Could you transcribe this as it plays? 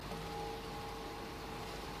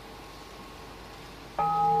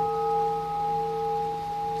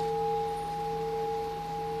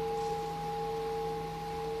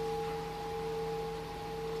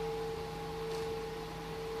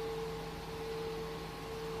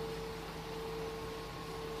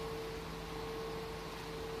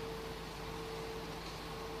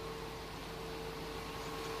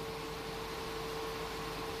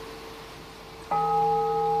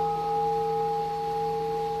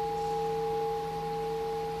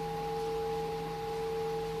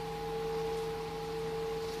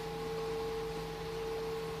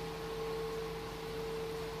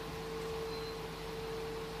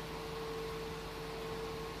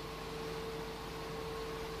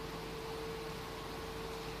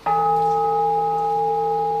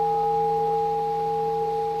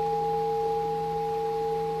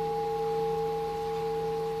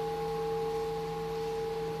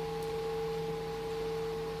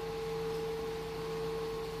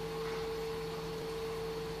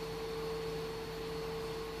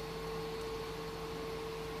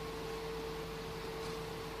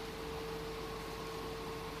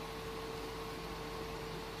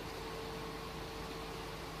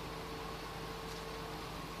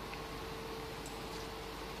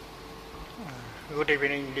Good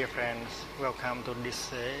evening, dear friends. Welcome to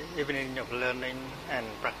this evening of learning and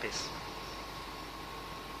practice.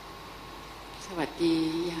 สวัสดี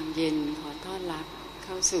ยามเย็นขอต้อนรับเ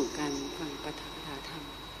ข้าสู่การฟังปฐมธรรม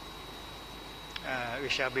We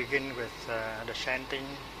shall begin with the chanting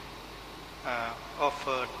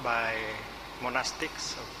offered by monastics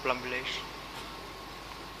of Plum Village.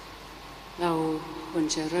 เราควร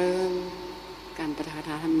จะเริ่มการปฐมธ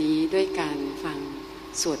รรมนี้ด้วยการฟัง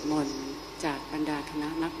สวดมนต์จากบรรดาคณะ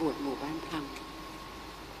นักบวชหมู่บ้านพลัม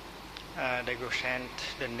They will chant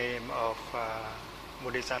the name of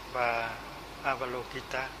Bodhisattva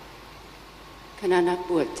Avalokita. คณะนัก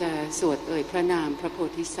บวชจะสวดเอ่ยพระนามพระโพ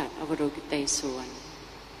ธิสัตว์อวโลกิเตศวร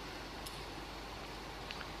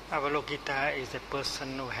Avalokita is a person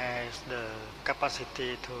who has the capacity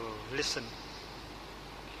to listen.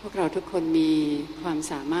 พวกเราทุกคนมีความ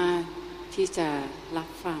สามารถที่จะรับ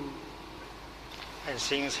ฟัง And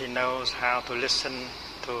since he knows how to listen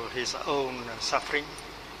to his own suffering,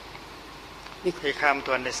 he comes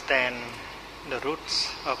to understand the roots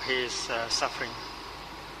of his suffering.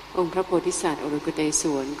 องค์พระโพธิสัตว์อวโลกิเตศ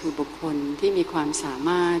วรคือบุคคลที่มีความสาม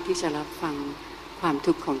ารถที่จะรับฟังความ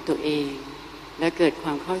ทุกข์ของตัวเองและเกิดคว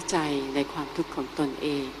ามเข้าใจในความทุกข์ของตนเอ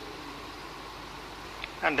ง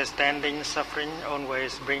Understanding suffering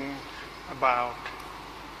always bring about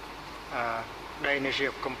the energy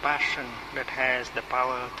of compassion that has the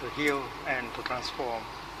power to heal and to transform.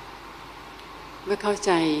 เมื่อเข้าใ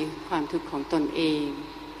จความทุกข์ของตนเอง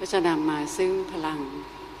ก็จะนำมาซึ่งพลัง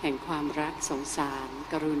แห่งความรักสงสาร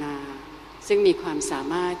กรุณาซึ่งมีความสา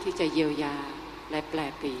มารถที่จะเยียวยาและแปล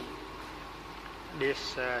เปลี่ยน This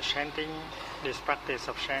chanting, this practice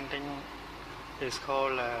of chanting is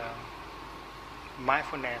called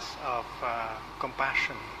mindfulness of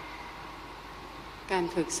compassion. กา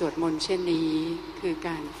รฝึกสวดมนต์เช่นนี้คือก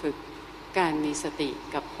ารฝึกการมีสติ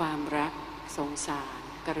กับความรักสงสาร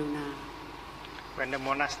กรุณา When the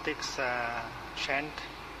monastics chant,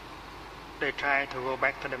 they try to go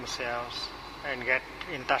back to themselves and get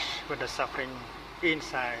in touch with the suffering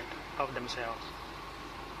inside of themselves.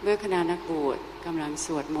 เมื่อคณะนักบวชกำลังส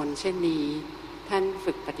วดมนต์เช่นนี้ท่าน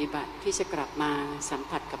ฝึกปฏิบัติที่จะกลับมาสัม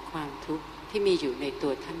ผัสกับความทุกข์ที่มีอยู่ในตั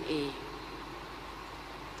วท่านเอง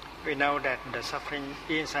We know that the suffering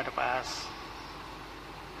inside of us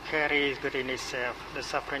carries within itself the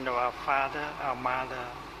suffering of our father, our mother,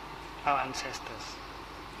 our ancestors.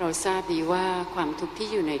 เราทราบดีว่าความทุกข์ที่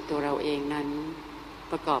อยู่ในตัวเราเองนั้น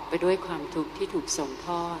ประกอบไปด้วยความทุกข์ที่ถูกส่งท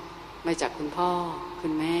อดมาจากคุณพ่อคุ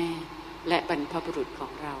ณแม่และบรรพบุรุษขอ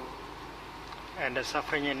งเรา And the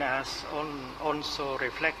suffering in us also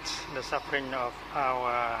reflects the suffering of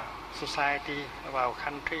our society, of our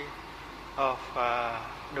country, of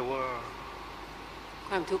the world.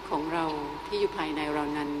 ความทุกข์ของเราที่อยู่ภายในเรา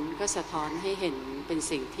นั้นก็สะท้อนให้เห็นเป็น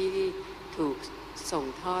สิ่งที่ถูกส่ง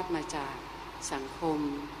ทอดมาจากสังคม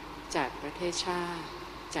จากประเทศชาติ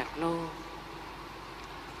จากโลก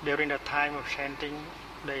During the time of chanting,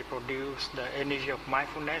 they produce the energy of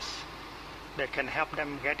mindfulness that can help them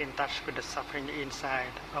get in touch with the suffering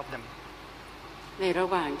inside of them. ในระ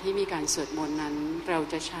หว่างที่มีการสวดมนต์นั้นเรา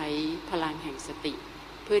จะใช้พลังแห่งสติ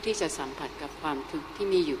เพื่อที่จะสัมผัสกับความทุกข์ที่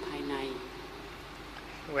มีอยู่ภายใน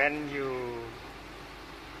When you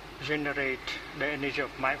generate the energy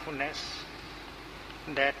of mindfulness,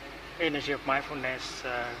 that energy of mindfulness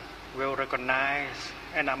will recognize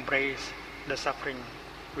and embrace the suffering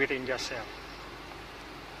within yourself.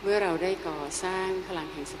 เมื่อเราได้ก่อสร้างพลัง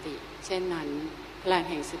แห่งสติเช่นนั้นพลัง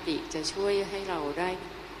แห่งสติจะช่วยให้เราได้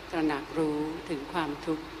ตระหนักรู้ถึงความ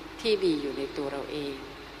ทุกข์ที่มีอยู่ในตัวเราเอง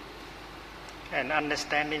And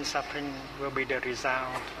understanding suffering will be the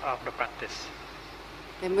result of the practice.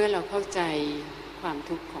 และเมื่อเราเข้าใจความ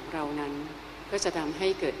ทุกข์ของเรานั้นก็จะทำให้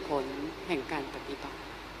เกิดผลแห่งการปฏิบัติ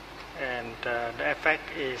And the effect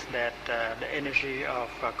is that the energy of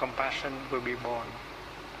compassion will be born.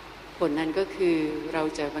 ผลนั้นก็คือเรา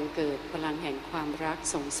จะบังเกิดพลังแห่งความรัก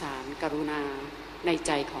สงสารกรุณาในใ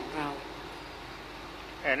จของเรา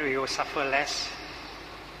And we will suffer less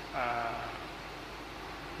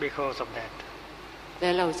because of that. และ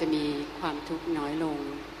เราจะมีความทุกข์น้อยลง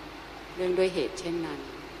เรื่องด้วยเหตุเช่นนั้น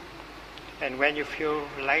And when you feel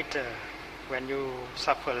lighter, when you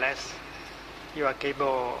suffer less, you are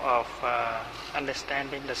capable of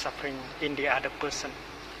understanding the suffering in the other person.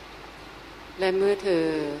 และเมื่อเธอ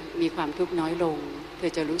มีความทุกข์น้อยลงเธ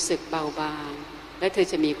อจะรู้สึกเบาบางและเธอ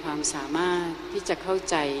จะมีความสามารถที่จะเข้า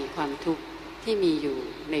ใจความทุกข์ที่มีอยู่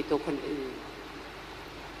ในตัวคนอื่น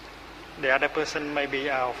The other person may be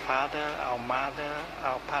our father, our mother,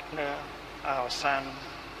 our partner, our son,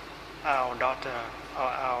 our daughter,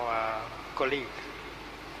 or our colleague.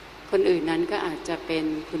 คนอื่นนั้นก็อาจจะเป็น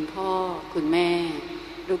คุณพ่อคุณแม่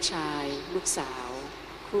ลูกชายลูกสาว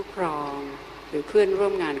คู่ครองหรือเพื่อนร่ว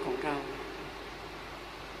มงานของเรา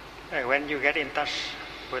When you get in touch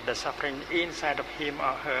with the suffering inside of him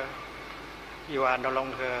or her, you are no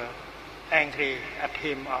longer angry at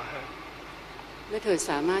him or her. เมื่อเธอ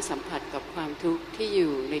สามารถสัมผัสกับความทุกข์ที่อ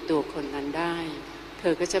ยู่ในตัวคนนั้นได้เธ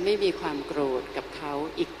อก็จะไม่มีความโกรธกับเขา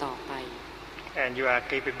อีกต่อไป And you are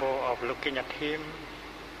capable of looking at him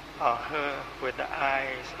or her with the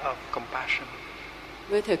eyes of compassion.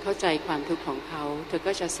 เมื่อเธอเข้าใจความทุกข์ของเขาเธอ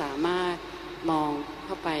ก็จะสามารถมองเ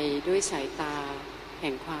ข้าไปด้วยสายตาแ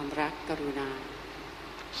ห่งความรักกรุณา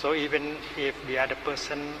So even if the other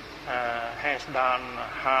person has done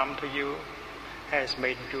harm to you, has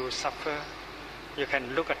made you suffer, you can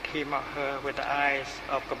look at him or her with the eyes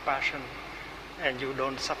of compassion, and you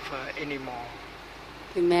don't suffer anymore.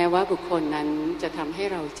 ถึงแม้ว่าบุคคลนั้นจะทำให้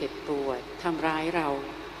เราเจ็บปวดทำร้ายเรา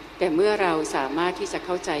แต่เมื่อเราสามารถที่จะเ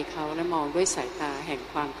ข้าใจเขาและมองด้วยสายตาแห่ง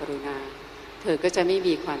ความกรุณาเธอก็จะไม่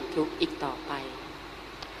มีความทุกข์อีกต่อไป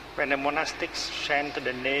When the monastics chant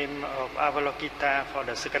the name of Avalokita for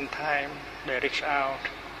the second time, they reach out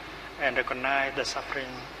and recognize the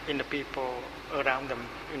suffering in the people around them,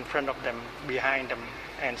 in front of them, behind them,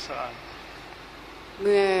 and so on. เ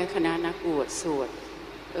มื่อคณะนักบวชสวด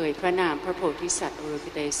พระนามพระโพธิสัตว์อวโล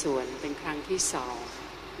กิเตศวรเป็นครั้งที่สอง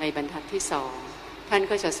ในบรรทัดที่สองท่าน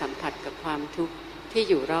ก็จะสัมผัสกับความทุกข์ที่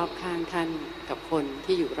อยู่รอบข้างท่านกับคน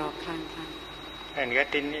ที่อยู่รอบข้างท่าน And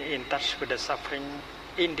getting in touch with the suffering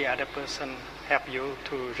in the other person help you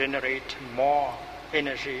to generate more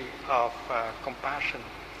energy of compassion.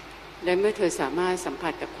 และเมื่อเธอสามารถสัมผั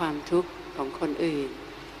สกับความทุกข์ของคนอื่น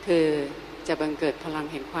เธอจะบังเกิดพลัง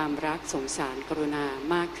แห่งความรักสงสารกรุณา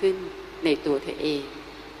มากขึ้นในตัวเธอเอง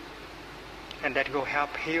And that will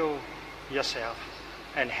help heal yourself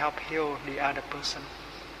and help heal the other person.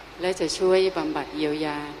 และจะช่วยบำบัดเยียวย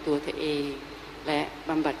าตัวเธอเองและ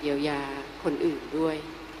บำบัดเยียวยาคนอื่นด้วย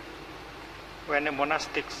When the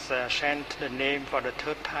monastics chant the name for the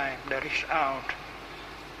third time, they reach out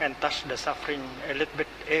and touch the suffering a little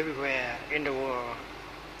bit everywhere in the world.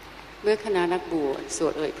 เมื่อคณะนักบวชสว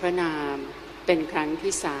ดพระนามเป็นครั้ง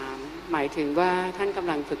ที่สามหมายถึงว่าท่านก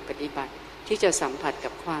ำลังฝึกปฏิบัติที่จะสัมผัสกั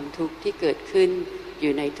บความทุกข์ที่เกิดขึ้นอ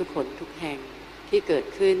ยู่ในทุกคนทุกแห่งที่เกิด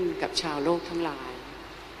ขึ้นกับชาวโลกทั้งหลาย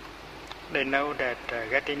They know that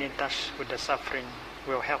getting in touch with the suffering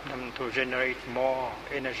will help them to generate more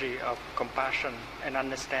energy of compassion and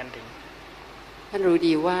understanding. ท่านรู้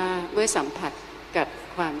ดีว่าเมื่อสัมผัสกับ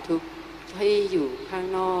ความทุกข์ที่อยู่ข้าง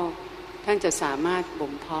นอกท่านจะสามารถ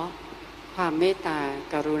บ่มเพาะความเมตตา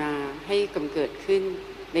กรุณาให้กำเกิดขึ้น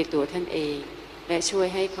ในตัวท่านเองและช่วย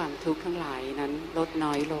ให้ความทุกข์ทั้งหลายนั้นลด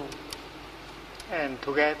น้อยลง And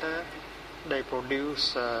together they produce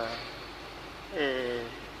a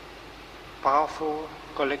powerful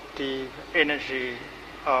collective energy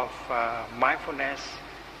of mindfulness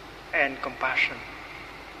and compassion.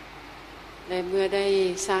 และเมื่อได้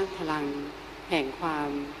สร้างพลังแห่งความ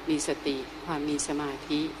มีสติความมีสมา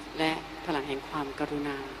ธิและพลังแห่งความกรุณ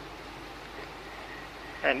า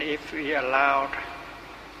And if we allowed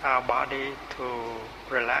our body to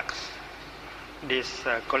relax, this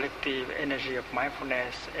collective energy of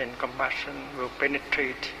mindfulness and compassion will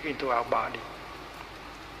penetrate into our body.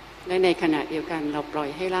 และในขณะเดียวกันเราปล่อย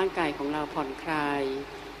ให้ร่างกายของเราผ่อนคลาย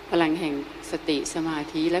พลังแห่งสติสมา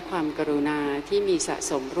ธิและความกรุณาที่มีสะ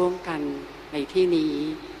สมร่วมกันในที่นี้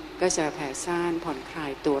ก็จะแผ่ซ่านผ่อนคลา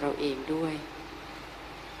ยตัวเราเองด้วย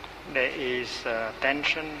There is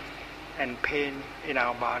tension and pain in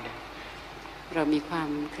our body. เรามีความ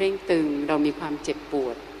เคร่งตึงเรามีความเจ็บปว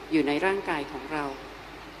ดอยู่ในร่างกายของเรา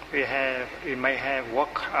We may have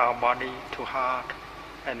worked our body too hard,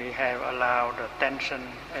 and we have allowed the tension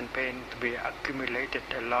and pain to be accumulated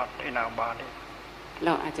a lot in our body. เร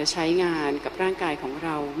าอาจจะใช้งานกับร่างกายของเร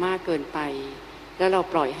ามากเกินไปแล้วเรา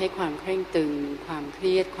ปล่อยให้ความเคร่งตึงความเค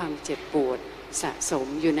รียดความเจ็บปวดสะสม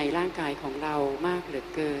อยู่ในร่างกายของเรามากเหลือ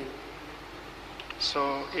เกิน So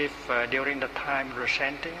if during the time of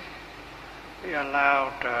chanting we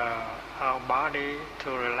allowed our body to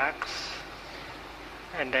relax,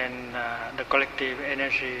 and then the collective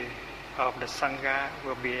energy of the Sangha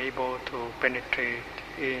will be able to penetrate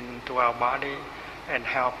into our body and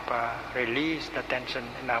help release the tension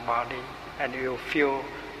in our body, and we will feel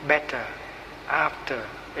better after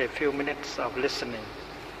a few minutes of listening.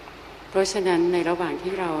 เพราะฉะนั้นในระหว่าง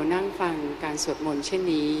ที่เรานั่งฟังการสวดมนต์เช่น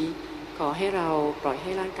นี้ขอให้เราปล่อยใ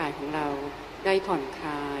ห้ร่างกายของเราได้ผ่อนคล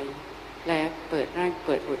ายและเปิด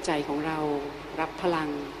หัวใจของเรารับพลัง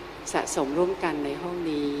สะสมร่วมกันในห้อง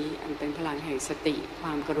นี้อันเป็นพลังแห่งสติคว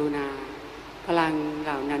ามกรุณา พลังเห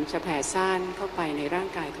ล่านั้นจะแผ่ซ่านเข้าไปในร่าง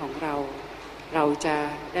กายของเราเราจะ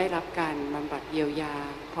ได้รับการบำบัดเยียวยา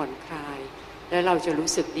ผ่อนคลายและเราจะรู้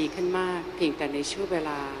สึกดีขึ้นมากเพียงแต่ในช่วงเว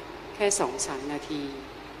ลาแค่ 2-3 นาที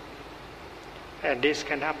And this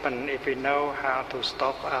can happen if we know how to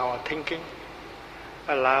stop our thinking,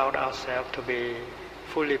 allow ourselves to be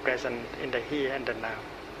fully present in the here and the now.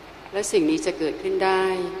 และสิ่งนี้จะเกิดขึ้นได้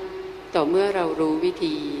ต่อเมื่อเรารู้วิ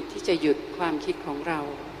ธีที่จะหยุดความคิดของเรา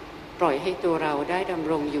ปล่อยให้ตัวเราได้ด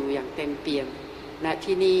ำรงอยู่อย่างเต็มเปี่ยมณ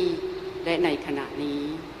ที่นี่และในขณะนี้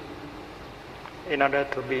In order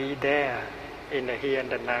to be there in the here and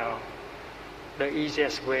the now, the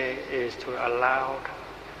easiest way is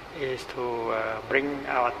to bring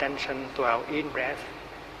our attention to our in breath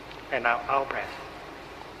and our out breath.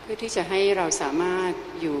 เพื่อที่จะให้เราสามารถ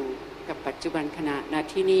อยู่กับปัจจุบันขณะณ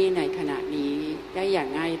ที่นี้ในขณะนี้ได้อย่าง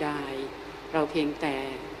ง่ายดายเราเพียงแต่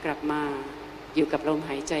กลับมาอยู่กับลม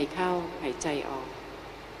หายใจเข้าหายใจออก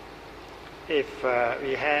If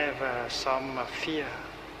we have some fear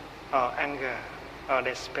or anger or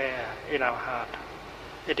despair in our heart,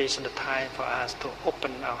 it is the time for us to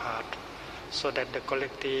open our heart so that the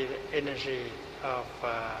collective energy of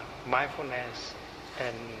mindfulness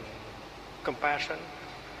and compassion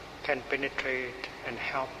can penetrate and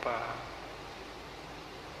help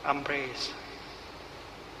embrace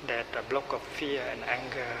that block of fear and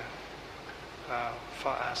anger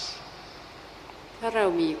for us. ถ้าเรา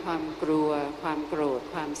มีความกลัวความโกรธ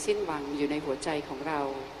ความสิ้นหวังอยู่ในหัวใจของเรา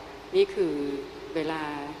นี่คือเวลา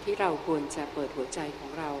ที่เราควรจะเปิดหัวใจของ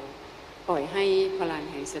เราปล่อยให้พลัง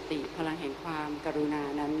แห่งสติพลังแห่งความกรุณา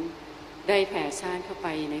นั้นได้แผ่ซ่านเข้าไป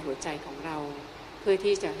ในหัวใจของเราเพื่อ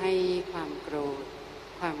ที่จะให้ความโกรธ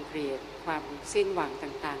ความเกลียดความสิ้นหวัง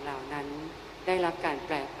ต่างๆเหล่านั้นได้รับการแ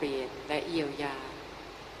ปลเปลี่ยนและเยียวยา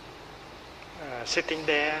Sitting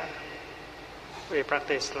there, we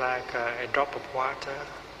practice like a drop of water.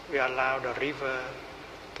 We allow the river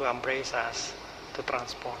to embrace us, to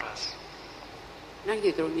transport us. นั่งอ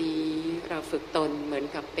ยู่ตรงนี้เราฝึกตนเหมือน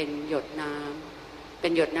กับเป็นหยดน้ำเป็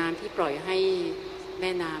นหยดน้ำที่ปล่อยให้แ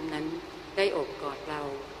ม่น้ำนั้นได้โอบกอดเรา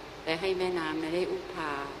และให้แม่น้ำนั้นได้อุ้มพ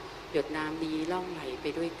าหยดน้ำนี้ล่องไหลไป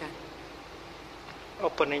ด้วยกัน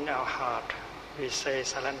Opening our heart, we say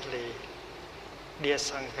silently, Dear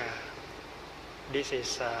Sangha, this is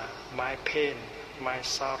my pain, my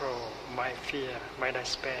sorrow, my fear, my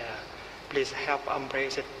despair. Please help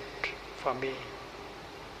embrace it for me.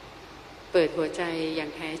 เปิดหัวใจอย่า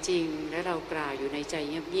งแท้จริงและเรากล่าวอยู่ในใจ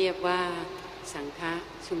เงียบๆว่าสังฆะ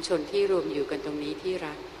ชุมชนที่รวมอยู่กันตรงนี้ที่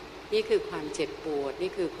รักนี่คือความเจ็บปวด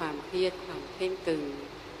นี่คือความเครียดความเคร่งตึง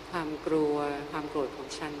ความกลัวความโกรธของ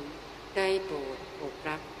ฉันได้โปรดโอบ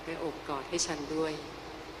รักและโอบกอดให้ฉันด้วย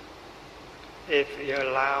If you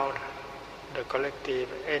allow the collective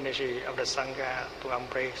energy of the Sangha to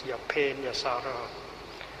embrace your pain, your sorrow,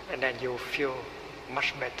 and then you feel much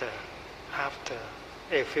better after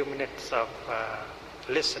a few minutes of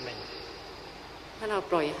listening. ถ้าเรา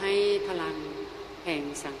ปล่อยให้พลังแห่ง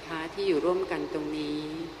สังฆะที่อยู่ร่วมกันตรงนี้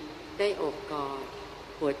ได้โอบกอ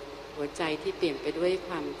ดหัวใจที่เปลี่ยนไปด้วยค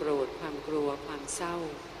วามโกรธความกลัวความเศร้า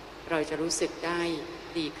เราจะรู้สึกได้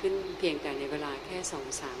ดีขึ้นเพียงแต่ในเวลาแค่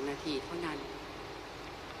 2-3 นาทีเท่านั้น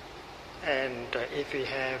And if we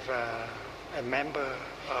have a member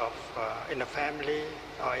of in a family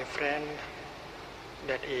or a friend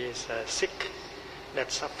that is sick, that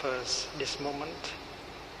suffers this moment,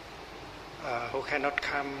 who cannot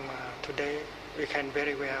come today, we can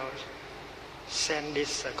very well send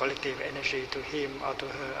this collective energy to him or to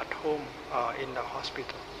her at home or in the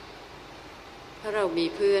hospital. ถ้าเรามี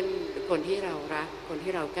เพื่อนคนที่เรารักคน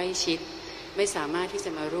ที่เราใกล้ชิดไม่สามารถที่จ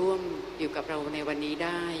ะมาร่วมอยู่กับเราในวันนี้ไ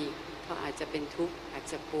ด้เขาอาจจะเป็นทุกข์อาจ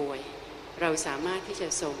จะป่วยเราสามารถที่จะ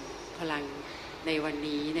ส่งพลังในวัน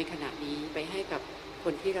นี้ในขณะนี้ไปให้กับค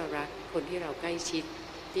นที่เรารักคนที่เราใกล้ชิด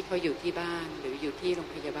ที่เขาอยู่ที่บ้านหรืออยู่ที่โรง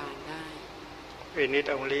พยาบาลได้ We need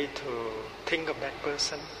only to think of that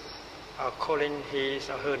person or calling his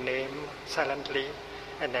or her name silently,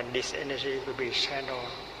 and then this energy will be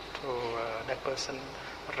channeled to that person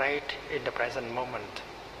right in the present moment.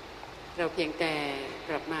 เราเพียงแต่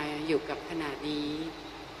กลับมาอยู่กับขณะนี้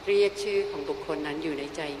เรียกชื่อของบุคคลนั้นอยู่ใน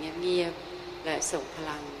ใจเงียบๆและส่งพ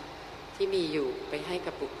ลังที่มีอยู่ไปให้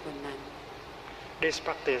กับบุคคลนั้น This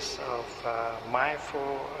practice of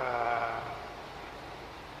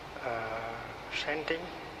chanting,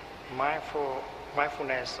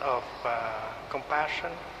 mindfulness of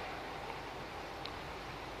compassion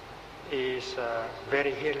is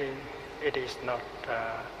very healing. It is not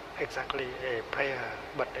exactly a prayer,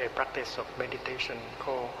 but a practice of meditation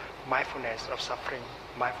called mindfulness of suffering,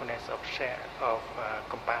 mindfulness of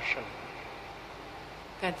compassion.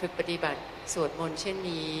 การฝึกปฏิบัติสวดมนต์เช่น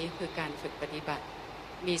นี้คือการฝึกปฏิบัติ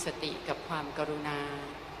มีสติกับความกรุณา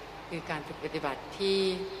คือการฝึกปฏิบัติที่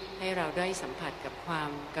ให้เราได้สัมผัสกับความ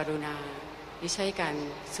กรุณาไม่ใช่การ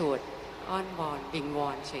สวดอ้อนวอนวิงวอ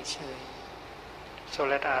นเฉยๆ So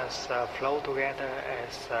let us flow together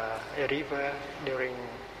as a river during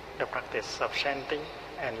the practice of chanting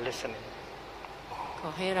and listening. ขอ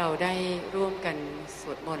ให้เราได้ร่วมกันส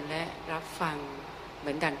วดมนต์และรับฟังเห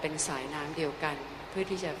มือนดังเป็นสายน้ำเดียวกันเพื่อ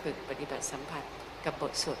ที่จะฝึกปฏิบัติสัมผัสกับบ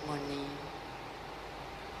ทสวดมนต์นี้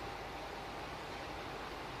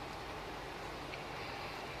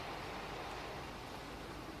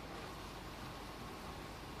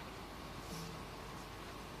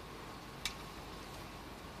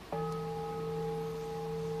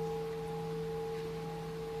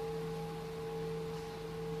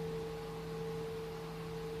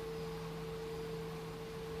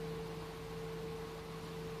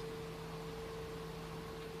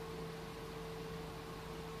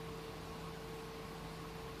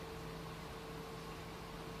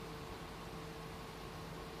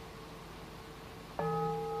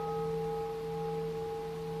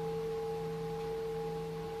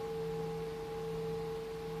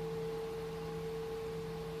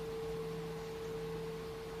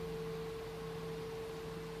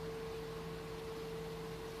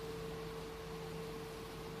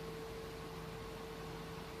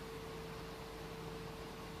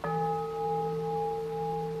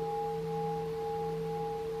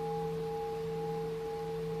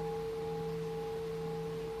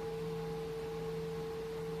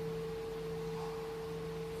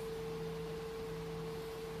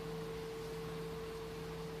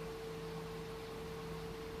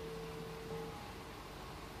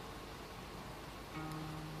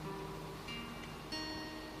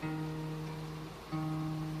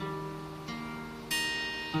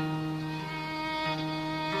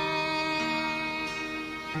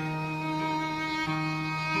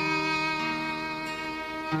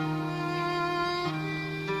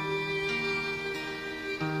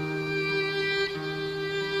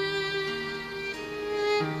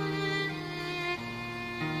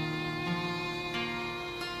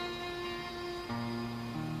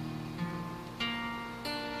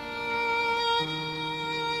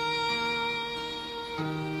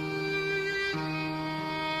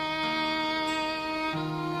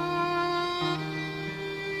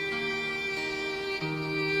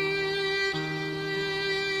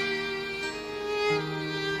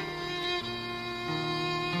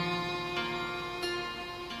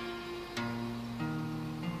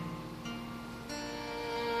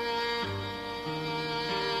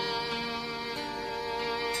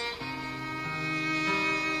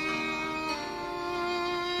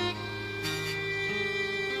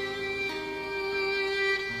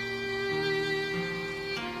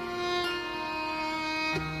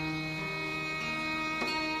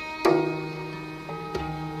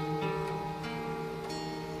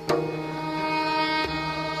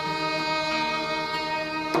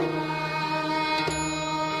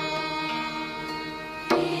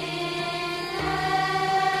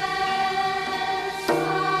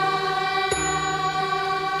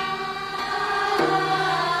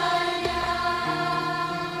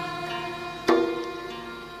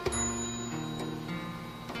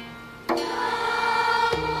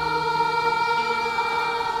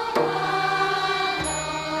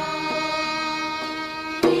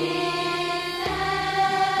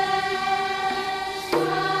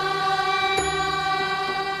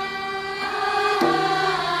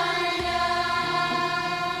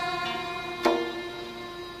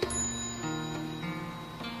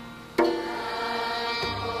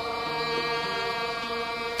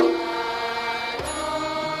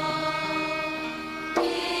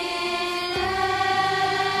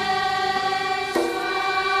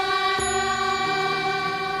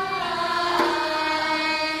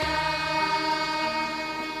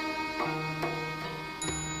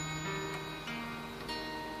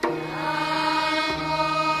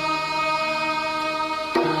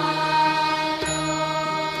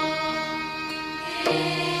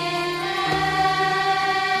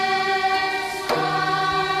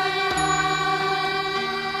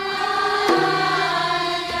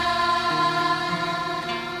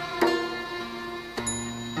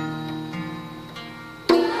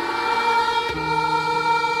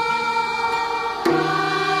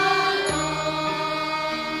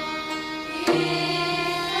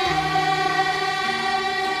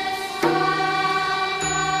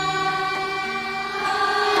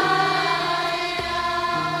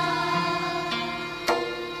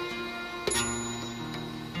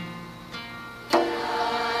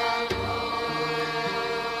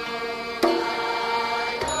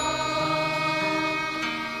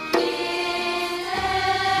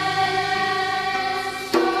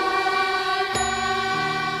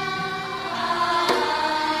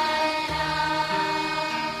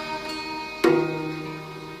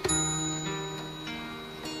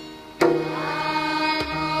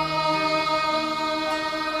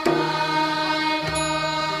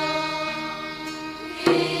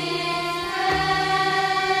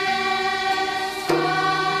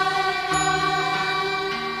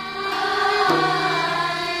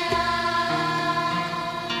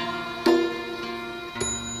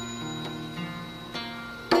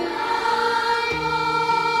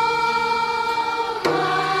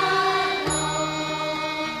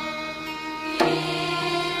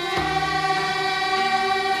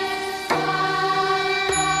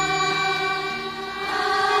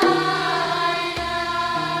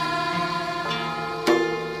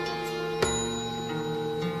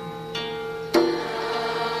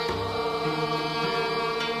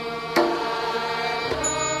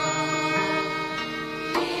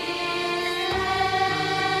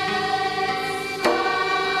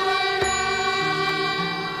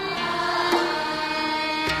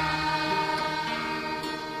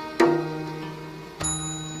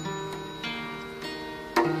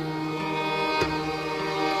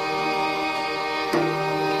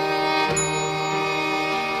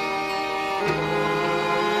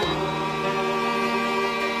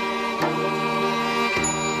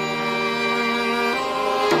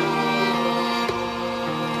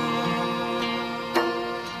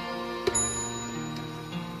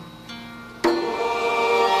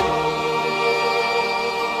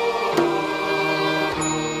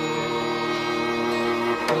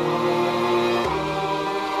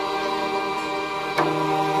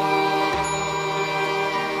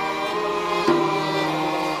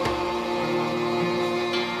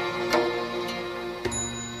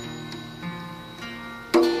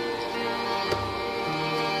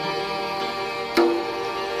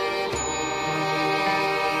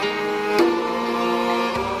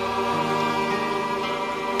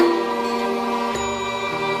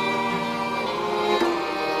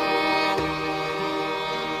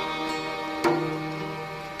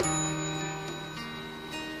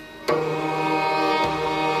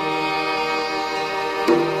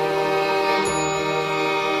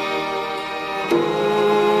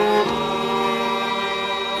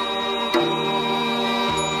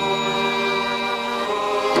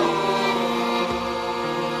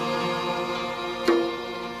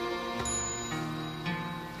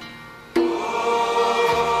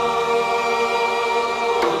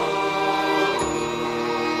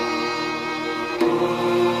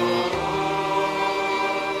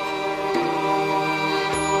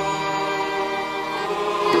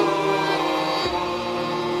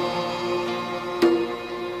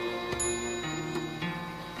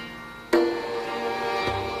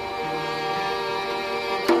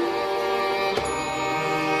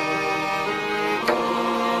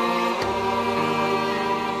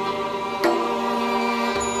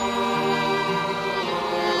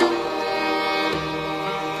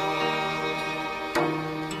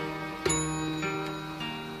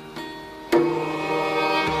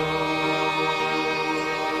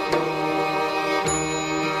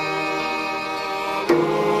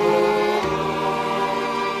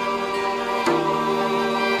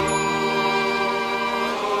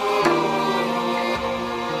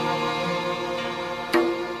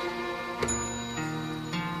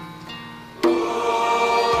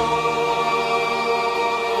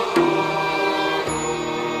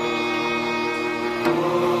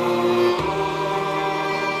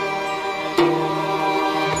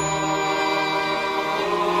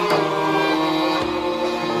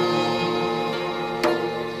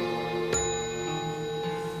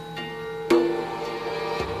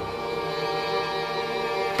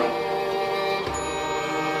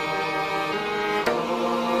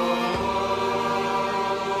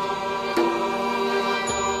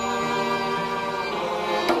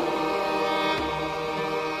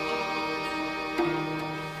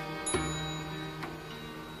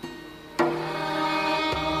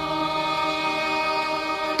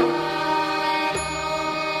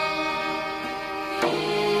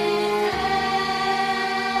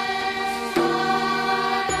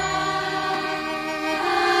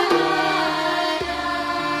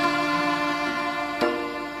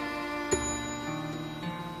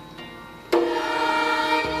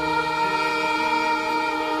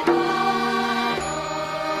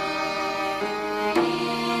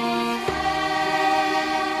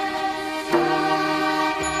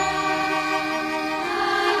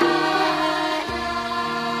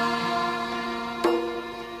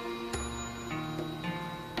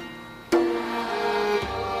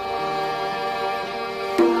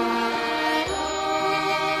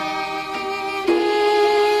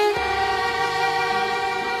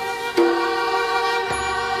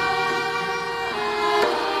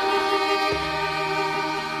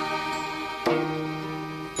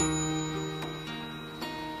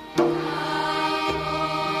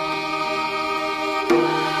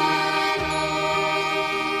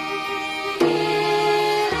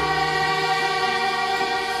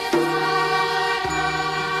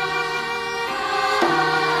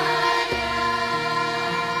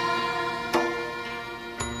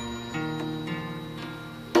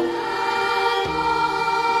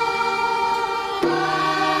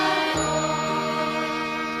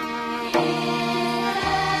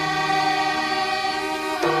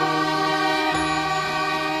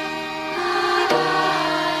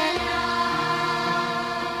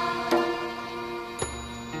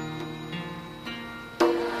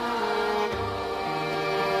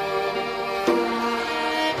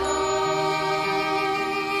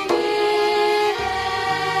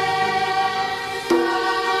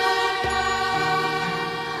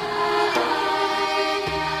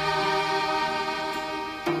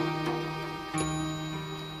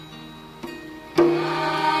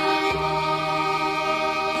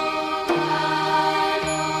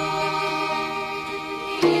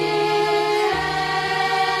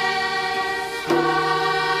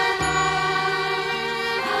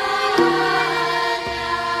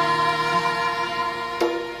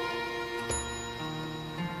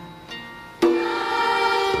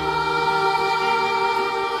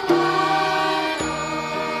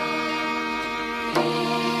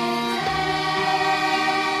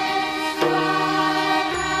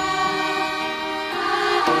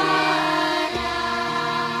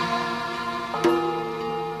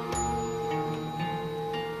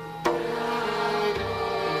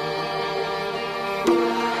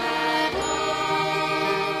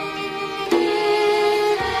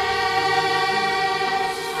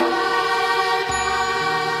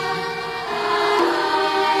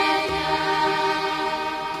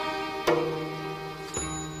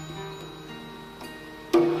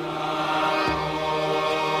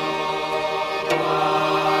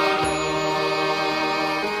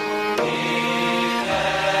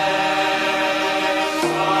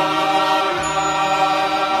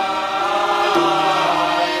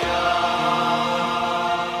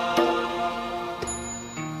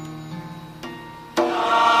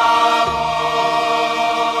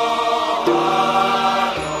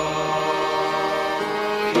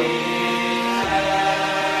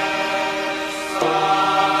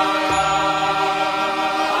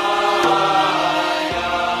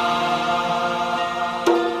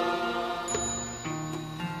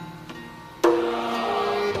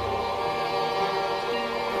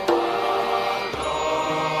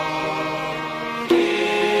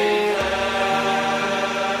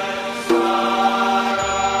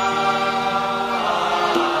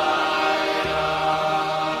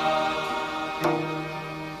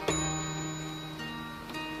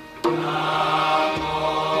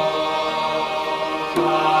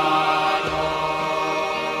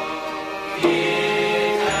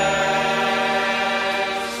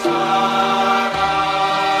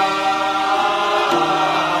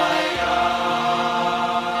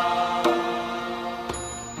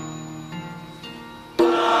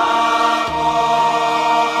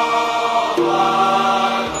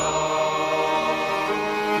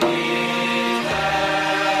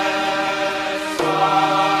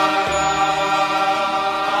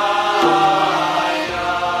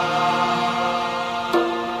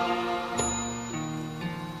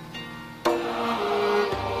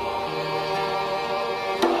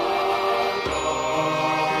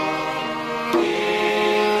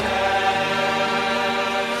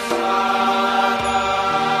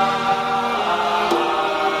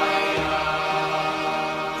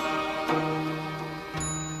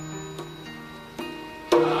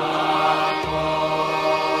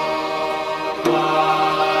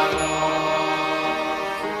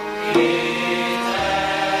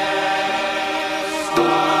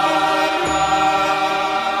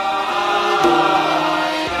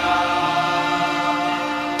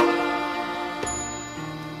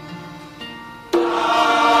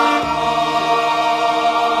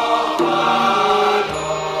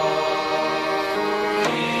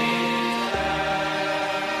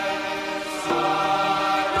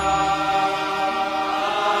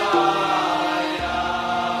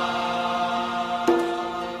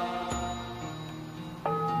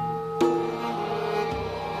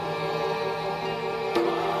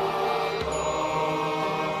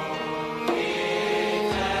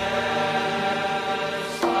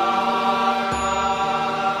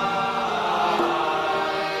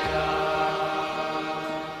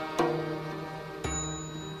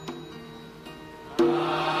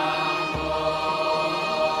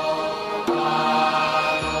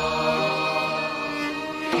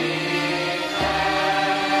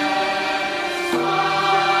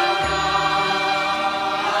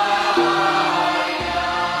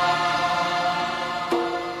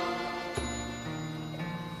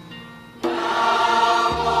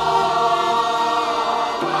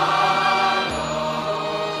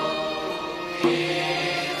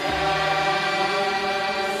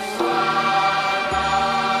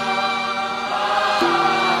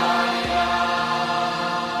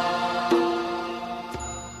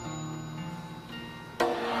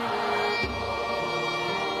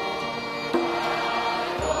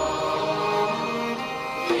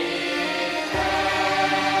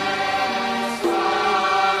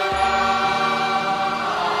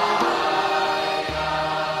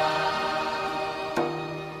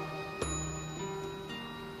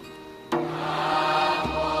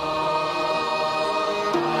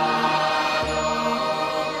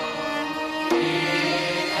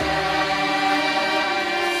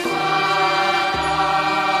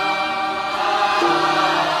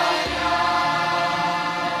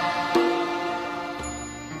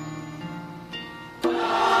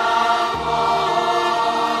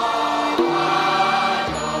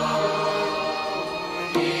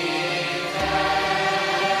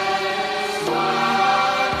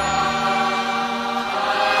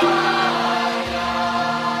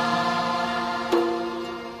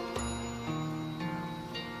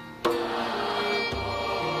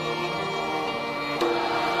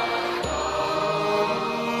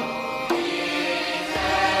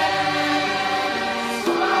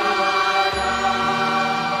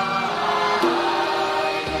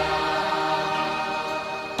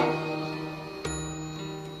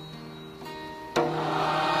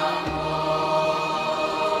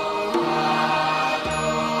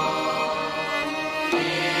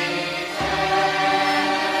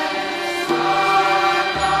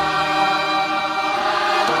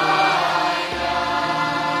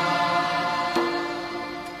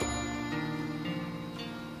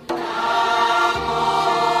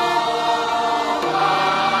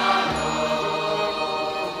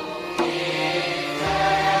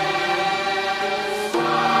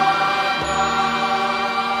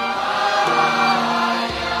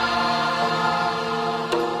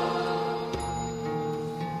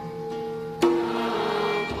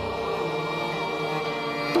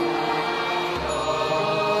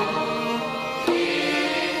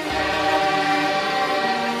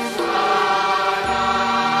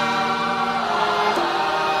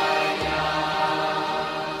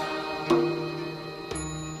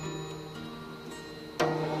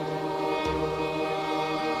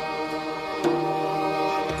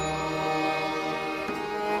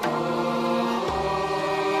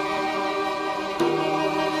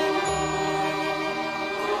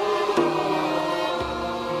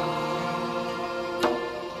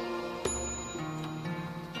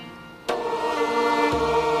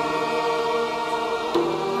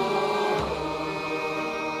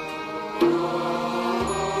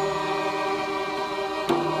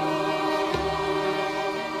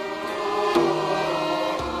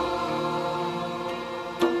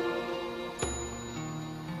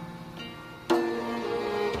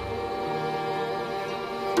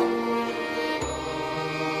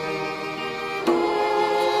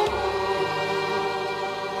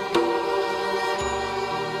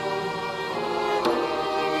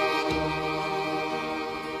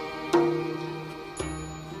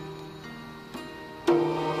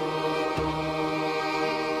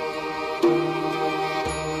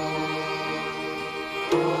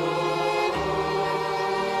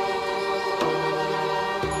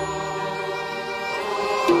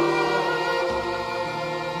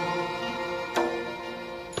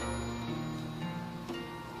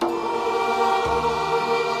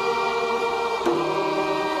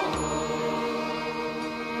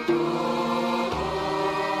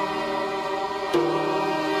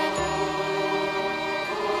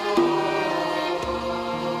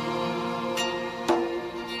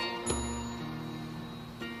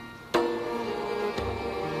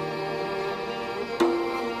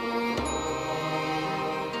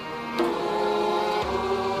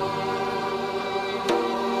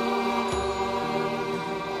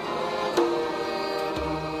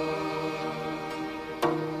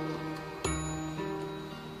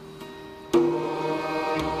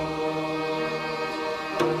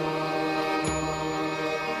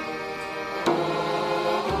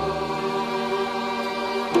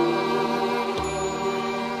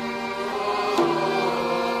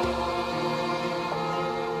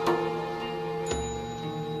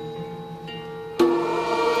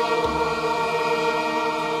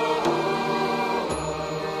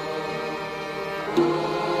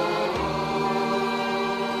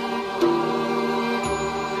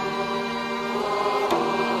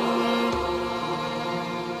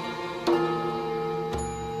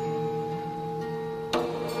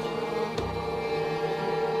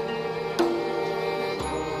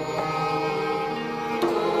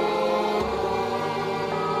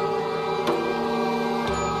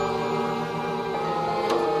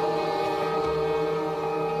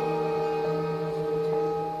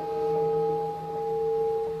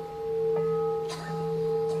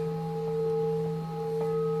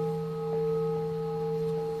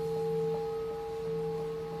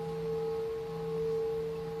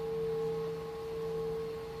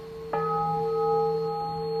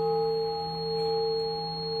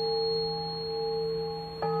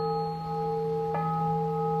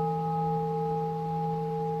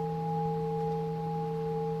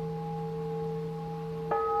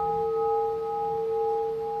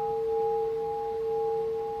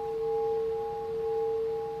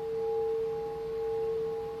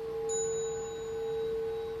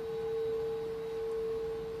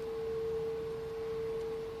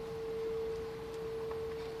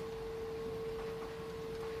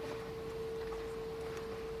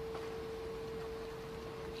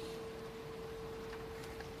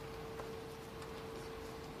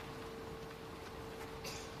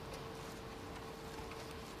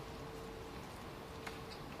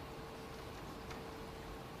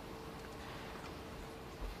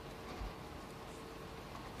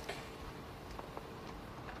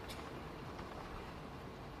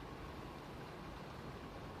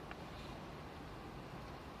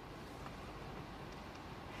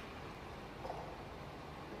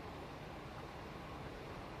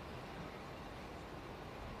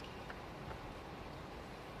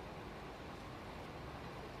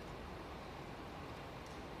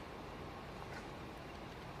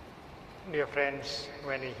Dear friends,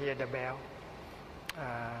 when we hear the bell,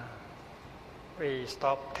 we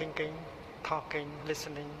stop thinking, talking,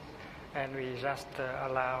 listening, and we just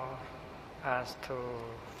allow us to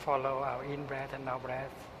follow our in breath and out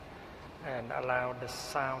breath, and allow the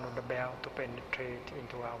sound of the bell to penetrate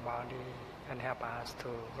into our body and help us to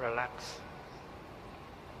relax.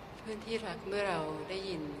 เพื่อนที่รักเมื่อเราได้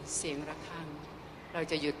ยินเสียงระฆังเรา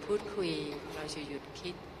จะหยุดพูดคุยเราจะหยุด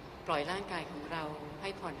คิดปล่อยร่างกายของเราให้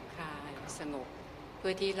ผ่อนคลายสงบเพื่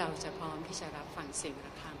อที่เราจะพร้อมที่จะรับฟังเสียงร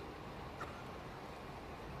ะฆัง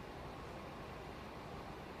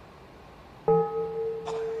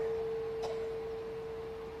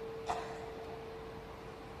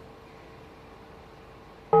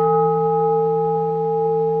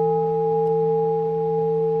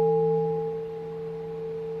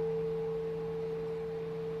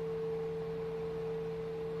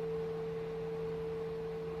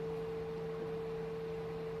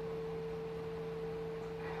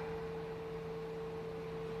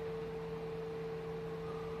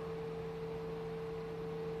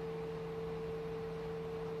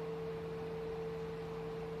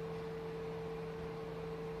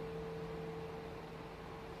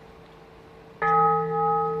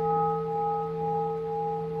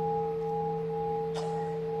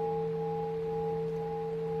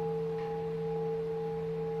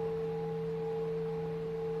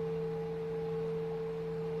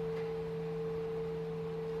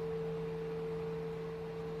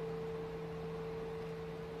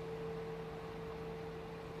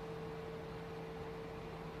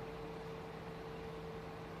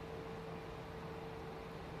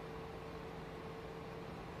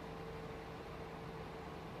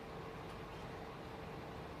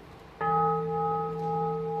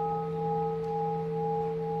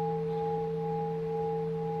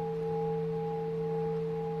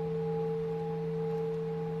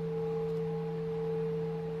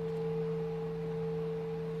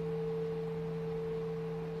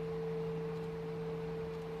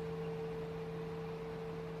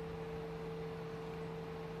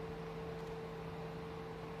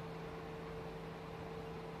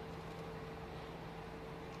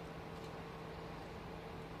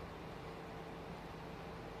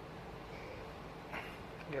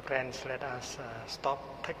Dear friends, let us stop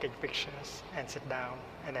taking pictures and sit down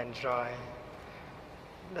and enjoy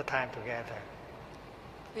the time together.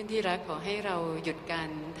 เพื่อนที่รักขอให้เราหยุดการ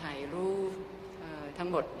ถ่ายรูปทั้ง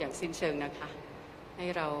หมดอย่างสิ้นเชิงนะคะให้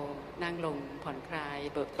เรานั่งลงผ่อนคลาย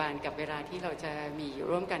เบิกบานกับเวลาที่เราจะมีอยู่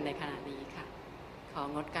ร่วมกันในขณะนี้ค่ะขอ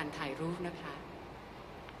งดการถ่ายรูปนะคะ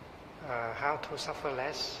How to suffer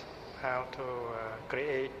less, how to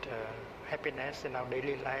create happiness in our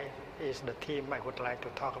daily life is the theme I would like to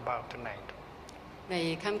talk about tonight. ใน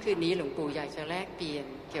ค่ำคืนนี้หลวงปู่อยากจะแลกเปลี่ยน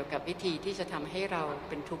เกี่ยวกับวิธีที่จะทำให้เรา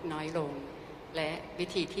เป็นทุกข์น้อยลงและวิ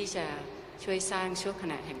ธีที่จะช่วยสร้างชั่วข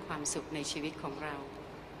ณะแห่งความสุขในชีวิตของเรา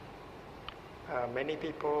Many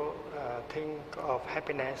people think of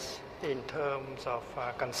happiness in terms of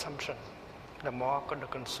consumption. The more they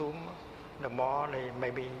consume, the more they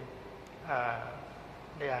maybe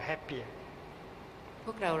they are happier. พ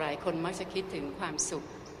วกเราหลายคนมักจะคิดถึงความสุข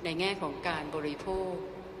ในแง่ของการบริโภค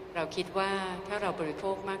เราคิดว่าถ้าเราบริโภ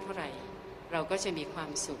คมากเท่าไหร่เราก็จะมีควา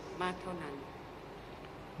มสุขมากเท่านั้น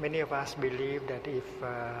Many of us believe that if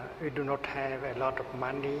we do not have a lot of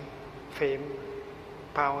money, fame,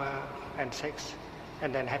 power, and sex, and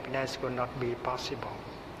then happiness will not be possible.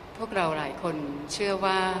 พวกเราหลายคนเชื่อ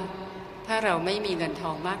ว่าถ้าเราไม่มีเงินท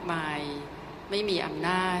องมากมายไม่มีอำน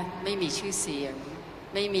าจไม่มีชื่อเสียง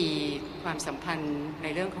ไม่มีความสัมพันธ์ใน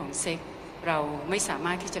เรื่องของเซ็กส์เราไม่สาม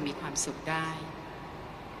ารถที่จะมีความสุขได้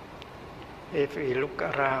If we look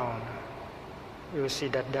around, we will see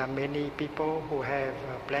that there are many people who have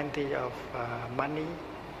plenty of money,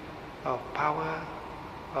 of power,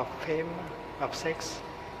 of fame, of sex,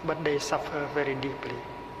 but they suffer very deeply.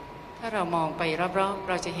 ถ้าเรามองไปรอบๆ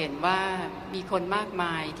เราจะเห็นว่ามีคนมากม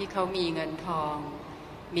ายที่เขามีเงินทอง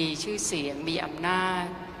มีชื่อเสียงมีอำนาจ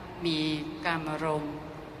มีกามารมณ์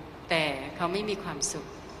แต่เขาไม่มีความสุข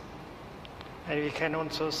And we can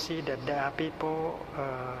also see that there are people,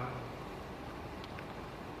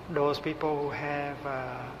 those people who have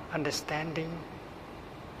understanding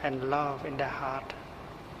and love in their heart,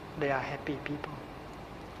 they are happy people.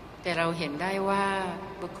 แต่เราเห็นได้ว่า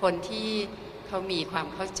บุคคลที่เขามีความ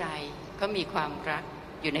เข้าใจเขามีความรัก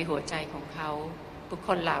อยู่ในหัวใจของเขาบุคค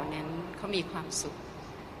ลเหล่านั้นเขามีความสุข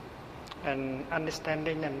And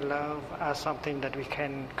understanding and love are something that we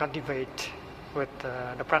can cultivate with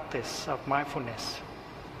the practice of mindfulness.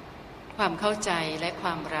 ความเข้าใจและคว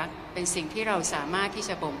ามรักเป็นสิ่งที่เราสามารถที่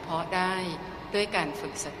จะบ่มเพาะได้ด้วยการฝึ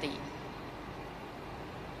กสติ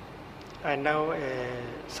I know a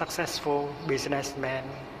successful businessman.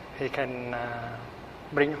 He can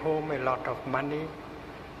bring home a lot of money,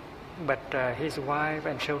 but his wife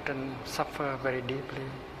and children suffer very deeply.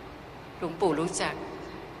 หลวงปู่รู้จัก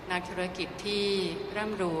นักธุรกิจที่ร่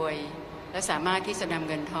ำรวยและสามารถที่จะนำ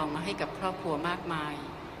เงินทองมาให้กับครอบครัวมากมาย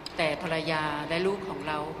แต่ภรรยาและลูกของ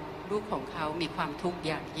เขามีความทุกข์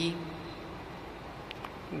อย่างยิ่ง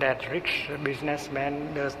That rich businessman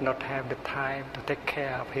does not have the time to take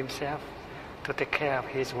care of himself, to take care of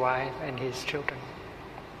his wife and his children.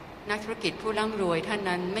 นักธุรกิจผู้ร่ำรวยท่าน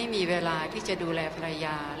นั้นไม่มีเวลาที่จะดูแลภรรย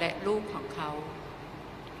าและลูกของเขา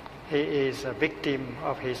He is a victim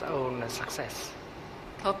of his own success.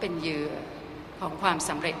 เขาเป็นเหยื่อของความส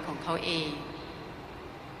ำเร็จของเขาเอง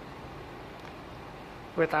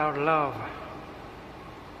Without love,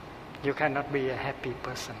 you cannot be a happy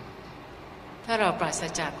person. ถ้าเราปราศ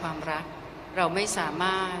จากความรักเราไม่สาม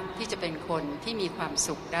ารถที่จะเป็นคนที่มีความ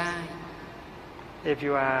สุขได้ If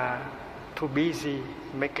you are too busy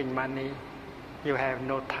making money, you have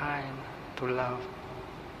no time to love.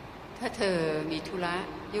 ถ้าเธอมีธุระ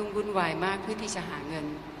ยุ่งวุ่นวายมากเพื่อที่จะหาเงิน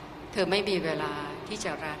เธอไม่มีเวลาที่จ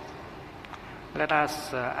ะรัก Let us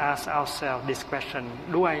ask ourselves this question: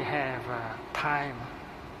 Do I have time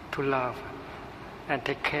to love and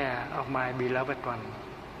take care of my beloved one?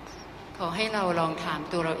 ขอให้เราลองถาม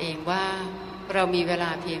ตัวเราเองว่าเรามีเวล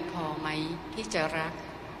าเพียงพอไหมที่จะรัก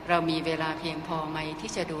เรามีเวลาเพียงพอไหม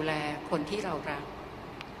ที่จะดูแลคนที่เรารัก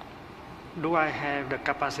Do I have the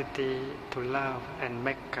capacity to love and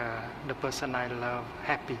make the person I love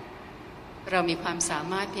happy? เรามีความสา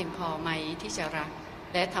มารถเพียงพอไหมที่จะรัก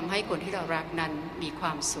และทำให้คนที่เรารักนั้นมีคว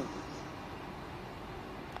ามสุข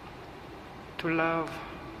To love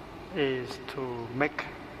is to make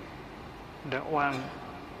the one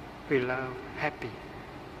we love happy.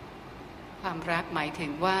 ความรักหมายถึ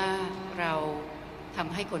งว่าเราท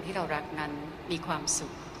ำให้คนที่เรารักนั้นมีความสุ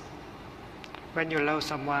ข When you love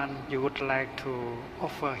someone, you would like to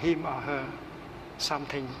offer him or her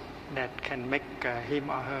something that can make him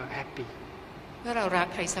or her happy. เมื่อเรารัก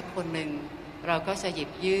ใครสักคนหนึ่งเราก็จะหยิ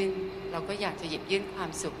บยื่นเราก็อยากจะหยิบยื่นความ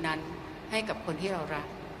สุขนั้นให้กับคนที่เรารัก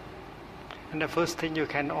And the first thing you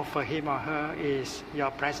can offer him or her is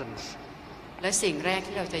your presence. และสิ่งแรก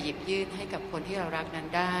ที่เราจะหยิบยื่นให้กับคนที่เรารักนั้น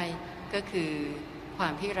ได้ก็คือควา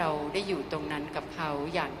มที่เราได้อยู่ตรงนั้นกับเขา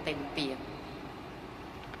อย่างเต็มเปี่ยม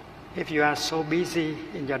If you are so busy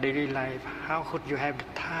in your daily life, how could you have the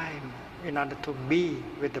time in order to be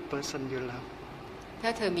with the person you love? ถ้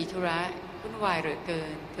าเธอมีธุระวุ่นวายเหลือเกิ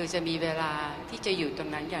นเธอจะมีเวลาที่จะอยู่ตรง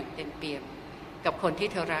นั้นอย่างเต็มเปี่ยมกับคนที่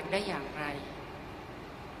เธอรักได้อย่างไร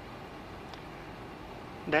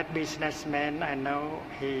That businessman, I know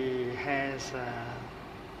he has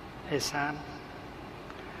a son,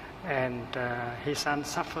 and his son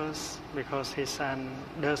suffers because his son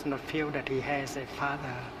does not feel that he has a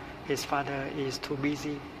father. His father is too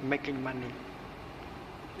busy making money.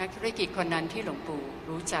 นักธุรกิจคนนั้นที่หลวงปู่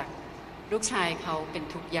รู้จักลูกชายเขาเป็น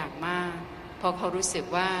ทุกข์อย่างมากเพราะเขารู้สึก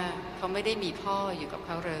ว่าเขาไม่ได้มีพ่ออยู่กับเ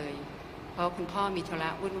ขาเลยเพราะคุณพ่อมีธุระ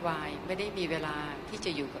วุ่นวายไม่ได้มีเวลาที่จ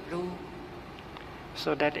ะอยู่กับลูก So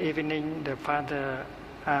that evening, the father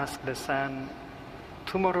asked the son,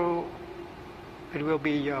 "Tomorrow it will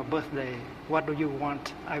be your birthday. What do you want?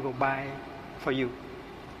 I will buy for you."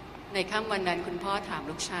 ในค่ำวันนั้นคุณพ่อถาม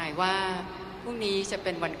ลูกชายว่าพรุ่งนี้จะเ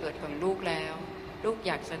ป็นวันเกิดของลูกแล้วลูกอ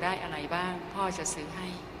ยากจะได้อะไรบ้างพ่อจะซื้อให้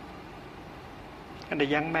And the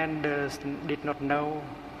young man did not know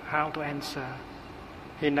how to answer.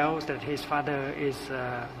 He knows that his father is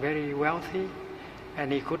very wealthy and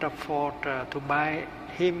he could afford to buy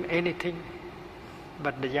him anything.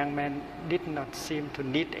 But the young man did not seem to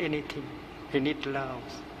need anything. He needs love.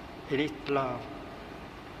 He needs love.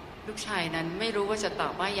 ลูกชายนั้นไม่รู้ว่าจะตอ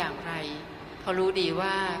บว่าอย่างไรเขารู้ดีว่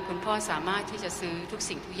าคุณพ่อสามารถที่จะซื้อทุก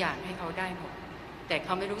สิ่งทุกอย่างให้เขาได้หมดแต่เข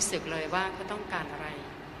าไม่รู้สึกเลยว่าเขาต้องการอะไร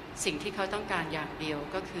สิ่งที่เขาต้องการอย่างเดียว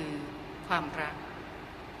ก็คือความรัก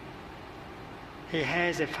He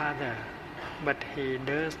has a father, but he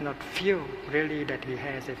does not feel really that he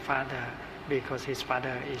has a father because his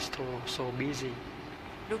father is so busy.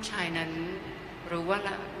 ลูกชายนั้นรู้ว่า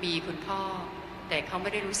มีคุณพ่อแต่เขาไ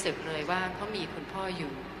ม่ได้รู้สึกเลยว่าเขามีคุณพ่ออ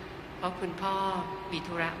ยู่เพราะคุณพ่อมี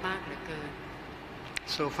ธุระมากเหลือเกิน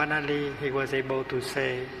So finally he was able to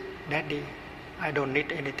say, "Daddy, I don't need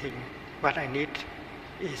anything. What I need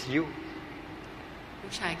is you." ลู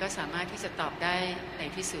กชายก็สามารถที่จะตอบได้ใน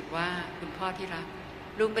ที่สุดว่าคุณพ่อที่รัก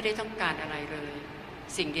ลูกไม่ได้ต้องการอะไรเลย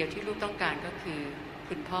สิ่งเดียวที่ลูกต้องการก็คือ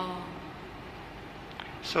คุณพ่อ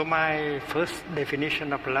So my first definition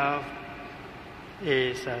of love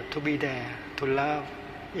is to be there. To love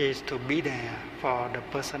is to be there for the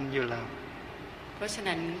person you love. ราะฉะ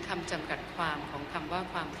นั้นคำจำกัดความของคำว่า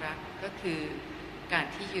ความรักก็คือการ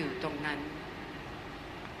ที่อยู่ตรงนั้น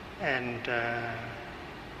and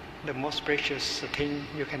the most precious thing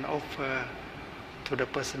you can offer to the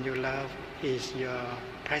person you love is your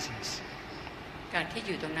presence การที่อ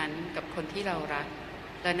ยู่ตรงนั้นกับคนที่เรารัก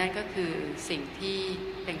และนั่นก็คือสิ่งที่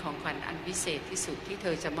เป็นของขวัญอันวิเศษที่สุดที่เธ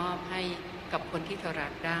อจะมอบให้กับคนที่เธอรั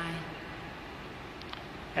กได้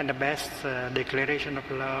and the best declaration of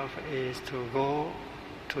love is to go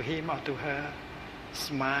to him or to her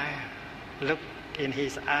smile look in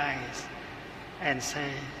his eyes and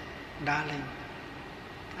say darling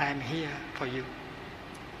I am here for you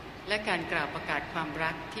และการกล่าวประกาศความ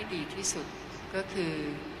รักที่ดีที่สุดก็คือ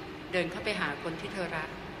เดินเข้าไปหาคนที่เธอรัก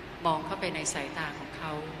มองเข้าไปในสายตาของเข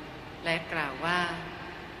าและกล่าวว่า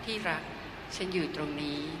ที่รักฉันอยู่ตรง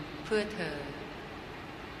นี้เพื่อเธอ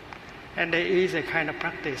and there is a kind of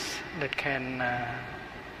practice that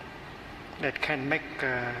can make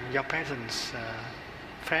your presence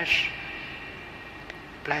fresh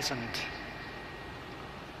pleasant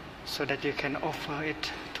so that you can offer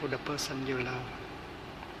it to the person you love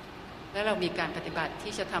และเรามีการปฏิบัติ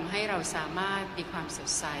ที่จะทำให้เราสามารถมีความสด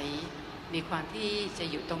ใสมีความที่จะ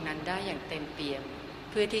อยู่ตรงนั้นได้อย่างเต็มเปี่ยม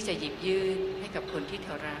เพื่อที่จะหยิบยื่นให้กับคนที่เธ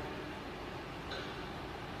อรัก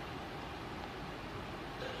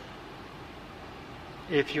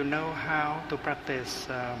If you know how to practice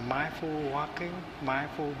mindful walking,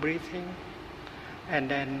 mindful breathing, and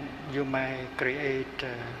then you may create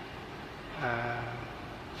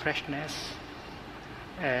freshness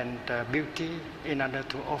and beauty in order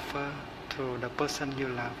to offer to the person you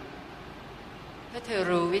love. ถ้าเธอ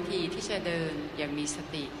รู้วิธีที่จะเดินอย่างมีส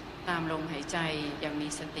ติตามลมหายใจอย่างมี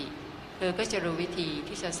สติเธอก็จะรู้วิธี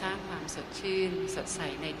ที่จะสร้างความสดชื่นสดใส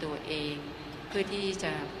ในตัวเองเพื่อที่จ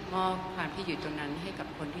ะมอบความที่อยู่ตรงนั้นให้กับ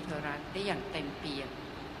คนที่เธอรักได้อย่างเต็มเปี่ยม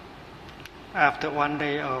After one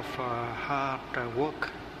day of hard work,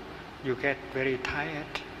 you get very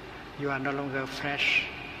tired. You are no longer fresh.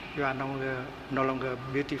 You are no longer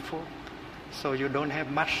beautiful. So you don't have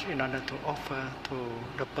much in order to offer to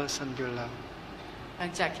the person you love. หลั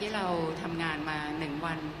งจากที่เราทำงานมา1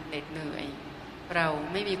 วันเหน็ดเหนื่อยเรา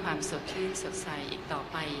ไม่มีความสดชื่นสดใสอีกต่อ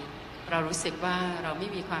ไปเรารู้สึกว่าเราไม่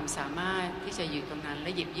มีความสามารถที่จะอยู่ตรงนั้นแล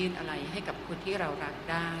ะหยิบยื่นอะไรให้กับคนที่เรารัก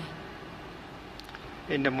ได้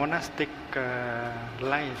In the monastic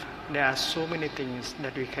life, there are so many things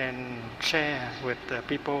that we can share with the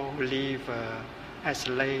people who live as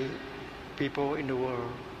lay people in the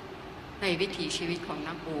world. ในวิถีชีวิตของ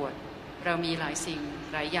นักบวชเรามีหลายสิ่ง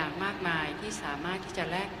หลายอย่างมากมายที่สามารถที่จะ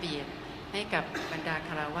แลกเปลี่ยนให้กับบรรดาฆ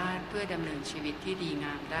ราวาสเพื่อดำเนินชีวิตที่ดีง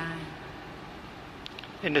ามได้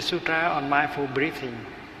In the Sutra on mindful breathing,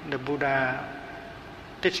 the Buddha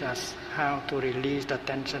teaches us how to release the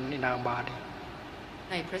tension in our body.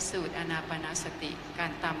 ในพระสูตรอานาปานสติกา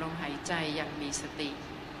รตามลมหายใจอย่างมีสติ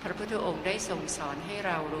พระพุทธองค์ได้ทรงสอนให้เ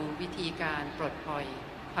รารู้วิธีการปลดปล่อย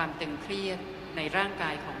ความตึงเครียดในร่างก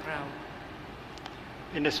ายของเรา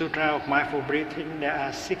In the Sutra of mindful breathing, there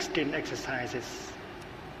are 16 exercises.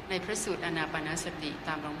 ในพระสูตรอานาปานสติต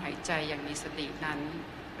ามลมหายใจอย่างมีสตินั้น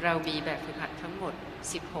เรามีแบบฝึกหัดทั้งหมด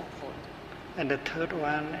16 บท And the third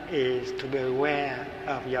one is to be aware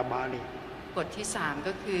of your body. บทที่3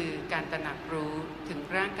ก็คือการตระหนักรู้ถึง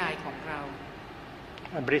ร่างกายของเรา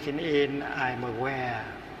Breathing in, I'm aware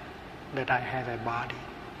that I have a body.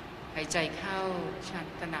 หายใจเข้าฉัน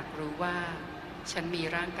ตระหนักรู้ว่าฉันมี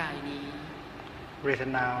ร่างกายนี้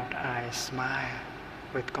Breathing out, I smile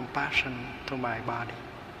with compassion to my body.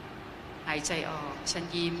 หายใจออกฉัน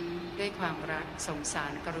ยิ้มด้วยความรักสงสา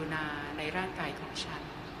รกรุณาในร่างกายของฉัน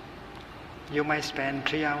You might spend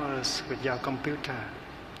 3 hours with your computer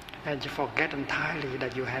and you forget entirely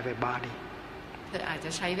that you have a body. เธออาจจ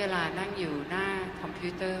ะใช้เวลานั่งอยู่หน้าคอมพิ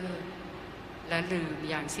วเตอร์และลืม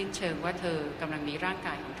อย่างสิ้นเชิงว่าเธอกำลังมีร่างก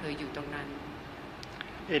ายของเธออยู่ตรงนั้น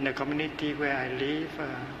In the community where I live,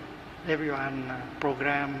 everyone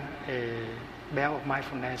program a bell of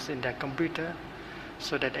mindfulness in their computer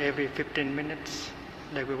so that every 15 minutes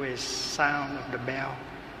there will be a sound of the bell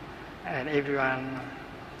and everyone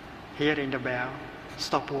hearing the bell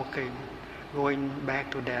stop working, going back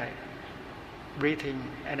to their breathing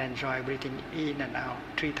and enjoy breathing in and out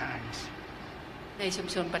 3 times. ในชุม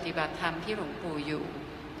ชนปฏิบัติธรรมที่หลวงปู่อยู่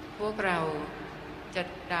พวกเราจะ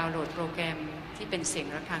ดาวน์โหลดโปรแกรมที่เป็นเสียง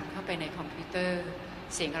ระฆังเข้าไปในคอมพิวเตอร์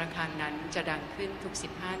เสียงระฆังนั้นจะดังขึ้นทุก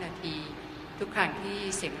15 นาทีทุกครั้งที่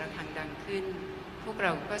เสียงระฆังดังขึ้นพวกเร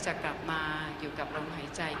าก็จะกลับมาอยู่กับลมหาย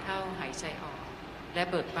ใจเข้าหายใจออกและ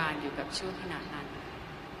เบิกบานอยู่กับช่วงขณะนั้น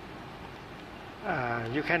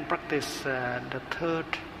You can practice the third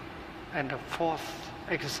and the fourth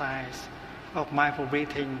exercise of mindful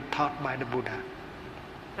breathing taught by the Buddha.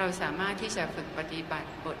 เราสามารถที่จะฝึกปฏิบัติ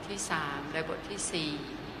บทที่3และบทที่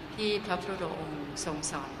4ที่พระพุทธองค์ทรง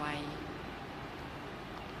สอนไว้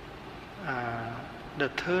The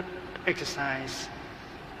third exercise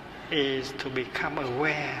is to become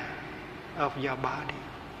aware of your body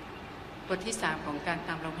บทที่3ของการต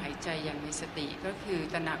ามลมหายใจอย่างมีสติก็คือ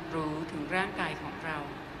ตระหนักรู้ถึงร่างกายของเรา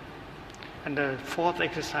And the fourth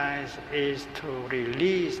exercise is to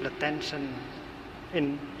release the tension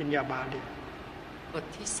in your body บท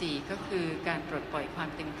ที่4ก็คือการปลดปล่อยความ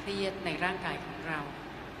ตึงเครียดในร่างกายของเรา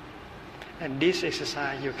And this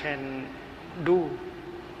exercise you can do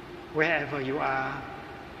wherever you are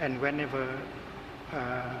and whenever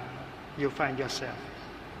you find yourself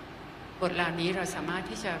บทเหล่านี้เราสามารถ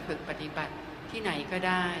ที่จะฝึกปฏิบัติที่ไหนก็ไ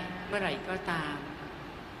ด้เมื่อไหร่ก็ตาม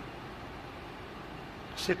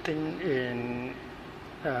Sitting in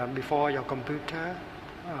before your computer,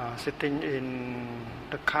 sitting in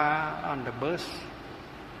the car on the bus,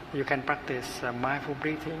 you can practice mindful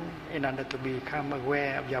breathing in order to become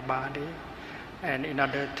aware of your body and in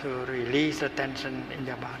order to release the tension in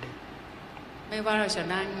your body. ไม่ว่าเราจะ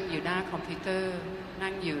นั่งอยู่หน้าคอมพิวเตอร์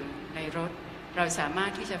นั่งอยู่ในรถเราสามาร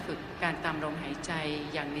ถที่จะฝึกการตามลมหายใจ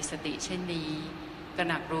อย่างมีสติเช่นนี้ตระ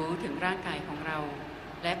หนักรู้ถึงร่างกายของเรา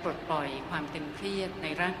และปลดปล่อยความตึงเครียดใน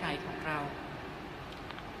ร่างกายของเรา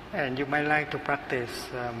And you might like to practice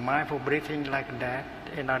mindful breathing like that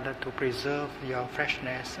in order to preserve your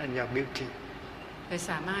freshness and your beauty. เธอ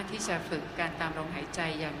สามารถที่จะฝึกการตามลมหายใจ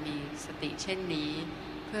อย่างมีสติเช่นนี้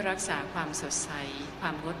เพื่อรักษาความสดใสคว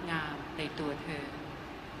ามงดงามในตัวเธอ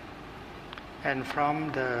And from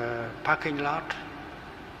the parking lot,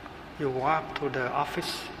 you walk to the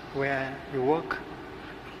office where you work.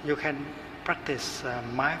 You can practice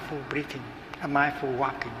mindful breathing, mindful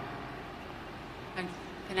walking.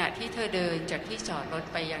 ขณะที่เธอเดินจากที่จอดรถ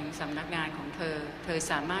ไปยังสำนักงานของเธอเธอ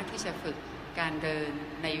สามารถที่จะฝึกการเดิน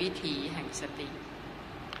ในวิถีแห่งสติ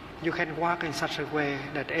You can walk in such a way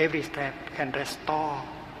that every step can restore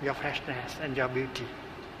your freshness and your beauty.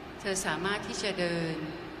 เธอสามารถที่จะเดิน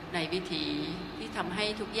ในวิถีที่ทำให้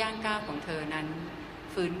ทุกย่างก้าวของเธอนั้น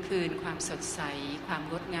ฟื้นคืนความสดใสความ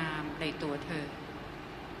งดงามในตัวเธอ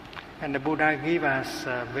And the Buddha gave us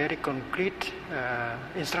very concrete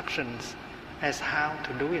instructions as how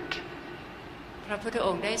to do it. พระพุทธอ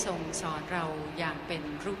งค์ได้ทรงสอนเราอย่างเป็น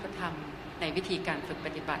รูปธรรมในวิธีการฝึกป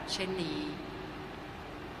ฏิบัติเช่นนี้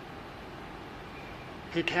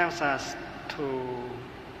He tells us to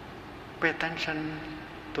pay attention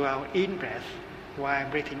to our in breath while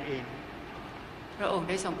breathing in. พระองค์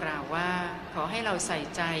ได้ทรงกล่าวว่าขอให้เราใส่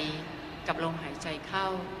ใจกับลมหายใจเข้า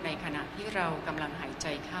ในขณะที่เรากำลังหายใจ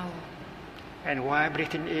เข้า And while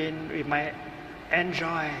breathing in, we might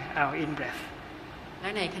enjoy our in breath. และ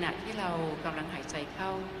ในขณะที่เรากำลังหายใจเข้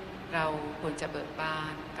าเราควรจะเบิกบา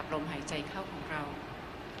นกับลมหายใจเข้าของเรา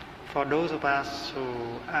For those of us who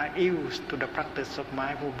are used to the practice of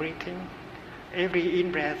mindful breathing, every in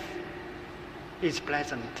breath is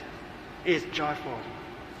pleasant, is joyful,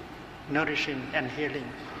 nourishing and healing.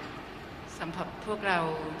 สำหรับพวกเรา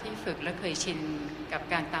ที่ฝึกและเคยชินกับ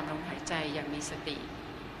การตามลมหายใจอย่างมีสติ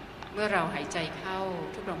เมื่อเราหายใจเข้า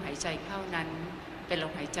ทุกลมหายใจเข้านั้นเป็นล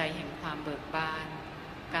มหายใจแห่งความเบิกบาน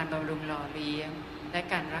การบำรุงหล่อเลี้ยงและ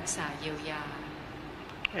การรักษาเยียวยา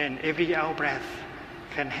And every out breath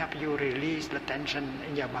can help you release the tension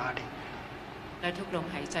in your body. และทุกลม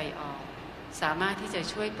หายใจออกสามารถที่จะ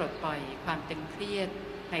ช่วยปลดปล่อยความตึงเครียด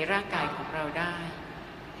ในร่างกายของเราได้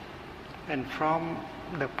And from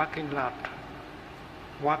the parking lot,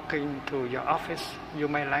 walking to your office, you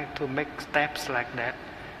may like to make steps like that,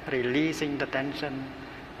 releasing the tension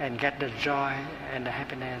and get the joy and the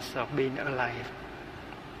happiness of being alive.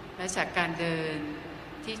 และจากการเดิน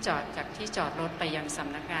จากที่จอดรถไปยังส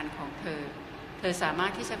ำนักงานของเธอสามาร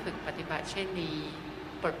ถที่จะฝึกปฏิบัติเช่นนี้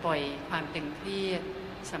ปลดปล่อยความตึงเครียด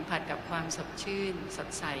สัมผัสกับความสดชื่นสด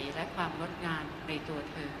ใสและความงดงามในตัว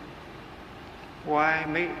เธอ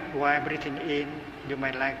While breathing in, you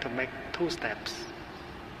might like to make 2 steps.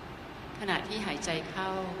 ขณะที่หายใจเข้า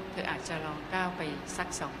เธออาจจะลองก้าวไปสัก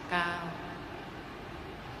2 ก้าว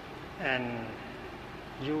And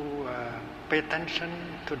you pay attention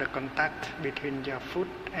to the contact between your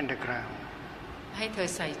foot and the ground. ให้เธอ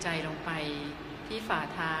ใส่ใจลงไปที่ฝ่า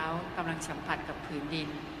เท้ากำลังสัมผัสกับผืนดิน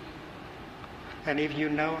And if you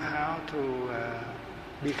know how to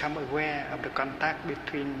become aware of the contact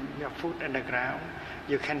between your foot and the ground,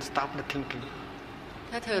 you can stop the thinking.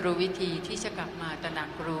 ถ้าเธอรู้วิธีที่จะกลับมาตระหนัก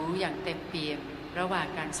รู้อย่างเต็มเปี่ยมระหว่าง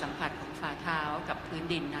การสัมผัสของฝ่าเท้ากับพื้น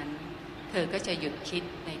ดินนั้นเธอก็จะหยุดคิด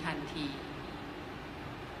ในทันที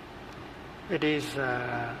It is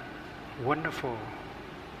wonderful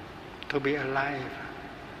to be alive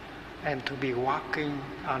and to be walking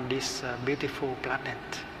on this beautiful planet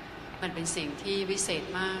มันเป็นสิ่งที่วิเศษ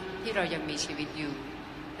มากที่เรายังมีชีวิตอยู่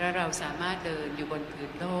และเราสามารถเดินอยู่บนผื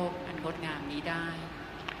นโลกอันงดงามนี้ได้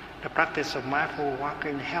The practice of mindful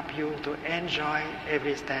walking help you to enjoy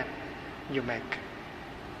every step you make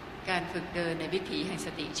การฝึกเดินในวิถีแห่งส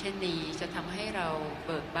ติเช่นนี้จะทำให้เราเ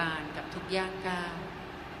บิกบานกับทุกย่างก้าว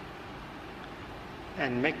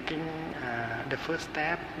And making the first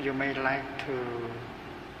step you may like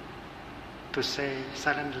to say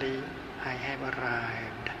suddenly I have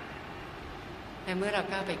arrived และเมื่อเรา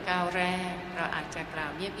ก้าวไปก้าวแรกเราอาจจะกล่า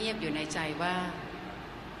วเงียบๆอยู่ในใจว่า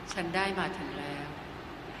ฉันได้มาถึงแล้ว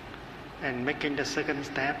And making the second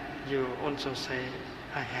step you also say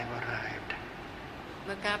I have arrived เ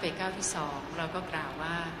มื่อก้าวไปก้าวที่สองเราก็กล่าว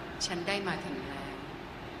ว่าฉันได้มาถึงแล้ว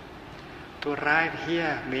To arrive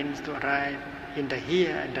here means to arrive in the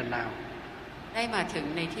here and the now ได้มาถึง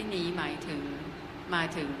ในที่นี้หมายถึงมา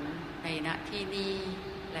ถึงในณที่นี้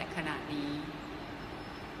และขณะนี้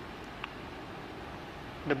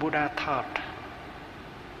The Buddha taught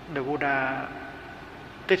the Buddha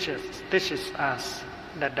teaches us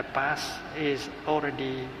that the past is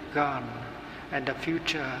already gone and the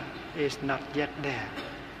future is not yet there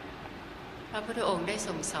พระพุทธองค์ได้ท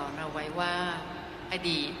รงสอนเราไว้ว่าอ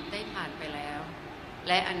ดีตได้ผ่านไปแล้วแ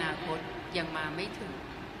ละอนาคตยังมาไม่ถึง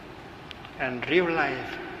And real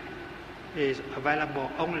life is available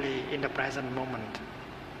only in the present moment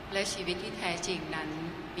และชีวิตที่แท้จริงนั้น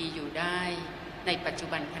มีอยู่ได้ในปัจจุ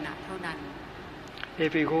บันขณะเท่านั้น If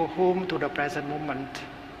we go home to the present moment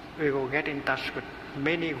we will get in touch with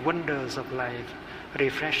many wonders of life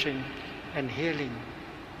refreshing and healing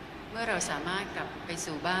เมื่อเราสามารถกลับไป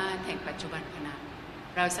สู่บ้านแห่งปัจจุบันขณะ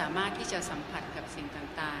เราสามารถที่จะสัมผัสกับสิ่ง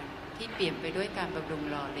ต่างๆที่เปลี่ยนไปด้วยการบำรุง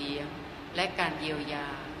หล่อเลี้ยงและการเยียวยา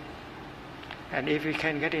And if we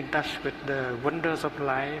can get in touch with the wonders of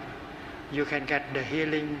life you can get the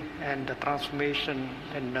healing and the transformation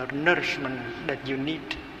and the nourishment that you need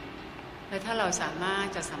และถ้าเราสามารถ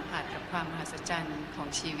จะสัมผัสกับความมหัศจรรย์ของ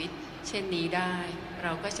ชีวิตเช่นนี้ได้เร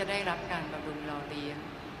าก็จะได้รับการบำรุงหล่อเลี้ยง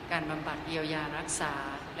การบำบัดเยียวยารักษา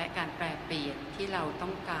และการแปลเปลี่ยนที่เราต้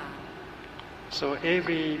องการ So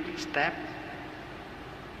every step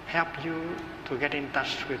help you to get in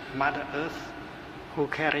touch with Mother Earth who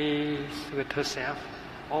carries with herself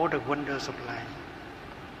all the wonders of life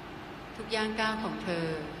ทุกย่างก้าวของเธอ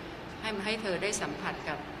ให้เธอได้สัมผัส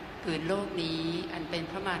กับผืนโลกนี้อันเป็น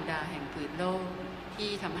พระมารดาแห่งผืนโลกที่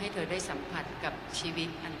ทำให้เธอได้สัมผัสกับชีวิต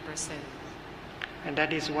อันประเสริฐ And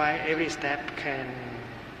that is why every step can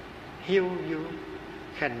heal you,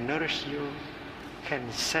 can nourish you, can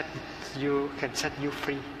set you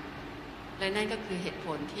free. และนั่นก็คือเหตุผ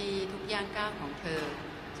ลที่ทุกย่างก้าวของเธอ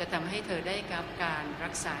จะทำให้เธอได้รับการรั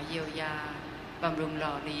กษาเยียวยาบำรุงห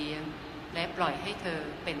ล่อเลี้ยงและปล่อยให้เธอ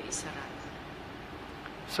เป็นอิสระ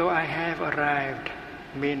So I have arrived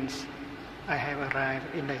means I have arrived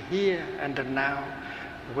in the here and the now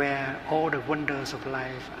where all the wonders of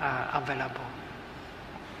life are available.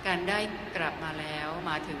 การได้กลับมาแล้ว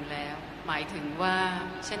มาถึงแล้วหมายถึงว่า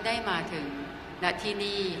ฉันได้มาถึงณที่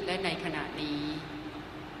นี่และในขณะนี้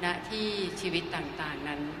ณที่ชีวิตต่างๆ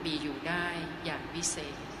นั้นมีอยู่ได้อย่างวิเศ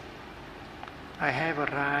ษ I have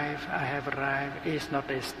arrived is not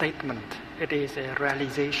a statement, it is a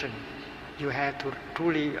realization. You have to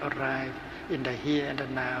truly arrive in the here and the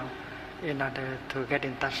now in order to get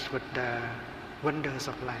in touch with the wonders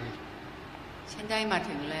of life. ฉันได้มา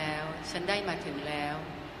ถึงแล้วฉันได้มาถึงแล้ว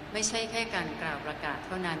ไม่ใช่แค่การกล่าวประกาศเ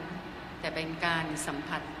ท่านั้นแต่เป็นการสัม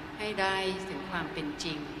ผัสให้ได้ถึงความเป็นจ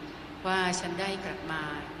ริงว่าฉันได้กลับมา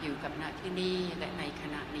อยู่กับณที่นี่และในข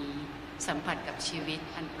ณะนี้สัมผัสกับชีวิต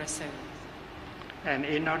อันประเสริฐ And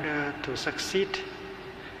in order to succeed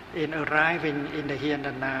in arriving in the here and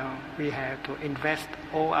the now, we have to invest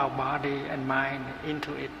all our body and mind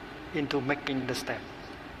into making the step.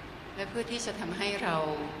 และเพื่อที่จะทำให้เรา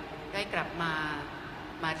ได้กลับ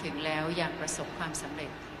มาถึงแล้วอย่างประสบความสำเร็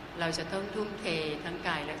จเราจะต้องทุ่มเททั้งก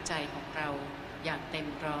ายและใจของเราอย่างเต็ม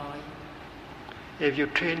ร้อย If you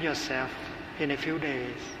train yourself in a few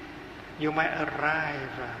days, you might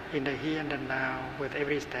arrive in the here and the now with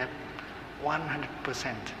every step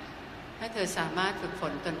 100%. ถ้าเธอสามารถฝึกฝ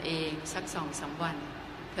นตนเองสัก 2-3 วัน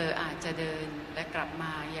เธออาจจะเดินและกลับม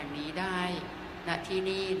าอย่างนี้ได้ณที่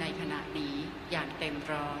นี่ในขณะนี้อย่างเต็ม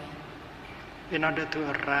ร้อย In order to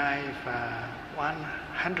arrive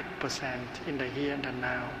 100% in the here and the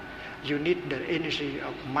now, you need the energy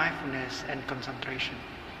of mindfulness and concentration.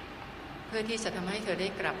 เพื่อที่จะทำให้เธอได้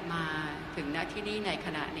กลับมาถึงณที่นี่ในข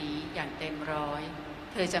ณะนี้อย่างเต็มร้อย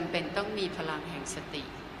เธอจำเป็นต้องมีพลังแห่งสติ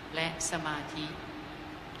และสมาธิ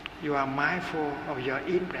You are mindful of your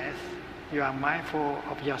in breath you are mindful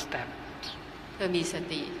of your step เธอมีส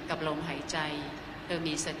ติกับลมหายใจเธอ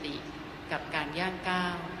มีสติกับการย่างก้า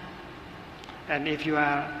ว and if you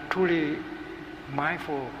are truly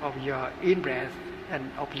mindful of your in-breath and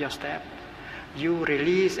of your step you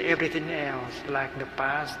release everything else like the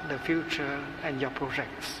past the future and your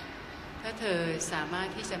projects ถ้าเธอสามารถ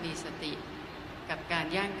ที่จะมีสติกับการ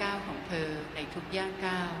ย่างก้าวของเธอในทุกย่าง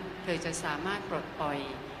ก้าวเธอจะสามารถปลดปล่อย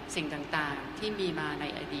สิ่งต่างๆที่มีมาใน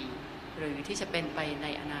อดีตหรือที่จะเป็นไปใน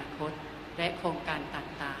อนาคตและโครงการ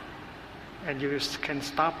ต่างๆ and you can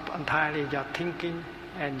stop entirely your thinking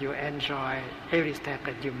and you enjoy every step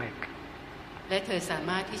that you make และเธอสา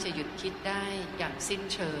มารถที่จะหยุดคิดได้อย่างสิ้น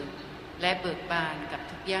เชิงและเบิกบานกับ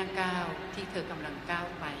ทุกย่างก้าวที่เธอกำลังก้าว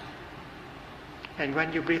ไป and when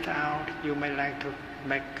you breathe out you may like to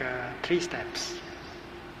make 3 steps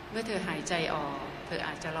เมื่อเธอหายใจออกเธออ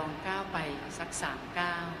าจจะลองก้าวไปสัก3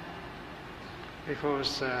 ก้าว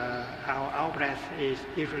because our out breath is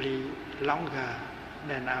usually longer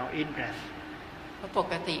than our in breath เพราะป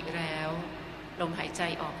กติแล้วลมหายใจ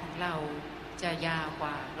ออกของเราจะยาวก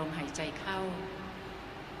ว่าลมหายใจเข้า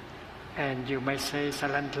and you may say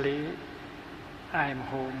silently I am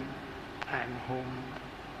home I am home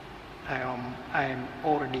I am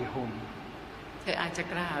already home เธออาจจะ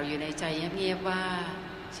กล่าวอยู่ในใจเงียบๆว่า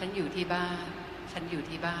ฉันอยู่ที่บ้านฉันอยู่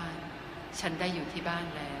ที่บ้านฉันได้อยู่ที่บ้าน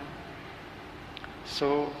แล้ว so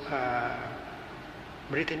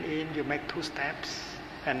breathing in you make 2 steps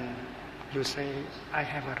and you say I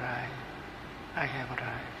have arrived I have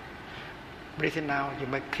arrived breathing out you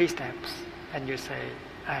make 3 steps and you say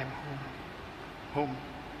I am home home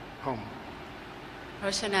home เพร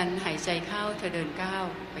าะฉะนั้นหายใจเข้าเธอเดินก้าว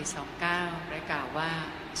ไป2 ก้าวและกล่าวว่า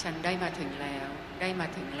ฉันได้มาถึงแล้วได้มา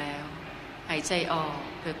ถึงแล้วหายใจออก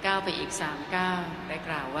เธอก้าวไปอีก3 ก้าวและก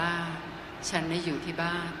ล่าวว่าฉันได้อยู่ที่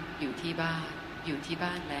บ้านอยู่ที่บ้านอยู่ที่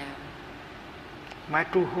บ้านแล้ว My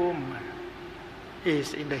true home is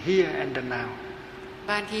in the here and the now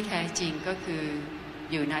บ้านที่แท้จริงก็คือ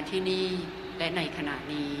อยู่ณที่นี่และในขณะ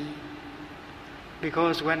นี้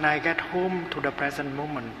Because when I get home to the present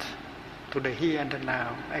moment to the here and the now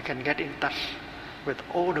I can get in touch with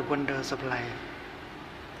all the wonders of life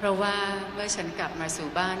เพราะว่าเมื่อฉันกลับมาสู่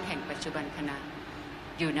บ้านแห่งปัจจุบันขณะ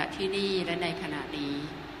อยู่ณที่นี่และในขณะนี้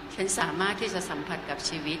ฉันสามารถที่จะสัมผัสกับ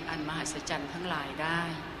ชีวิตอันมหัศจรรย์ทั้งหลายได้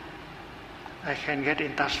I can get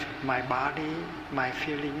in touch with my body my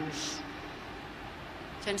feelings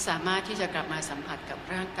ฉันสามารถที่จะกลับมาสัมผัสกับ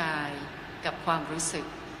ร่างกายกับความรู้สึก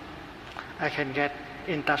I can get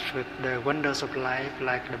in touch with the wonders of life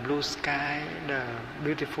like the blue sky the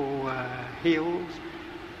beautiful hills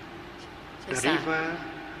the river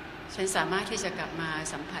ฉันสามารถที่จะกลับมา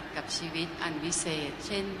สัมผัสกับชีวิตอันวิเศษเ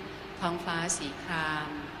ช่นท้องฟ้าสีคราม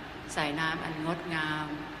สายน้ำอันงดงาม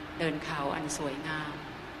เดินเขาอันสวยงาม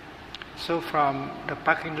So from the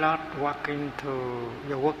parking lot walking to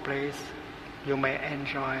your workplace you may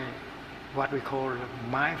enjoy what we call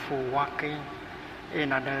mindful walking in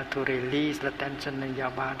order to release the tension in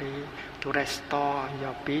your body to restore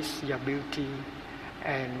your peace your beauty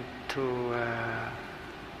and to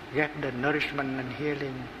get the nourishment and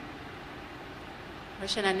healing เพรา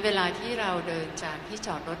ะฉะนั้นเวลาที่เราเดินจากที่จ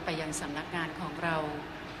อดรถไปยังสำนักงานของเรา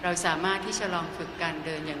เราสามารถที่จะลองฝึกการเ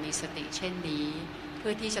ดินอย่างมีสติเช่นนี้เ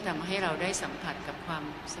พื่อที่จะทำให้เราได้สัมผัสกับความ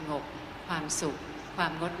สงบความสุขควา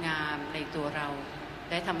มงดงามในตัวเรา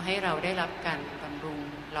และทำให้เราได้รับการบำรุง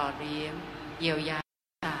หล่อเลี้ยงเยียวยา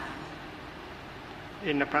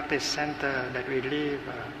In the practice center that we live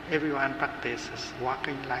everyone practices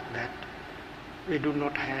walking like that we do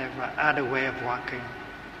not have other way of walking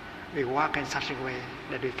we walk in such a way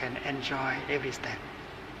that we can enjoy every step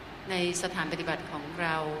ในสถานปฏิบัติของเร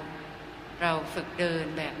าฝึกเดิน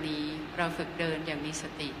แบบนี้เราฝึกเดินอย่างมีส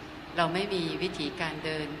ติเราไม่มีวิธีการเ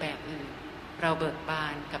ดินแบบอื่นเราเบิกบา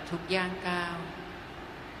นกับทุกย่างก้าว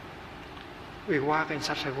We walk in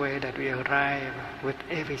such a way that we arrive with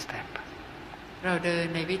every step เราเดิน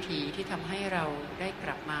ในวิธีที่ทำให้เราได้ก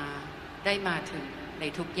ลับมาได้มาถึงใน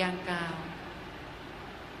ทุกย่างก้าว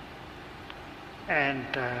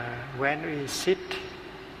And when we sit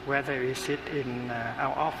whether we sit in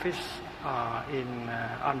our office or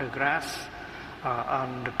on the grass or on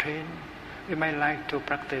the train we might like to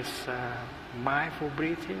practice mindful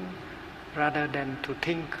breathing rather than to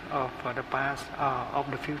think of the past or of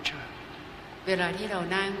the future เวลาที่เรา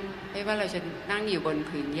นั่งไม่ว่าเราจะนั่งอยู่บน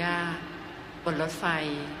ผืนหญ้าบนรถไฟ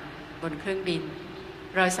บนเครื่องบิน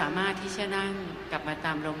เราสามารถที่จะนั่งกลับมาต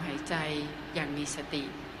ามลมหายใจอย่างมีสติ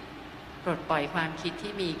ปลดปล่อยความคิด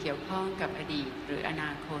ที่มีเกี่ยวข้องกับอดีตหรืออน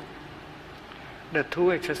าคต The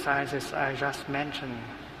 2 exercises I just mentioned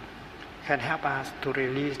can help us to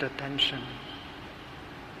release the tension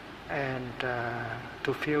and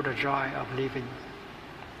to feel the joy of living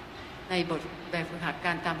ในบทแบบฝึกหัดก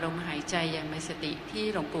ารตามลมหายใจอย่างมีสติที่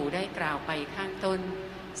หลวงปู่ได้กล่าวไปข้างต้น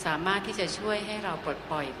สามารถที่จะช่วยให้เราปลด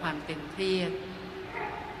ปล่อยความตึงเครียด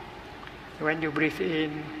When you breathe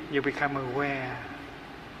in you become aware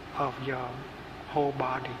of your whole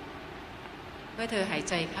body เมื่อเธอหาย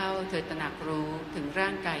ใจเข้าเธอตระหนักรู้ถึงร่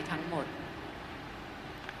างกายทั้งหมด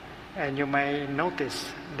And you may notice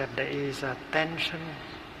that there is a tension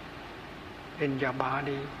in your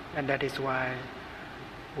body and that is why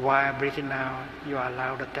while breathing out you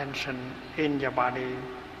allow the tension in your body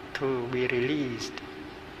to be released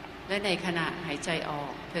และในขณะหายใจออ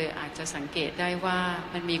กเธออาจจะสังเกตได้ว่า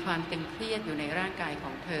มันมีความตึงเครียดอยู่ในร่างกายข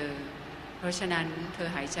องเธอเพราะฉะนั้นเธอ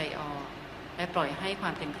หายใจออกและปล่อยให้ควา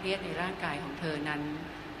มตึงเครียดในร่างกายของเธอนั้น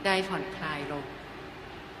ได้ผ่อนคลายลง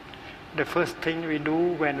The first thing we do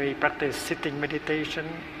when we practice sitting meditation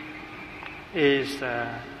is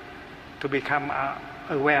to become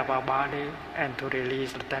aware of our body and to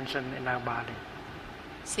release the tension in our body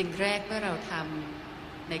สิ่งแรกเมื่อเราท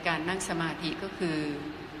ำในการนั่งสมาธิก็คือ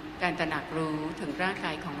การตระหนักรู้ถึงร่างก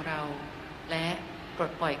ายของเราและปล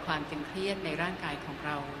ดปล่อยความตึงเครียดในร่างกายของเ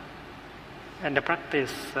รา And the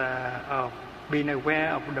practice of being aware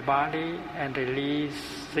of the body and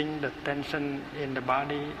releasing the tension in the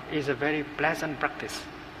body is a very pleasant practice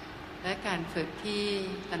และการฝึกที่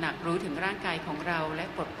ตระหนักรู้ถึงร่างกายของเราและ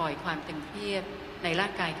ปลดปล่อยความตึงเครียดในร่า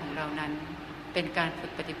งกายของเรานั้นเป็นการฝึ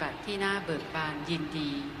กปฏิบัติที่น่าเบิกบานยิน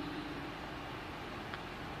ดี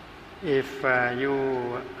If you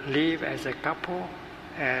live as a couple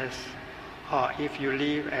or if you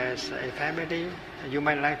live as a family you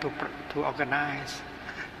might like to organize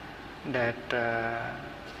that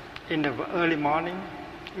in the early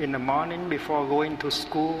morning before going to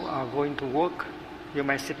school or going to work you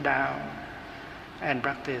might sit down and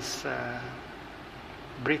practice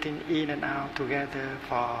breathing in and out together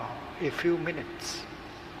for a few minutes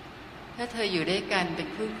ถ้าเธออยู่ด้วยกันเป็น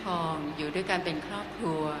คู่ครองอยู่ด้วยกันเป็นครอบค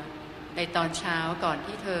รัวในตอนเช้าก่อน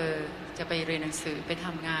ที่เธอจะไปเรียนหนังสือไปท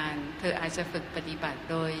ำงานเธออาจจะฝึกปฏิบัติ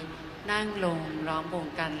โดยนั่งลงล้อมวง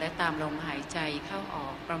กันและตามลมหายใจเข้าออ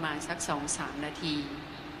กประมาณสัก 2-3 นาที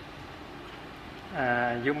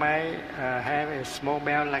You might have a small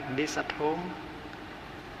bell like this at home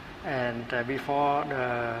and before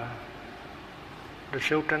the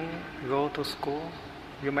children go to school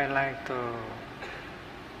you might like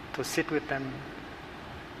to sit with them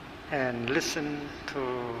and listen to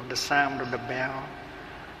the sound of the bell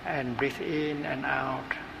and breathe in and out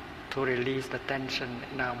to release the tension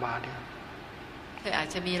in our body เธออาจ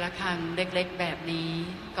จะมีระฆังเล็กๆแบบนี้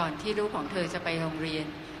ก่อนที่ลูกของเธอจะไปโรงเรียน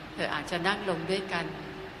เธออาจจะนั่งลงด้วยกัน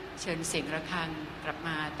เชิญเสียงระฆังกลับม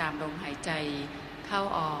าตามลมหายใจเข้า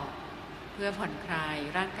ออกเพื่อผ่อนคลาย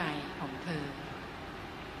ร่างกายของเธอ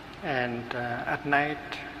And at night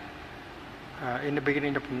in the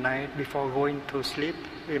beginning of the night before going to sleep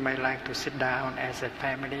we might like to sit down as a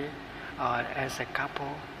family or as a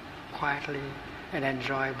couple quietly and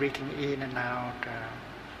enjoy breathing in and out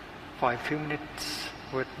for a few minutes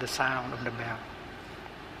with the sound of the bell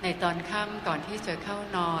ในตอนค่ำก่อนที่จะเข้า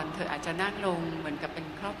นอนเธออาจจะนั่งลงเหมือนกับเป็น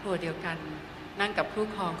ครอบครัวเดียวกันนั่งกับคู่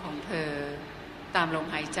ครองของเธอตามลม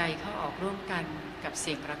หายใจเข้าออกร่วมกันกับเ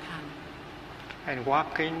สียงระฆัง And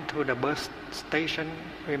walking to the bus station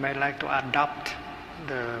we might like to adopt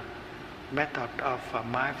the method of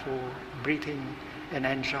mindful breathing and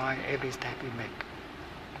enjoy every step we make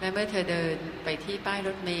และเมื่อเธอเดินไปที่ป้ายร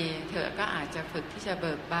ถเมล์เธอก็อาจจะฝึกที่จะเ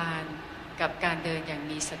บิกบานกับการเดินอย่าง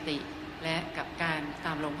มีสติและกับการต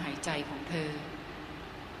ามลมหายใจของเธอ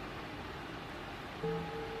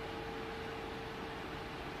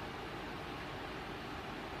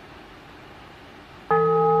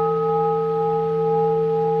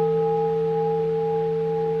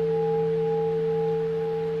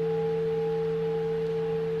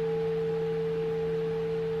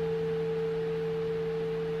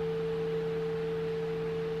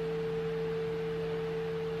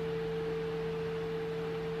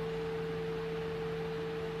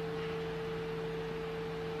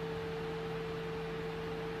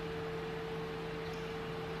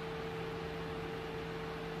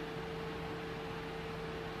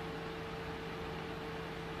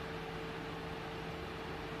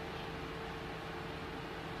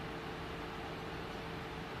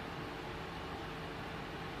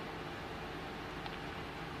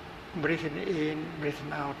Breathing in,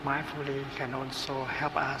 breathing out mindfully can also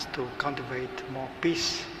help us to cultivate more peace,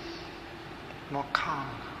 more calm.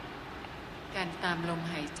 การตามลม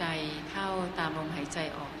หายใจเข้าตามลมหายใจ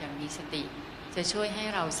ออกอย่างมีสติจะช่วยให้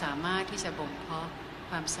เราสามารถที่จะบ่มเพาะ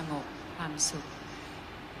ความสงบความสุข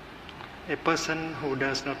A person who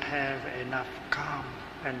does not have enough calm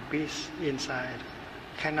and peace inside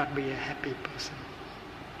cannot be a happy person.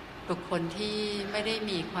 บุคคลที่ไม่ได้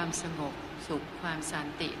มีความสงบสุขความสัน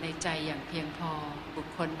ติในใจอย่างเพียงพอบุค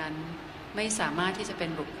คลนั้นไม่สามารถที่จะเป็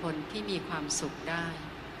นบุคคลที่มีความสุขได้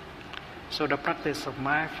So the practice of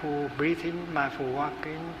mindful breathing, mindful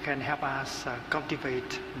walking can help us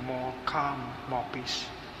cultivate more calm, more peace.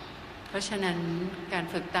 เพราะฉะนั้นการ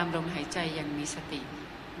ฝึกตามลมหายใจอย่างมีสติ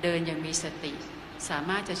เดินอย่างมีสติสา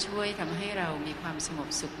มารถจะช่วยทำให้เรามีความสงบ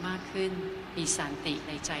สุขมากขึ้นมีสันติใ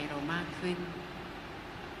นใจเรามากขึ้น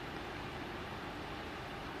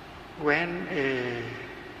When a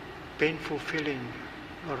painful feeling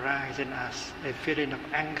arises in us, a feeling of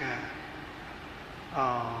anger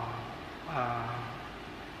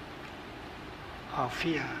or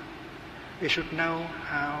fear, we should know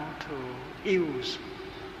how to use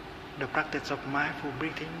the practice of mindful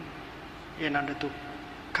breathing in order to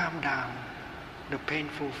calm down the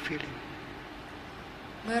painful feeling.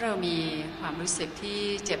 เมื่อเรามีความรู้สึกที่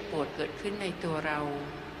เจ็บปวดเกิดขึ้นในตัวเรา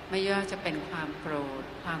ไม่ว่าจะเป็นความโกรธ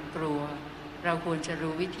ความกลัวเราควรจะ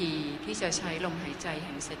รู้วิธีที่จะใช้ลมหายใจแ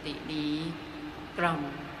ห่งสตินี้กล่อม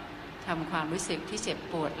ทำความรู้สึกที่เจ็บ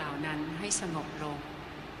ปวดเหล่านั้นให้สงบลง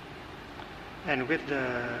And with the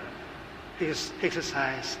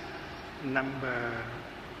exercise number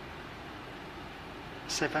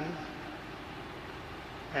 7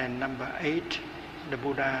 and number 8, the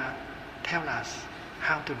Buddha tells us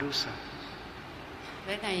how to do so. แล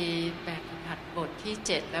ะในแบบฝึกหัดบทที่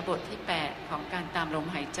7และบทที่8ของการตามลม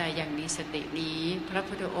หายใจอย่างมีสตินี้พระ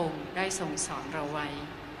พุทธองค์ได้ทรงสอนเราไว้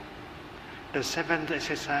The seventh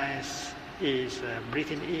exercise is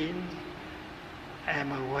breathing in. I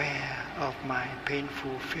am aware of my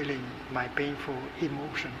painful feeling, my painful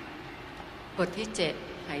emotion. บทที่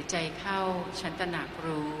7หายใจเข้าฉันตระหนัก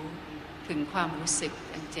รู้ถึงความรู้สึก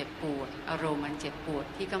อันเจ็บปวดอารมณ์อันเจ็บปวด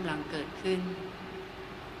ที่กำลังเกิดขึ้น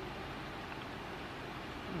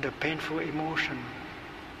The painful emotion,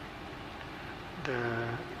 the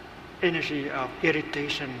energy of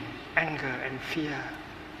irritation, anger and fear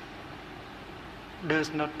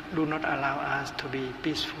do not allow us to be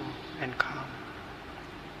peaceful and calm.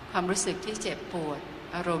 ความรู้สึกที่เจ็บปวด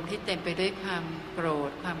อารมณ์ที่เต็มไปด้วยความโกร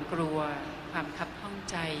ธความกลัวความคับข้อง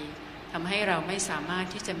ใจทำให้เราไม่สามารถ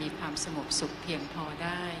ที่จะมีความสงบสุขเพียงพอไ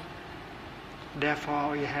ด้ Therefore,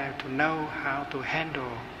 we have to know how to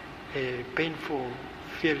handle a painful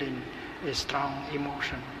feeling, a strong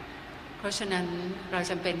emotion. เพราะฉะนั้นเรา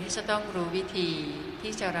จำเป็นที่จะต้องรู้วิธี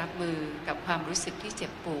ที่จะรับมือกับความรู้สึกที่เจ็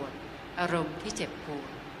บปวดอารมณ์ที่เจ็บปวด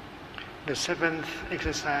The seventh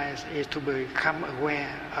exercise is to become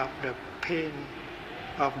aware of the pain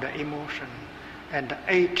of the emotion, and the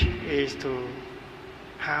eighth is to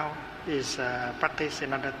how is practice in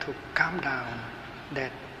order to calm down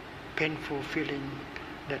that painful feeling,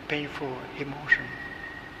 that painful emotion.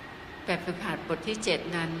 แบบฝึกหัดบทที่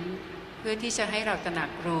7นั้นเพื่อที่จะให้เราตระหนั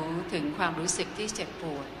กรู้ถึงความรู้สึกที่เจ็บป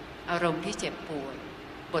วดอารมณ์ที่เจ็บปวด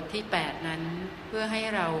บทที่8นั้นเพื่อให้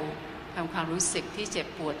เราทำความรู้สึกที่เจ็บ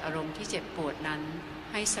ปวดอารมณ์ที่เจ็บปวดนั้น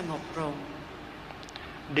ให้สงบลง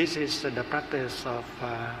This is the practice of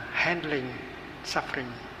handling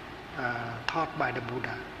suffering taught by the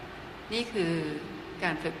Buddha. นี่คือก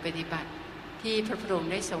ารฝึกปฏิบัติที่พระพุทธองค์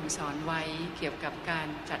ได้ทรงสอนไว้เกี่ยวกับการ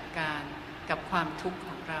จัดการกับความทุกข์ข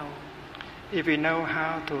องเรา If we know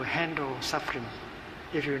how to handle suffering,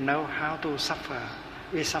 if you know how to suffer,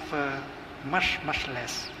 we suffer much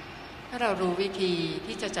less. ถ้าเรารู้วิธี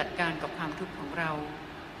ที่จะจัดการกับความทุกข์ของเรา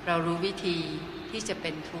เรารู้วิธีที่จะเป็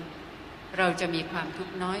นทุกข์เราจะมีความทุก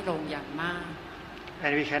ข์น้อยลงอย่างมาก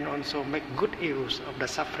And we can also make good use of the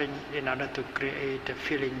suffering in order to create the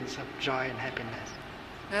feelings of joy and happiness.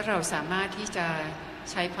 และเราสามารถที่จะ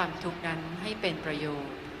ใช้ความทุกข์นั้นให้เป็นประโยช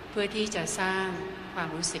น์เพื่อที่จะสร้างความ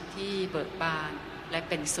รู้สึกที่เบิกบานและ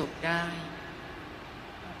เป็นสุขได้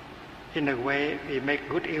In a way, we make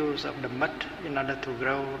good use of the mud in order to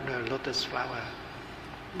grow the lotus flower.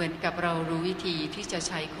 เหมือนกับเรารู้วิธีที่จะใ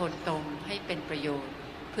ช้โคนตมให้เป็นประโยชน์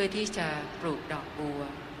เพื่อที่จะปลูกดอกบัว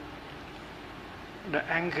The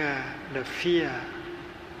anger, the fear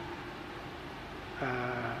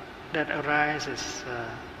that arises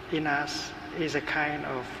in us is a kind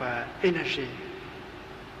of energy.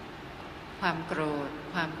 ความโกรธ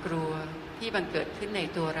ความกลัวที่บังเกิดขึ้นใน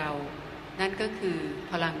ตัวเรานั่นก็คือ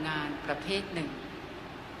พลังงานประเภทหนึ่ง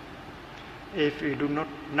If we do not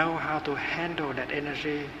know how to handle that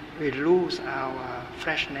energy, we lose our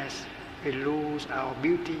freshness, we lose our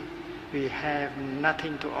beauty, we have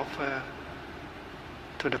nothing to offer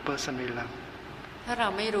to the person we love. ถ้าเรา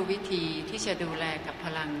ไม่รู้วิธีที่จะดูแลกับพ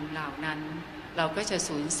ลังเหล่านั้น เราก็จะ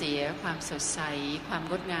สูญเสียความสดใสความ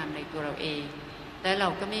งดงามในตัวเราเองและเรา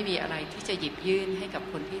ก็ไม่มีอะไรที่จะหยิบยื่นให้กับ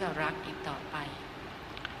คนที่เรารักอีกต่อไป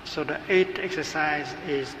So the eighth exercise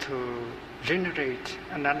is to generate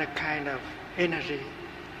another kind of energy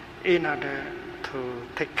in order to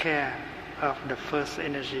take care of the first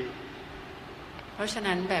energy. เพราะฉะ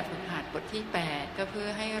นั้นแบบฝึกหัดบทที่8ก็เพื่อ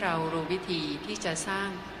ให้เรารู้วิธีที่จะสร้าง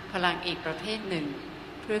พลังอีกประเภทหนึ่ง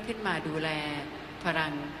เพื่อขึ้นมาดูแลพลั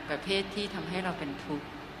งประเภทที่ทำให้เราเป็นทุกข์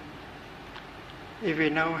If we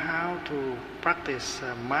know how to practice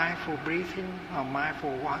mindful breathing or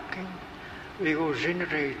mindful walking, we will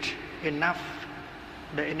generate enough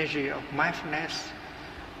the energy of mindfulness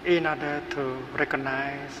in order to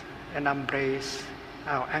recognize and embrace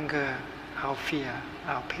our anger, our fear,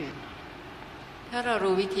 our pain. ถ้าเรา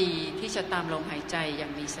รู้วิธีที่จะตามลมหายใจอย่า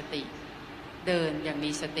งมีสติเดินอย่าง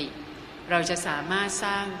มีสติเราจะสามารถส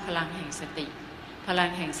ร้างพลังแห่งสติพลั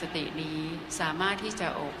งแห่งสตินี้สามารถที่จะ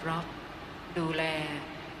โอบรับดูแล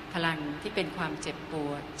พลังที่เป็นความเจ็บป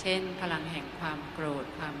วดเช่นพลังแห่งความโกรธ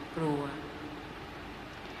ความกลัว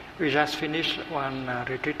We just finished one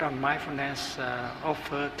retreat on mindfulness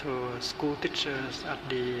offered to school teachers at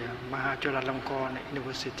the Mahachulalongkorn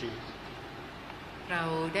University. เรา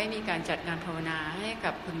ได้มีการจัดงานภาวนาให้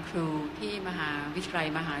กับคุณครูที่มหาวิทยาลัย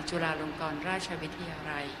มหาจุฬาลงกรณราชวิทยา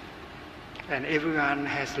ลัย And everyone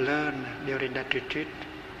has learned during that retreat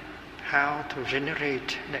how to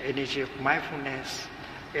generate the energy of mindfulness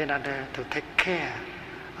in order to take care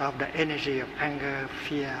of the energy of anger,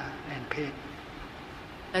 fear, and pain.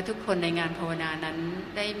 และทุกคนในงานภาวนานั้น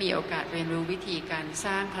ได้มีโอกาสเรียนรู้วิธีการส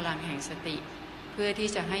ร้างพลังแห่งสติเพื่อที่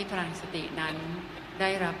จะให้พลังสตินั้นได้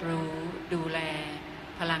รับรู้ดูแล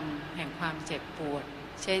พลังแห่งความเจ็บปวด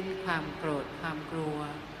เช่นความโกรธความกลัว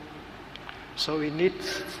So we need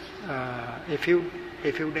a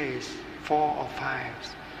few days, 4 or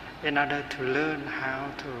 5, in order to learn how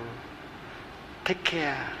to take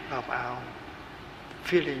care of our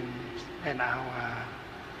feelings and our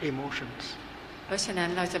emotions. เพราะฉะนั้น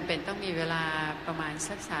เราจำเป็นต้องมีเวลาประมาณ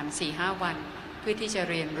สัก 3-4-5 วันเพื่อที่จะ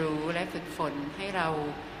เรียนรู้และฝึกฝนให้เรา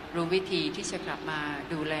รู้วิธีที่จะกลับมา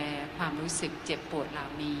ดูแลความรู้สึกเจ็บปวดเหล่า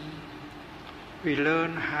นี้ We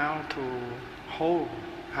learn how to hold,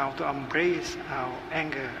 how to embrace our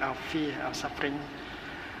anger, our fear, our suffering,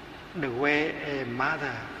 the way a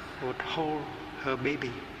mother would hold her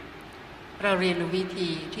baby. เราเรียนรู้วิธี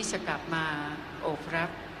ที่จะกลับมาโอบรับ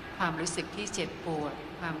ความรู้สึกที่เจ็บปวด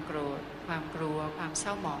ความโกรธความกลัวความเศร้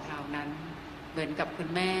าหมองเหล่านั้นเหมือนกับคุณ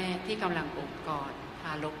แม่ที่กำลังโอบกอดท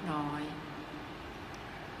ารกน้อย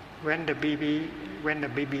When the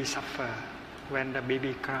baby suffer, when the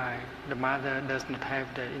baby cry, the mother does not have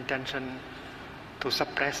the intention to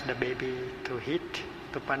suppress the baby, to hit,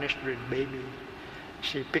 to punish the baby.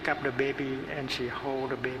 She pick up the baby and she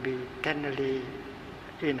hold the baby tenderly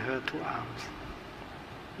in her 2 arms.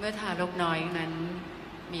 เมื่อทารกน้อยนั้น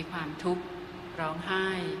มีความทุกข์ร้องไห้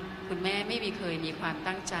คุณแม่ไม่เคยมีความ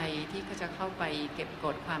ตั้งใจที่เขาจะเข้าไปเก็บก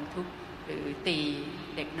ดความทุกข์หรือตี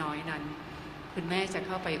เด็กน้อยนั้นคุณแม่จะเ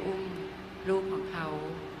ข้าไปอุ้มลูกของเขา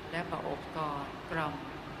และประอบกอดกล่อม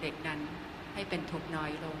เด็กนั้นให้เป็นทุกข์น้อ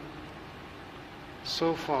ยลง So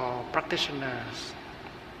for practitioners,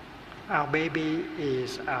 our baby is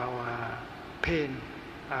our pain,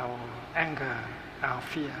 our anger, our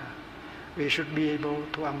fear. We should be able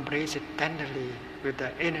to embrace it tenderly with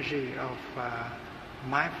the energy of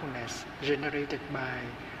mindfulness generated by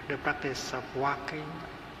the practice of walking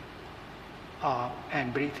and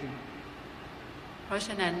breathing. เพราะฉ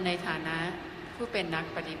ะนั้นในฐานะผู้เป็นนัก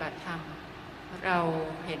ปฏิบัติธรรมเรา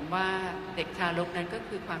เห็นว่าเด็กทารกนั้นก็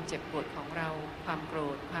คือความเจ็บปวดของเราความโกร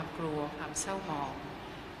ธความกลัวความเศร้าหมอง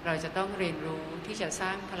เราจะต้องเรียนรู้ที่จะสร้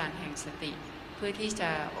างพลังแห่งสติเพื่อที่จ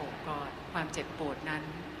ะโอบกอดความเจ็บปวดนั้น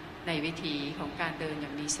ในวิธีของการเดินอย่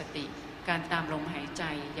างมีสติการตามลมหายใจ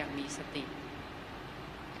อย่างมีสติ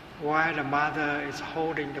While the mother is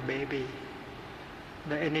holding the baby,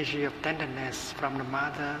 the energy of tenderness from the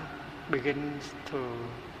mother begins to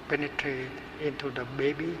penetrate into the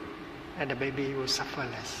baby, and the baby will suffer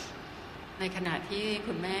less. ในขณะที่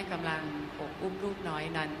คุณแม่กำลังอบอุ้มลูกน้อย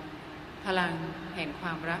นั้นพลังแห่งคว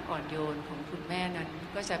ามรักอ่อนโยนของคุณแม่นั้น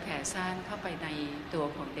ก็จะแผ่ซ่านเข้าไปในตัว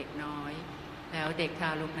ของเด็กน้อยแล้วเด็กทา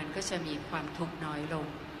รกนั้นก็จะมีความทุกข์น้อยลง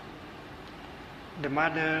The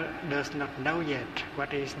mother does not know yet what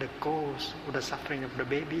is the cause of the suffering of the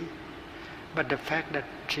baby, but the fact that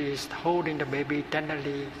she is holding the baby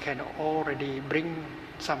tenderly can already bring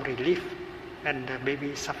some relief, and the baby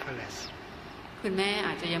suffer less. คุณแม่อ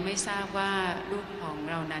าจจะยังไม่ทราบว่าลูกของ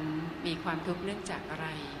เรานั้นมีความทุกข์เนื่องจากอะไร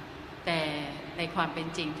แต่ในความเป็น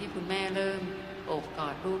จริงที่คุณแม่เริ่มโอบกอ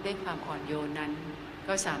ดลูกด้วยความอ่อนโยนนั้น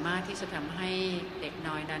ก็สามารถที่จะทำให้เด็ก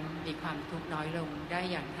น้อยนั้นมีความทุกข์น้อยลงได้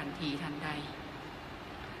อย่างทันทีทันใด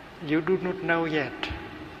You do not know yet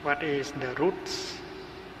what is the roots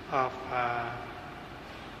of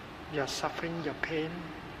your suffering, your pain,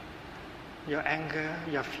 your anger,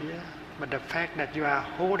 your fear, but the fact that you are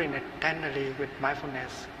holding it tenderly with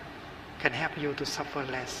mindfulness can help you to suffer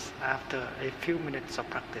less after a few minutes of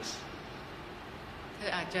practice. เธ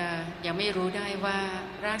ออาจจะยังไม่รู้ได้ว่า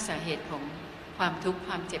รากสาเหตุของความทุกข์ค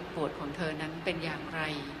วามเจ็บปวดของเธอนั้นเป็นอย่างไร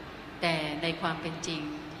แต่ในความเป็นจริง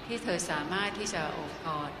ที่เธอสามารถที่จะโอบก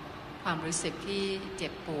อดความรู้สึกที่เจ็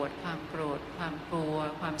บปวดความโกรธความกลัว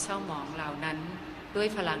ความเศร้าหมองเหล่านั้นด้วย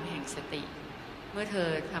พลังแห่งสติเมื่อเธอ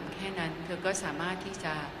ทำแค่นั้นเธอก็สามารถที่จ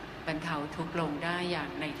ะบรรเทาทุกข์ลงได้อย่าง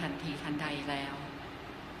ในทันทีทันใดแล้ว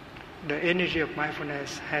The energy of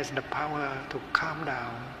mindfulness has the power to calm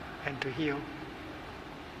down and to heal.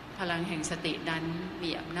 พลังแห่งสตินั้น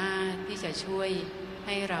มีอำนาจที่จะช่วยใ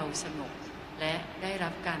ห้เราสงบและได้รั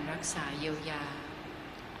บการรักษาเยียวยา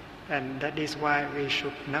And that is why we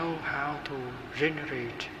should know how to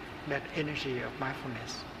generate that energy of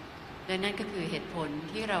mindfulness. และนั่นก็คือเหตุผล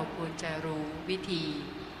ที่เราควรจะรู้วิธี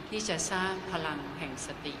ที่จะสร้างพลังแห่งส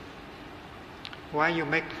ติ Why you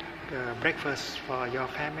make breakfast for your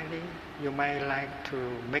family, you might like to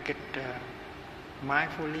make it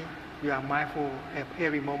mindfully. You are mindful at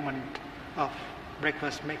every moment of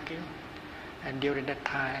breakfast making, and during that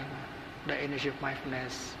time, the energy of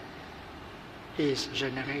mindfulness is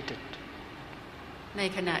generated. ใน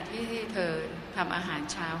ขณะที่เธอทำอาหาร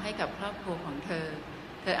เช้าให้กับครอบครัวของเธอ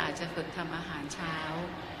อาจจะฝึกทำอาหารเช้า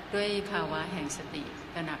ด้วยภาวะแห่งสติ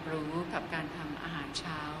ตระหนักรู้กับการทำอาหารเ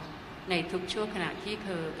ช้าในทุกช่วงขณะที่เธ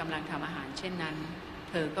อกำลังทำอาหารเช่นนั้น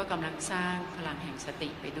เธอก็กำลังสร้างพลังแห่งสติ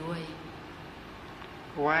ไปด้วย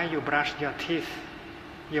While you brush your teeth,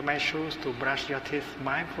 you might choose to brush your teeth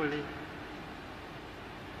mindfully.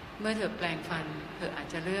 เมื่อเธอแปรงฟันเธออาจ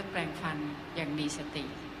จะเลือกแปรงฟันอย่างมีสติ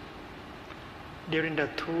During the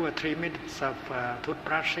 2 or 3 minutes of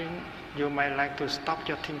toothbrushing, you might like to stop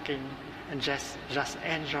your thinking and just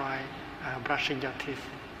enjoy brushing your teeth.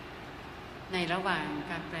 ในระหว่าง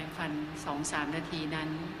การแปรงฟัน 2-3 นาทีนั้น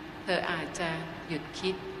เธออาจจะหยุด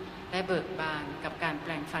คิดและเบิกบานกับการแป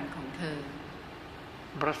รงฟันของเธอ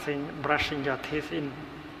Brushing your teeth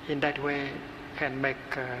in that way can make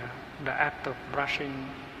the act of brushing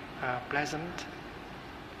pleasant,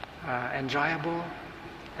 enjoyable,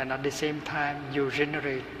 and at the same time you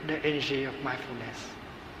generate the energy of mindfulness.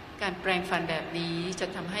 การแปรงฟันแบบนี้จะ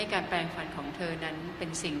ทำให้การแปรงฟันของเธอนั้นเป็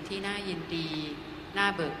นสิ่งที่น่ายินดีน่า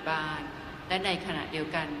เบิกบานและในขณะเดียว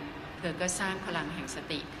กันเธอก็สร้างพลังแห่งส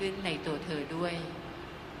ติขึ้นในตัวเธอด้วย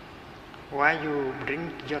While you drink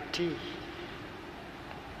your tea,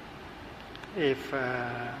 if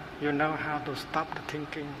you know how to stop the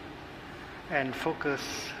thinking and focus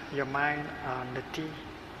your mind on the tea,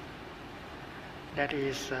 that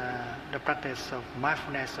is the practice of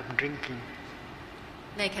mindfulness of drinking.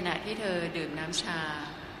 ในขณะที่เธอดื่มน้ำชา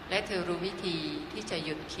และเธอรู้วิธีที่จะห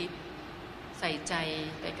ยุดคิดใส่ใจ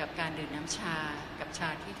ไปกับการดื่มน้ำชากับชา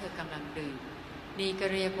ที่เธอกำลังดื่มนี่ก็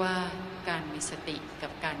เรียกว่าการมีสติกั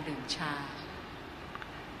บการดื่มชา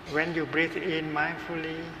When you breathe in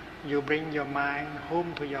mindfully, you bring your mind home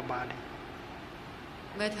to your body.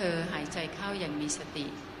 เมื่อเธอหายใจเข้าอย่างมีสติ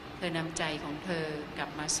เธอนำใจของเธอกลับ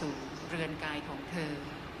มาสู่เรือนกายของเธอ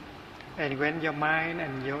And when your mind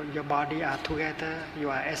and your body are together, you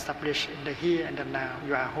are established in the here and the now.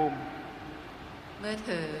 You are home. เมื่อเ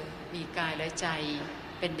ธอมีกายและใจ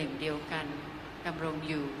เป็นหนึ่งเดียวกันดำรง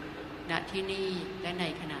อยู่ณที่นี่และใน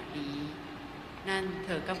ขณะนี้นั่นเธ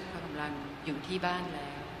อก็กำลังอยู่ที่บ้านแล้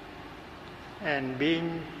ว And being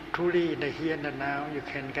truly in the here and the now, you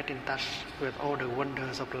can get in touch with all the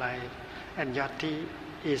wonders of life. And Yati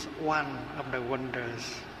is one of the wonders.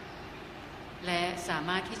 และสาม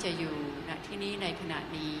ารถที่จะอยู่ณที่นี้ในขณะ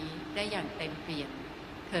นี้ได้อย่างเต็มเปี่ยม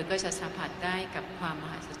เธอก็จะสัมผัสได้กับความม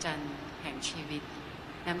หัศจรรย์แห่งชีวิต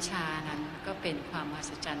น้ำชานั้นก็เป็นความมหั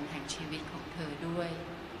ศจรรย์แห่งชีวิตของเธอด้วย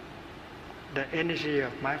The energy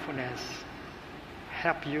of mindfulness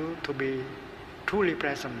help you to be truly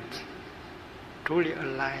present, truly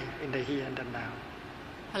alive in the here and the now.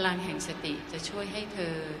 พลังแห่งสติจะช่วยให้เธ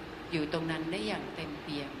ออยู่ตรงนั้นได้อย่างเต็มเ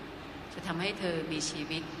ปี่ยมจะทำให้เธอมีชี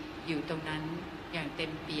วิตอยู่ตรงนั้นอย่างเต็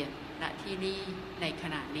มเปี่ยมณที่นี่ในข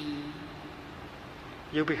ณะนี้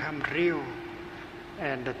You become real,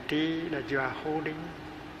 and the tea that you are holding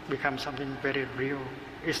becomes something very real.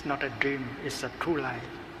 It's not a dream; it's a true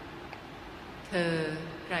life. เธอ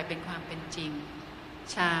กลายเป็นความเป็นจริง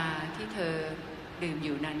ชาที่เธอดื่มอ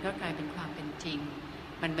ยู่นั้นก็กลายเป็นความเป็นจริง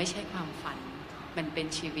มันไม่ใช่ความฝันมันเป็น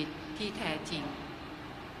ชีวิตที่แท้จริง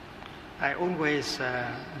I always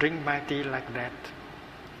drink my tea like that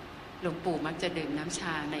หลวงปู่มักจะดื่มน้ำช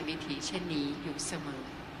าในวิธีเช่นนี้อยู่เสมอ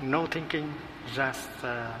No thinking just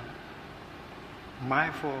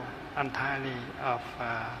mindful entirely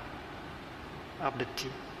of the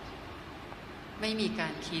tea ไม่มีกา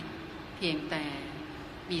รคิดเพียงแต่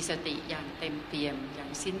มีสติอย่างเต็มเปี่ยมอย่า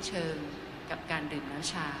งสิ้นเชิงกับการดื่มน้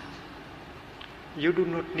ำชา You do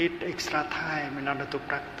not need extra time in order to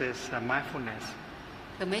practice mindfulness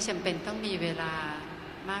เธอไม่จำเป็นต้องมีเวลา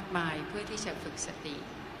มากมายเพื่อที่จะฝึกสติ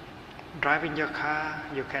Driving your car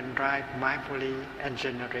you can drive mindfully and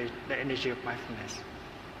generate the energy of mindfulness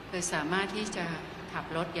เธอสามารถที่จะขับ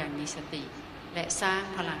รถอย่างมีสติและสร้าง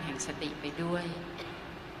พลังแห่งสติไปด้วย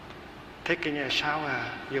Taking a shower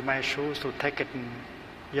you might choose to take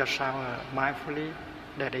your shower mindfully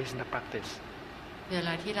that is the practice เวล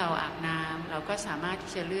าที่เราอาบน้ำเราก็สามารถ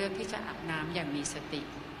ที่จะเลือกที่จะอาบน้ำอย่างมีสติ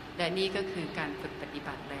และนี่ก็คือการฝึกปฏิ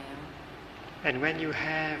บัติแล้ว And when you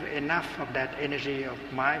have enough of that energy of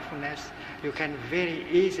mindfulness you can very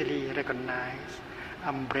easily recognize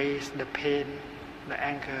embrace the pain the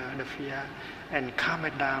anger the fear and calm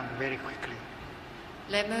it down very quickly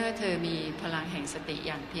และเมื่อเธอมีพลังแห่งสติอ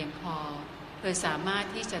ย่างเพียงพอเธอสามารถ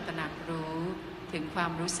ที่จะตระหนักรู้ถึงควา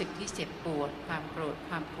มรู้สึกที่เจ็บปวดความโกรธ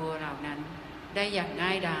ความกลัวเหล่านั้นได้อย่างง่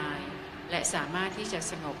ายดายและสามารถที่จะ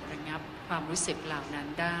สงบระงับความรู้สึกเหล่านั้น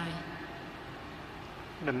ได้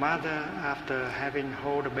The mother after having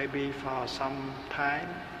hold the baby for some time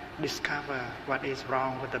discover what is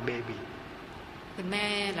wrong with the baby คุณแม่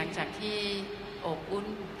หลังจากที่อบอุ้ม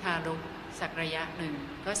ทารกสักระยะหนึ่ง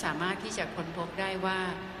ก็สามารถที่จะค้นพบได้ว่า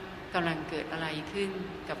กำลังเกิดอะไรขึ้น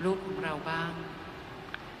กับลูกของเราบ้าง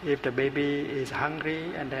If the baby is hungry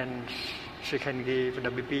and then she can give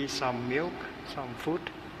the baby some milk some food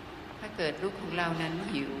ถ้าเกิดลูกของเรานั้น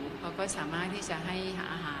หิวเขาก็สามารถที่จะให้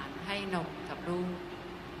อาหารให้นมกับลูก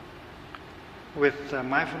With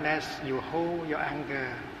mindfulness you hold your anger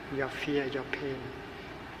your fear your pain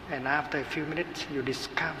and after a few minutes you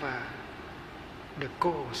discover the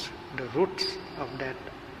cause the roots of that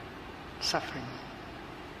suffering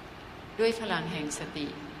ด้วยพลังแห่งสติ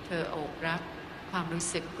เธอโอบรับความรู้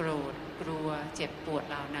สึกโกรธกลัวเจ็บปวด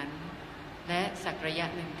เหล่านั้นและสักระยะ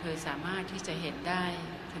หนึ่งเธอสามารถที่จะเห็นได้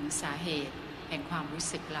ถึงสาเหตุแห่งความรู้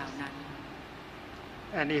สึกเหล่านั้น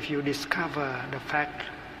And if you discover the fact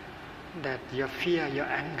that your fear your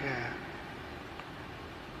anger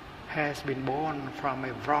has been born from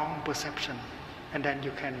a wrong perception and then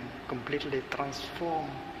you can completely transform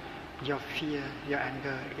your fear your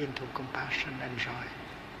anger into compassion and joy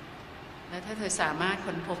และถ้าเธอสามารถ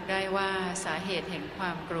ค้นพบได้ว่าสาเหตุแห่งคว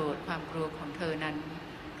ามโกรธความกลัวของเธอนั้น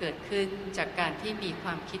เกิดขึ้นจากการที่มีคว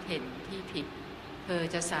ามคิดเห็นที่ผิดเธอ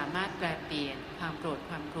จะสามารถแปลเปลี่ยนความโกรธ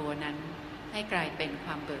ความกลัวนั้นให้กลายเป็นค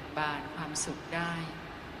วามเบิกบานความสุขได้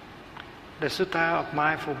The sutta of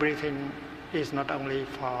mindful breathing is not only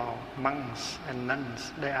for monks and nuns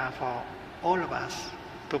they are for all of us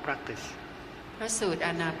to practice พระสูตรอ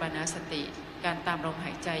านาปานสติการตามลมห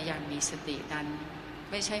ายใจอย่างมีสตินั้น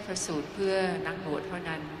ไม่ใช่พระสูตรเพื่อนักบวชเท่า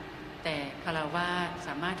นั้นแต่ฆราวาสส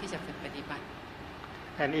ามารถที่จะฝึกปฏิบัติ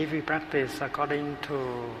And if we practice according to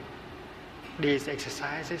these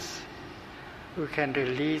exercises we can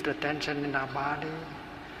release the tension in our body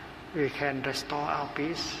we can restore our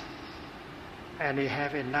peace and we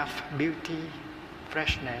have enough beauty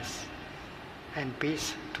freshness and peace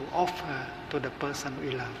to offer to the person we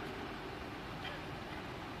love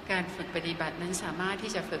การฝึกปฏิบัตินั้นสามารถ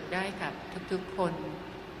ที่จะฝึกได้กับทุกๆคน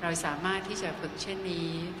เราสามารถที่จะฝึกเช่นนี้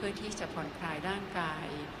เพื่อที่จะผ่อนคลายร่างกาย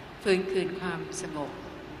ฟื้นคืนความสงบ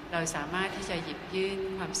เราสามารถที่จะหยิบยื่น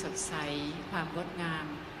ความสดใสความงดงาม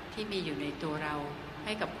ที่มีอยู่ในตัวเราใ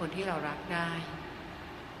ห้กับคนที่เรารักได้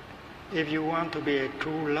If you want to be a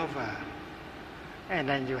true lover and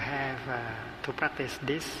then you have to practice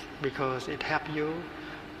this because it helps you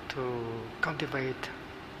to cultivate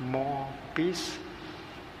more peace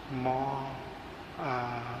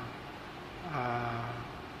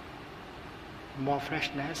more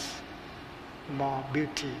freshness more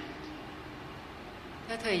beauty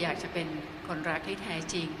ถ้าเธออยากจะเป็นคนรักที่แท้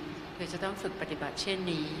จริงเธอจะต้องฝึกปฏิบัติเช่น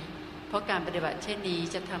นี้เพราะการปฏิบัติเช่นนี้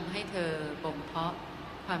จะทำให้เธอบ่มเพาะ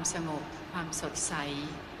ความสงบความสดใส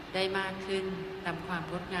ได้มากขึ้นนำความ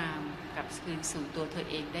งดงามกลับคืนสู่ตัวเธอ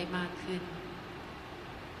เองได้มากขึ้น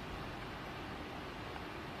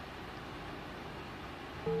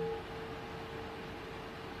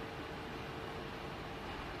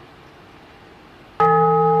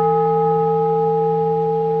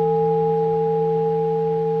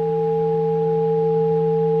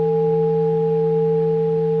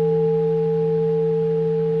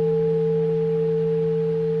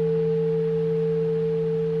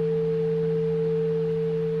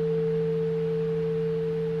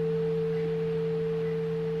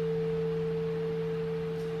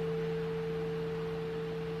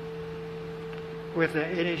With the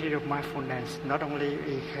energy of mindfulness, not only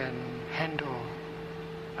we can handle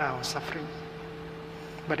our suffering,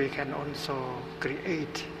 but we can also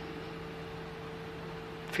create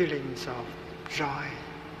feelings of joy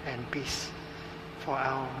and peace for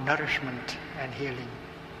our nourishment and healing.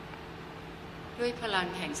 ด้วยพลัง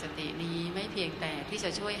แห่งสตินี้ไม่เพียงแต่ที่จะ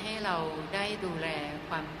ช่วยให้เราได้ดูแล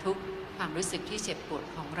ความทุกข์ความรู้สึกที่เจ็บปวด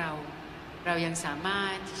ของเราเรายังสามา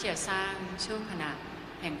รถที่จะสร้างช่วงขณะ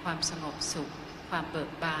แห่งความสงบสุขความเบิ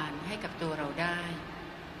กบานให้กับตัวเราได้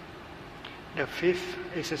The fifth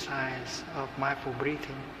exercise of mindful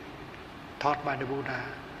breathing taught by the Buddha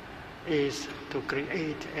is to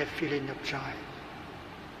create a feeling of joy.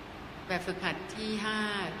 แบบฝึกหัดที่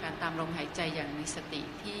 5 การตามลมหายใจอย่างมีสติ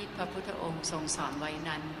ที่พระพุทธองค์ทรงสอนไว้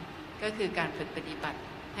นั้นก็คือการฝึกปฏิบัติ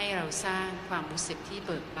ให้เราสร้างความรู้สึกที่เ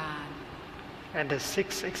บิกบาน And the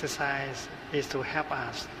sixth exercise is to help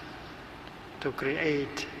us to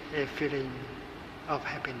create a feeling of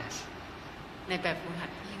happiness. ในแบบฝึกหั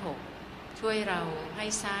ดที่ 6 ช่วยเราให้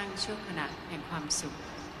สร้างช่วงขณะแห่งความสุข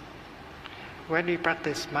When we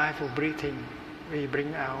practice mindful breathing, we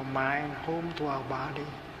bring our mind home to our body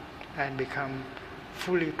and become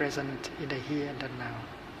fully present in the here and the now.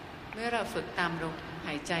 เมื่อเราฝึกตามลมห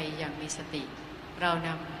ายใจอย่างมีสติเราน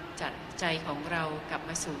ำจัดใจของเรากลับ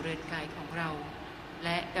มาสู่เรือนกายของเราแล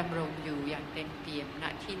ะดำรงอยู่อย่างเต็มเปี่ยมณ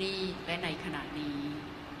ที่นี่และในขณะนี้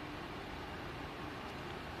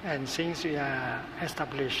And since we are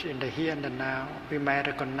established in the here and the now, we may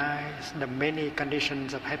recognize the many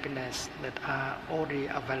conditions of happiness that are already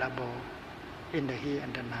available in the here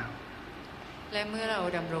and the now. และเมื่อเรา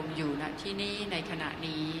ดำรงอยู่ณที่นี้ในขณะ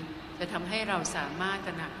นี้จะทำให้เราสามารถต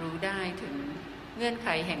ระหนักรู้ได้ถึงเงื่อนไข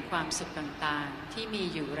แห่งความสุขต่างๆที่มี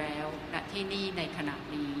อยู่แล้วณที่นี่ในขณะ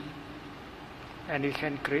นี้ And we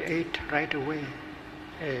can create right away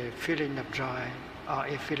a feeling of joy or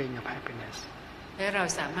a feeling of happiness. และเรา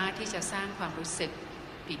สามารถที่จะสร้างความรู้สึก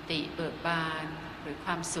ปิติเบิกบานหรือค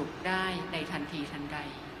วามสุขได้ในทันทีทันใด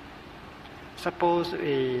Suppose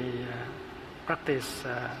we practice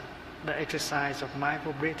the exercise of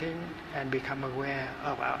mindful breathing and become aware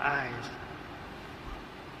of our eyes.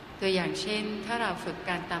 ตัวอย่างเช่นถ้าเราฝึก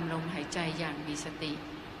การตามลมหายใจอย่างมีสติ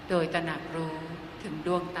โดยตระหนักรู้ถึงด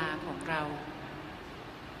วงตาของเรา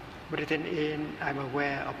Breathing in, I'm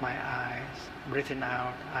aware of my eyes. Breathing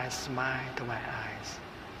out, I smile to my eyes.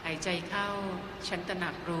 หายใจเข้าฉันตระหนั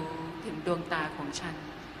กรู้ถึงดวงตาของฉัน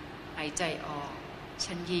หายใจออก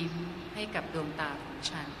ฉันยิ้มให้กับดวงตาของ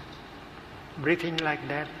ฉัน Breathing like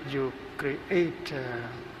that, you create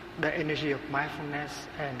the energy of mindfulness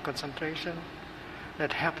and concentration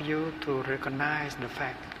that help you to recognize the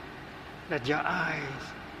fact that your eyes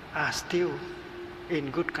are still in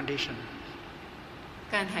good condition.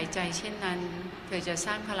 การหายใจเช่นนั้นเธอจะส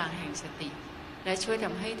ร้างพลังแห่งสติและช่วยท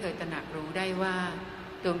ำให้เธอตระหนักรู้ได้ว่า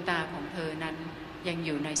ดวงตาของเธอนั้นยังอ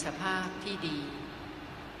ยู่ในสภาพที่ดี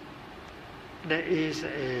There is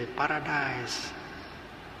a paradise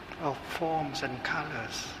of forms and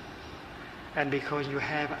colors, and because you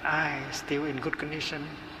have eyes still in good condition,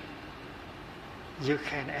 you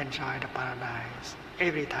can enjoy the paradise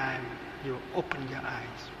every time you open your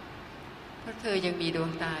eyes. เพราะเธอยังมีดว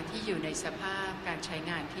งตาที่อยู่ในสภาพการใช้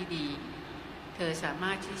งานที่ดีเธอสาม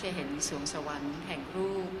ารถที่จะเห็นสวงสวรรค์แห่ง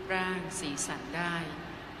รูปร่างสีสันได้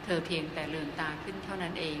เธอเพียงแต่ลืมตาขึ้นเท่า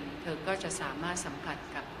นั้นเองเธอก็จะสามารถสัมผัส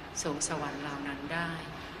กับสวงสวรรค์เหล่านั้นได้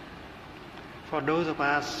For those of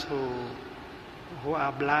us who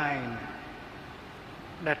are blind,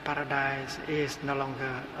 that paradise is no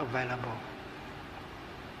longer available.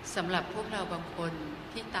 สำหรับพวกเราบางคน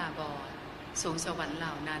ที่ตาบอดสวงสวรรค์เห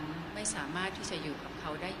ล่านั้นไม่สามารถที่จะอยู่กับเข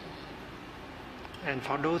าได้อีก And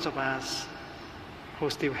for those of us who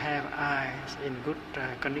still have eyes in good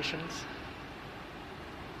conditions,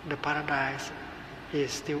 the paradise is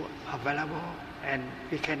still available and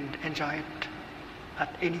we can enjoy it at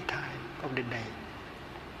any time of the day.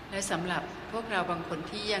 และสำหรับพวกเราบางคน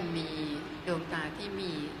ที่ยังมีดวงตาที่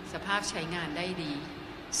มีสภาพใช้งานได้ดี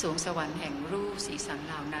สวงสวรรค์แห่งรูปสีสันเ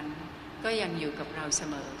หล่านั้นก็ยังอยู่กับเราเส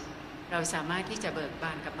มอเราสามารถที่จะเบิกบ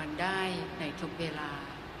านกับมันได้ในทุกเวลา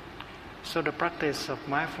So the practice of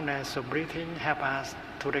mindfulness of breathing help us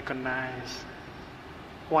to recognize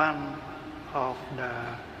one of the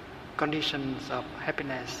conditions of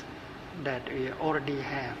happiness that we already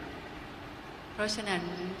have. เพราะฉะนั้น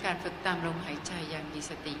การฝึกตามลมหายใจอย่างมี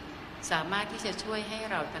สติสามารถที่จะช่วยให้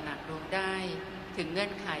เราตระหนักรู้ได้ถึงเงื่อ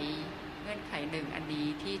นไขหนึ่งอันนี้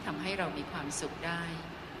ที่ทำให้เรามีความสุขได้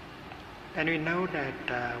And we know that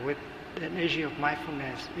with the energy of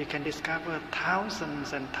mindfulness, we can discover thousands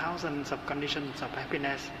and thousands of conditions of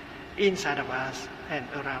happiness inside of us and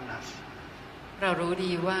around us. เรารู้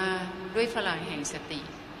ดีว่าด้วยพลังแห่งสติ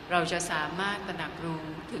เราจะสามารถตระหนักรู้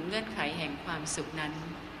ถึงเงื่อนไขแห่งความสุขนั้น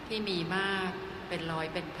ที่มีมากเป็นร้อย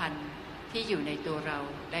เป็นพันที่อยู่ในตัวเรา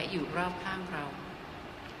และอยู่รอบข้างเรา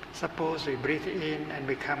Suppose we breathe in and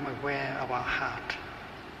become aware of our heart.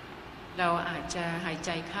 เราอาจจะหายใจ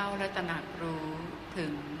เข้าและตระหนักรู้ถึ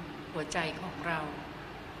งหัวใจของเรา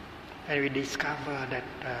And we discover that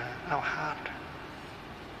our heart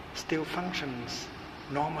still functions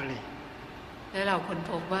normally. และเราค้น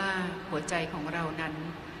พบว่าหัวใจของเรานั้น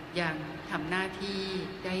ยังทำหน้าที่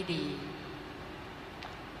ได้ดี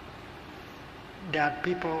There are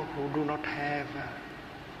people who do not have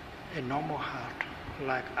a normal heart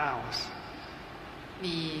like ours.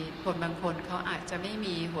 มีคนบางคนเขาอาจจะไม่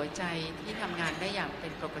มีหัวใจที่ทำงานได้อย่างเป็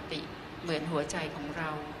นปกติเหมือนหัวใจของเรา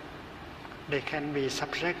They can be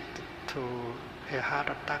subject to a heart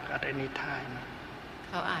attack at any time.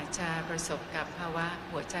 เขาอาจจะประสบกับภาวะ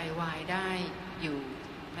หัวใจวายได้อยู่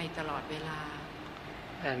ในตลอดเวลา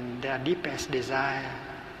And their deepest desire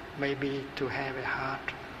may be to have a heart,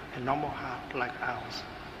 a normal heart like ours.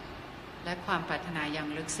 และความปรารถนาอย่าง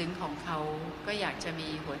ลึกซึ้งของเขาก็อยากจะมี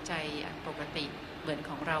หัวใจอันปกติเหมือน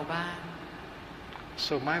ของเราบ้าง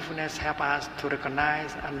So mindfulness helps us to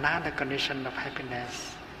recognize another condition of happiness,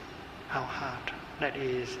 our heart, that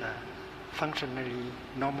is functionally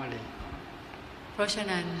normally. เพราะฉะ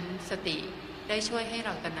นั้นสติได้ช่วยให้เร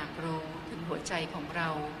าตระหนักรู้ถึงหัวใจของเรา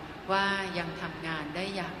ว่ายังทำงานได้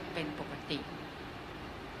อย่างเป็นปกติ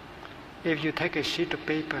If you take a sheet of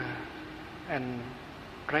paper and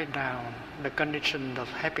write down the condition of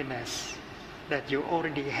happiness that you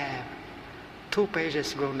already have, 2 pages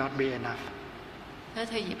will not be enough. ถ้า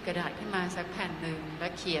เธอหยิบกระดาษขึ้นมาสักแผ่นหนึ่งและ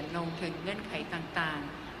เขียนลงถึงเงื่อนไขต่าง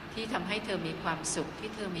ๆที่ทำให้เธอมีความสุขที่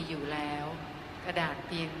เธอมีอยู่แล้วกระดาษเ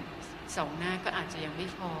พียง2 หน้าก็อาจจะยังไม่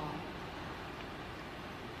พอ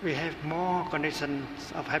We have more conditions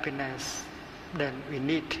of happiness than we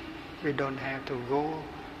need. We don't have to go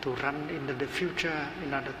to run into the future in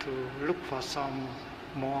order to look for some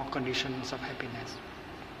more conditions of happiness.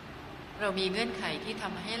 เรามีเงื่อนไขที่ท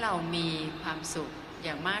ำให้เรามีความสุขอ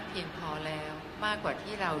ย่างมากเพียงพอแล้วมากกว่า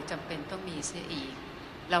ที่เราจำเป็นต้องมีเสียอีก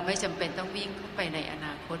เราไม่จำเป็นต้องวิ่งเข้าไปในอน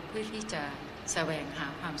าคตเพื่อที่จะแสวงหา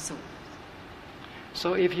ความสุข So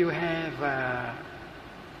if you have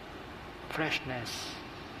freshness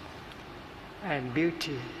and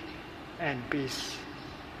beauty and peace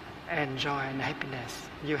and joy and happiness,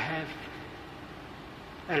 you have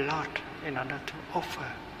a lot in order to offer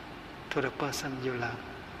to the person you love.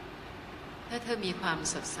 ถ้าเธอมีความ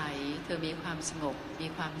สดใสเธอมีความสงบมี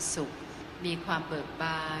ความสุขมีความเบิกบ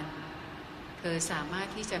านเธอสามารถ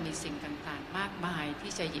ที่จะมีสิ่งต่างๆมากมาย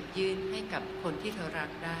ที่จะหยิบยื่นให้กับคนที่เธอรั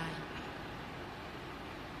กได้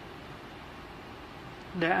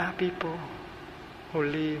There are people who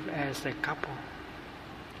live as a couple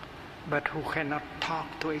but who cannot talk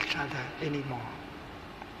to each other anymore.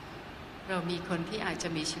 เรามีคนที่อาจจะ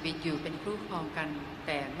มีชีวิตอยู่เป็นคู่ครองกันแ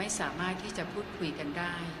ต่ไม่สามารถที่จะพูดคุยกันไ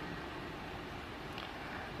ด้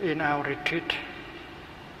In our retreat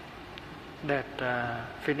that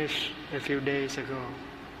finished a few days ago,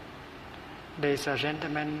 there is a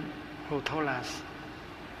gentleman who told us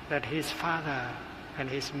that his father and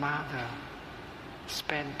his mother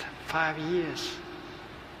spent 5 years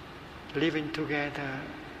living together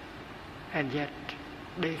and yet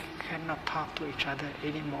they cannot talk to each other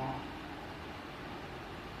anymore.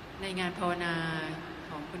 ในงานภาวนา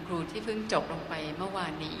ของคุณครูที่เพิ่งจบลงไปเมื่อวา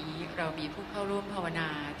นนี้เรามีผู้เข้าร่วมภาวนา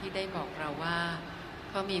ที่ได้บอกเราว่า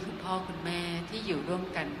เขามีคุณพ่อคุณแม่ที่อยู่ร่วม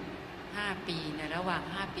กัน5 ปีในระหว่าง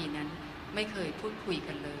5 ปีนั้นไม่เคยพูดคุย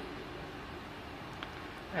กันเลย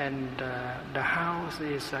And the house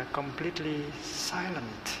is completely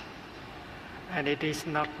silent, and it is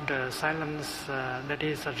not the silence that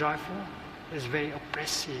is joyful. It's very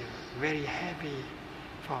oppressive, very heavy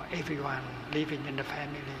for everyone living in the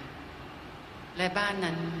family. และบ้าน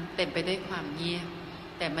นั้นเต็มไปด้วยความเงียบ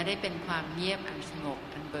แต่ไม่ได้เป็นความเงียบอันสงบ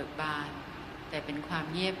อันเบิกบานแต่เป็นความ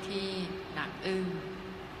เงียบที่หนักอึ้ง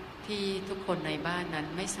ที่ทุกคนในบ้านนั้น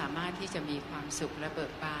ไม่สามารถที่จะมีความสุขและเบิ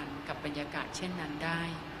กบานกับบรรยากาศเช่นนั้นได้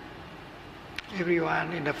Everyone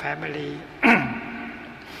in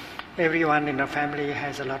the family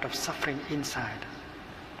has a lot of suffering inside.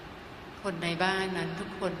 คนในบ้านนั้นทุก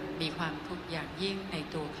คนมีความทุกข์อย่างยิ่งใน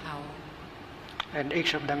ตัวเขา And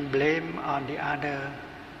each of them blame on the other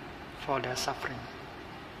for their suffering.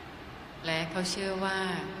 และเขาเชื่อว่า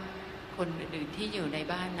คนอื่นๆที่อยู่ใน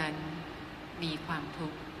บ้านนั้นมีความทุ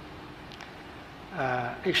กข์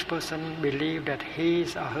Each person believes that his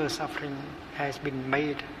or her suffering has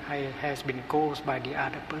been caused by the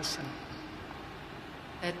other person.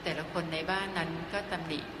 แต่ละคนในบ้านนั้นก็ตำ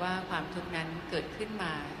หนิว่าความทุกข์นั้นเกิดขึ้นม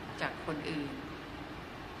าจากคนอื่น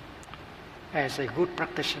As a good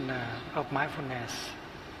practitioner of mindfulness,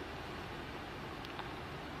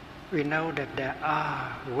 we know that there are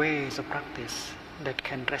ways of practice that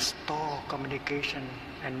can restore communication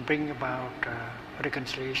and bring about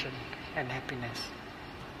reconciliation and happiness.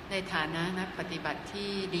 ในฐานะนักปฏิบัติ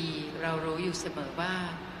ที่ดีเรารู้อยู่เสมอว่า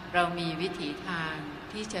เรามีวิถีทาง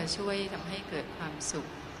ที่จะช่วยทำให้เกิดความสุข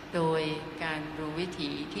โดยการรู้วิ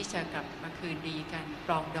ถีที่จะกลับมาคืนดีกันป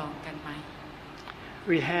รองดองกันไหม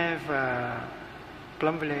We have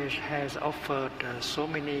Plum Village has offered so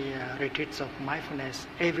many retreats of mindfulness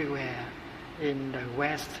everywhere in the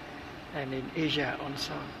West and in Asia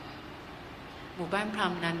also. หมู่บ้านพร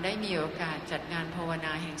หมนั้นได้มีโอกาสจัดงานภาวน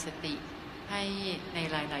าแห่งสติให้ใน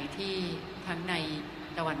หลายๆที่ทั้งใน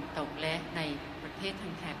ตะวันตกและในประเทศทา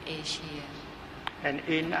งแถบเอเชีย And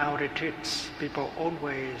in our retreats, people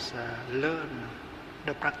always learn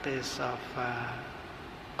the practice of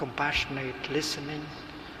compassionate listening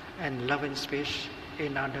and loving speech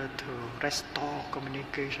in order to restore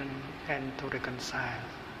communication and to reconcile.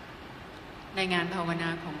 ในงานภาวนา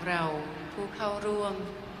ของเราผู้เข้าร่วม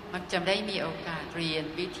มักจะได้มีโอกาสเรียน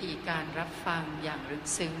วิธีการรับฟังอย่างลึก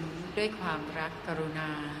ซึ้งด้วยความรักกรุณ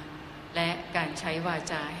าและการใช้วา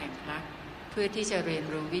จาแห่งรักเพื่อที่จะเรียน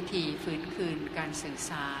รู้วิธีฟื้นคืนการสื่อ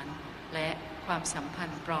สารและความสัมพัน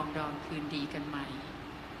ธ์ปรองดองคืนดีกันใหม่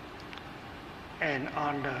And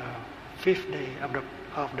on the fifth day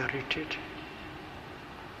of the retreat,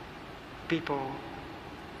 people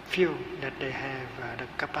feel that they have the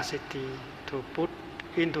capacity to put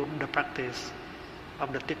into the practice of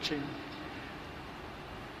the teaching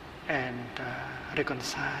and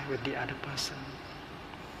reconcile with the other person.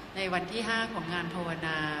 ในวันที่5ของงานภาวน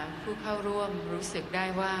าผู้เข้าร่วมรู้สึกได้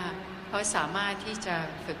ว่าเขาสามารถที่จะ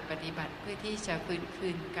ฝึกปฏิบัติเพื่อที่จะฟื้นคื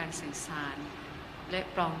นการสื่อสารและ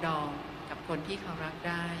ปรองดองกับคนที่เขารัก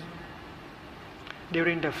ได้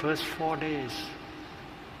During the first 4 days,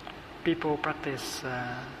 people practice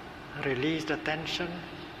release the tension,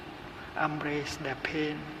 embrace their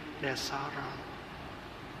pain, their sorrow.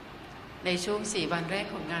 ในช่วง4 วันแรก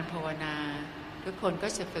ของงานภาวนาทุกคนก็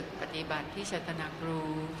จะฝึกปฏิบัติที่จะตระหนัก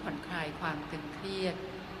รู้ผ่อนคลายความตึงเครียด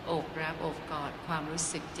โอบรับโอบกอดความรู้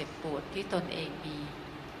สึกเจ็บปวดที่ตนเองมี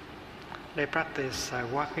They practice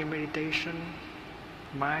walking meditation,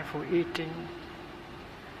 mindful eating,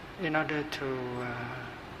 in order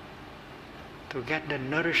to get the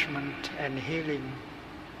nourishment and healing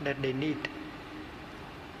that they need.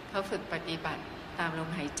 เขาฝึกปฏิบัติตามลม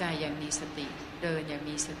หายใจอย่างมีสติเดินอย่าง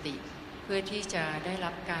มีสติเพื่อที่จะได้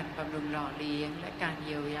รับการบำรุงหล่อเลี้ยงและการเ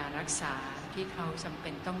ยียวยารักษาที่เขาจำเป็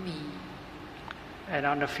นต้องมี And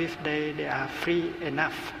on the fifth day, they are free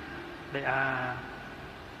enough. They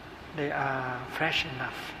are fresh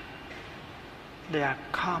enough. They are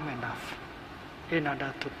calm enough in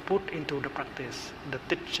order to put into the practice the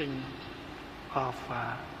teaching of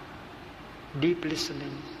deep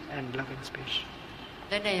listening and loving speech.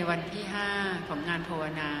 และในวันที่5ของงานภาว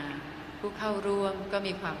นาผู้เข้าร่วมก็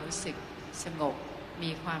มีความรู้สึกสงบ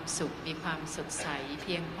มีความสุขมีความสดใสเ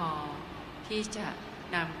พียงพอที่จะ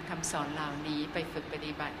นำคำสอนเหล่านี้ไปฝึกป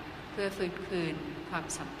ฏิบัติเพื่อฟื้นคืนความ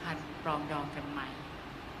สัมพันธ์ปรองดองกันใหม่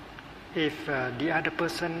If the other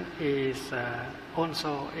person is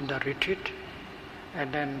also in the retreat, and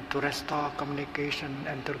then to restore communication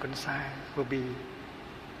and to reconcile will be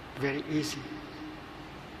very easy.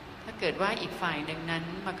 ถ้าเกิดว่าอีกฝ่ายหนึ่งนั้น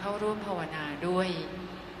มาเข้าร่วมภาวนาด้วย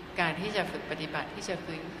การที่จะฝึกปฏิบัติที่จะ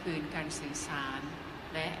ฟื้นคืนการสื่อสาร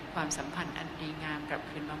และความสัมพันธ์อันดีงามกลับ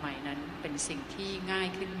คืนมาใหม่นั้นเป็นสิ่งที่ง่าย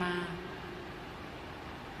ขึ้นมาก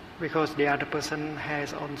Because the other person has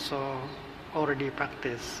also already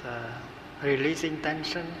practiced releasing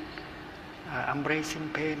tension, embracing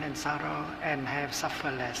pain and sorrow, and have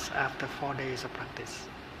suffered less after 4 days of practice.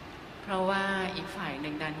 เพราะว่าอีกฝ่ายห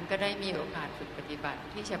นึ่งนั้นก็ได้มีโอกาสฝึกปฏิบัติ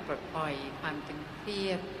ที่จะปลดปล่อยความตึงเครี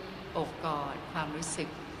ยดโอบกอดความรู้สึก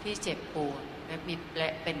ที่เจ็บปวดและ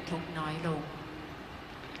เป็นทุกข์น้อยลง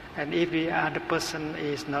And if the other person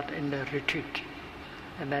is not in the retreat,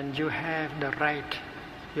 and then you have the right,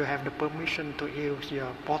 you have the permission to use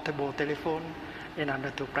your portable telephone in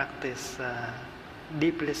order to practice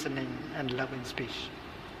deep listening and loving speech.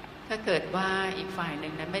 ถ้าเกิดว่าอีกฝ่ายหนึ่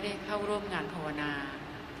งนั้นไม่ได้เข้าร่วมงานภาวนา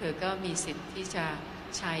เธอก็มีสิทธิ์ที่จะ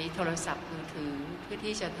ใช้โทรศัพท์มือถือเพื่อ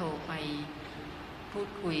ที่จะโทรไปพูด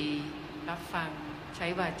คุยรับฟังใช้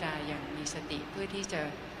วาจาอย่างมีสติเพื่อที่จะ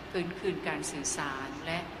ฟื้นคืนการสื่อสารแ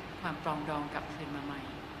ละความปรองดองกลับคืนมาใหม่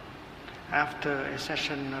After a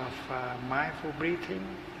session of mindful breathing,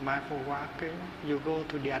 mindful walking, you go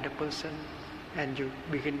to the other person and you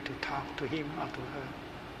begin to talk to him or to her.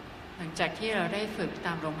 ลังจากที่เราได้ฝึกต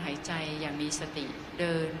ามลมหายใจอย่างมีสติเ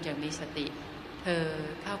ดินอย่างมีสติเธอ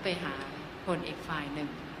เข้าไปหาคนอีกฝ่ายหนึ่ง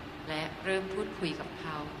และเริ่มพูดคุยกับเข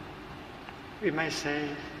า We might say,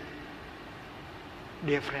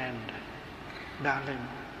 dear friend, darling,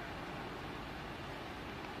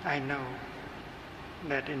 I know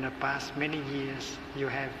that in the past many years you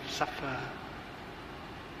have suffered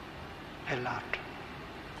a lot.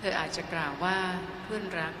 เธออาจจะกล่าวว่าเพื่อน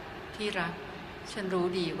รักที่รักฉันรู้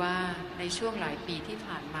ดีว่าในช่วงหลายปีที่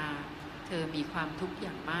ผ่านมาเธอมีความทุกข์อ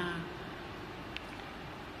ย่างมาก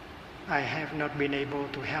I have not been able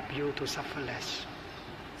to help you to suffer less.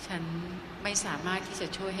 ฉันไม่สามารถที่จะ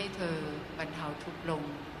ช่วยให้เธอบรรเทาทุกข์ลง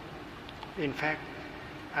In fact,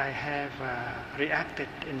 I have reacted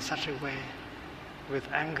in such a way with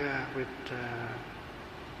anger, with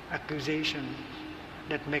accusation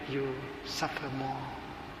that make you suffer more.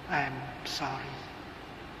 I am sorry.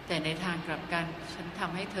 แต่ในทางกลับกันฉันท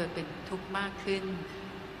ำให้เธอเป็นทุกข์มากขึ้น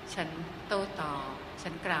ฉันโต้ตอบฉั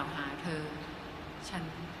นกล่าวหาเธอฉัน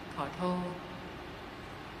ขอโทษ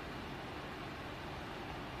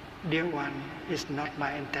Dear one, it's not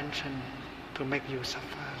my intention to make you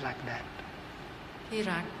suffer like that. ที่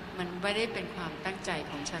รักมันไม่ได้เป็นความตั้งใจ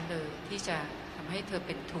ของฉันเลยที่จะทำให้เธอเ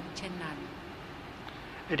ป็นทุกข์เช่นนั้น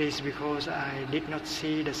It is because I did not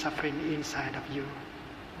see the suffering inside of you,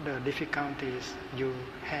 the difficulties you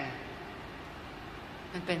have.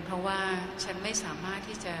 มันเป็นเพราะว่าฉันไม่สามารถ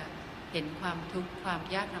ที่จะเห็นความทุกข์ความ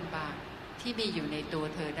ยากลำบากที่มีอยู่ในตัว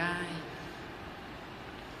เธอได้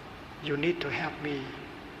You need to help me,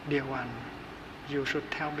 dear one. You should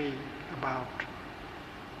tell me about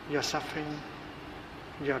your suffering,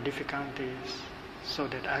 your difficulties, so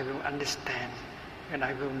that I will understand and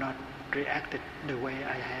I will not react the way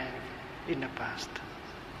I have in the past.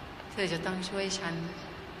 เธอจะต้องช่วยฉัน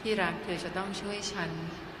ที่รักเธอจะต้องช่วยฉัน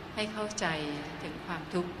ให้เข้าใจถึงความ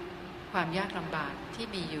ทุกข์ความยากลำบากที่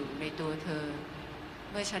มีอยู่ในตัวเธอ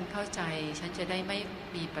เมื่อฉันเข้าใจฉันจะได้ไม่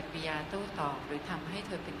มีปฏิกิริยาโต้ตอบหรือทำให้เ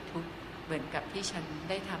ธอเป็นทุกข์เหมือนกับที่ฉัน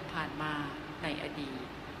ได้ทำผ่านมาในอดีต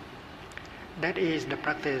That is the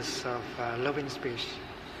practice of loving speech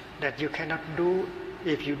that you cannot do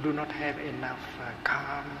if you do not have enough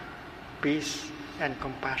calm, peace, and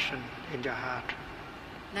compassion in your heart.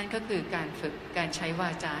 นั่นก็คือการฝึกการใช้วา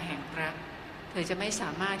จาแห่งรักเธอจะไม่ส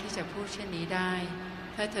ามารถที่จะพูดเช่นนี้ได้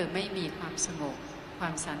ถ้าเธอไม่มีความสงบควา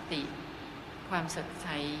มสันติความสดใส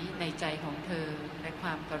ในใจของเธอและคว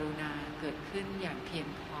ามกรุณาเกิดขึ้นอย่างเพียง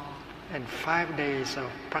พอ And 5 days of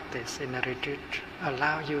practice in a retreat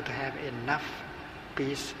allow you to have enough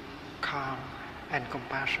peace, calm, and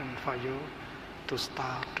compassion for you to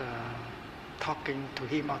start talking to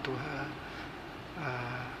him or to her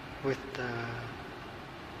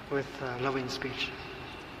with loving speech.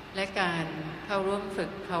 และการเข้าร่วมฝึ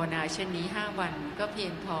กภาวนาเช่นนี้5 วันก็เพีย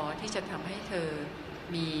งพอที่จะทำให้เธอ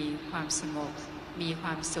มีความสงบมีคว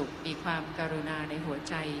ามสุขมีความกรุณาในหัว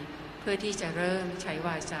ใจเพื่อที่จะเริ่มใช้ว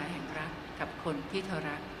าจาแห่งรักกับคนที่เธอ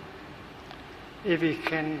รัก If we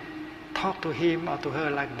can talk to him or to her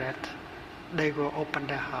like that, they will open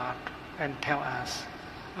their heart and tell us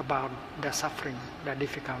about their suffering, their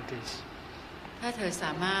difficulties. ถ้าเธอส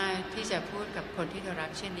ามารถที่จะพูดกับคนที่เธอรั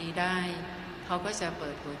กเช่นนี้ได้เขาก็จะเปิ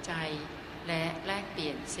ดหัวใจและแลกเปลี่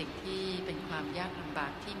ยนสิ่งที่เป็นความยากลำบา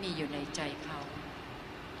กที่มีอยู่ในใจเขา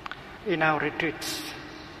In our retreats,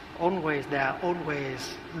 always there are always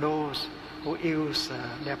those who use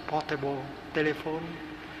their portable telephone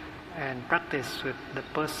and practice with the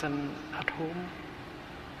person at home,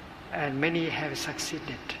 and many have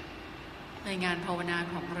succeeded. ในงานภาวนา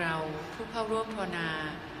ของเราผู้เข้าร่วมภาวนา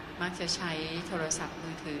มักจะใช้โทรศัพท์มื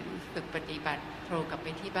อถือฝึกปฏิบัติโทรกลับไป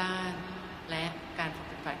ที่บ้านและการป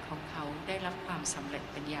ฏิบัติของเขาได้รับความสำเร็จ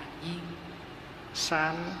เป็นอย่างยิ่ง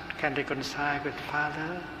Son can reconcile with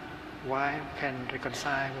father, wife can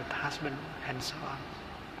reconcile with husband, and so on.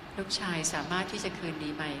 ลูกชายสามารถที่จะคืนดี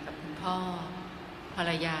ใหม่กับคุณพ่อภร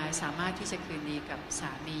รยาสามารถที่จะคืนดีกับส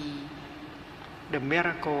ามี The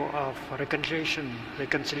miracle of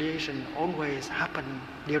reconciliation always happen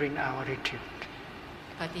during our retreat.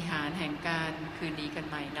 ปาฏิหาริย์แห่งการคืนดีกัน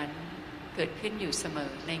ใหม่นั้นเกิดขึ้นอยู่เสม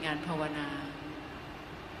อในงานภาวนา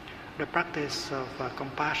The practice of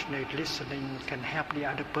compassionate listening can help the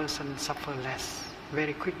other person suffer less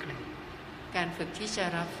very quickly. การฝึกที่จะ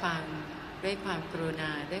รับฟังด้วยความกรุณ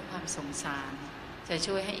าด้วยความสงสารจะ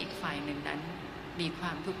ช่วยให้อีกฝ่ายหนึ่งนั้นมีคว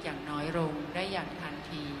ามทุกข์อย่างน้อยลงได้อย่างทัน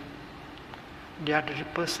ที The other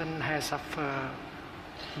person has suffered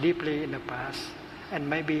deeply in the past, and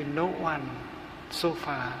maybe no one so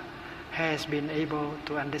far has been able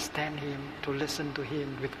to understand him, to listen to him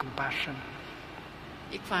with compassion.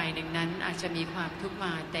 อีกฝ่ายหนึ่งนั้นอาจจะมีความทุกข์ม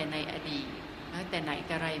าแต่ในอดีต แต่ไหนแ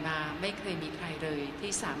ต่ไรมาไม่เคยมีใครเลย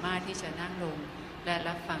ที่สามารถที่จะนั่งลงและ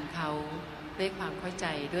รับฟังเขาด้วยความเข้าใจ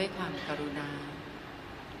ด้วยความกรุณา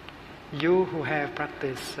You who have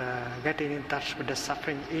practiced getting in touch with the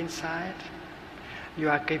suffering inside, you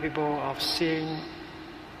are capable of seeing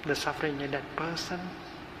the suffering in that person,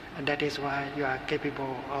 and that is why you are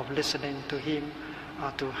capable of listening to him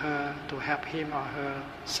or to her to help him or her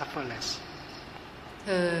suffer less. เธ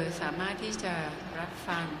อสามารถที่จะรับ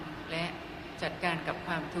ฟังและจัดการกับค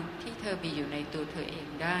วามทุกข์ที่เธอมีอยู่ในตัวเธอเอง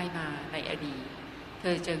ได้มาในอดีตเธ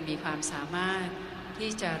อจึงมีความสามารถ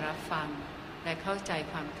ที่จะรับฟังและเข้าใจ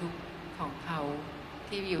ความทุกข์ของเขา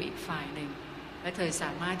ที่อยู่อีกฝ่ายหนึ่งและเธอส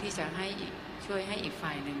ามารถที่จะช่วยให้อีกฝ่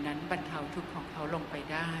ายหนึ่งนั้นบรรเทาทุกข์ของเขาลงไป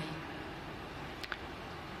ได้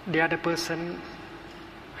The other person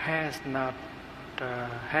has not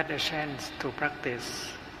had a chance to practice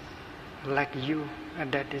like you, and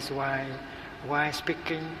that is why while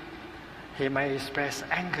speaking he may express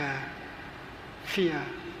anger, fear,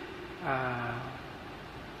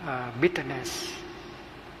 bitterness.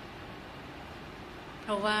 เพ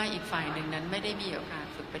ราะว่าอีกฝ่ายหนึ่งนั้นไม่ได้มีโอกาส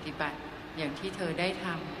ฝึกปฏิบัติอย่างที่เธอได้ท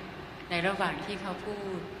ำในระหว่างที่เขาพู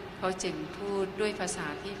ดเขาจึงพูดด้วยภาษา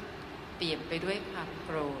ที่เปลี่ยนไปด้วยความโก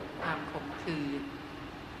รธความขมขื่น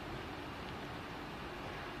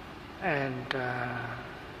And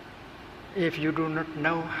if you do not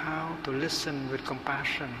know how to listen with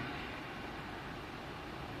compassion,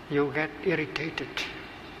 you get irritated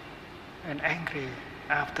and angry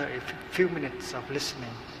after a few minutes of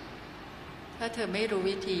listening. ถ้าเธอไม่รู้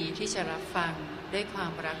วิธีที่จะรับฟังด้วยควา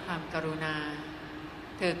มรักความกรุณา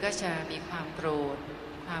เธอก็จะมีความโกรธ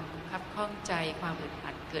ความคับข้องใจความอึด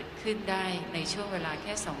อัดเกิดขึ้นได้ในช่วงเวลาแ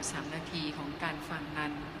ค่ 2-3 นาทีของการฟังนั้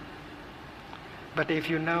น But if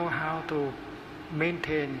you know how to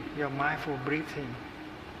maintain your mindful breathing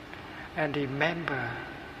and remember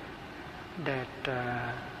that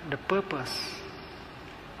the purpose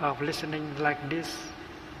of listening like this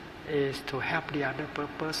is to help the other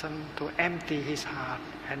person to empty his heart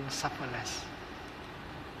and suffer less.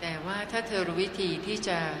 แต่ว่าถ้าเธอรู้วิธีที่จ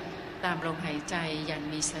ะตามลมหายใจอย่าง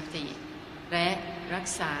มีสติและรัก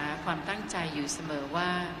ษาความตั้งใจอยู่เสมอว่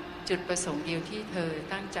าจุดประสงค์เดียวที่เธอ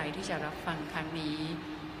ตั้งใจที่จะรับฟังครั้งนี้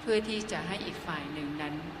เพื่อที่จะให้อีกฝ่ายหนึ่ง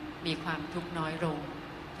นั้นมีความทุกข์น้อยลง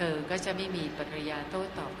เธอก็จะไม่มีปฏิกิริยาโต้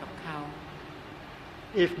ตอบกับเขา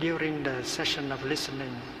If during the session of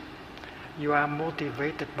listening you are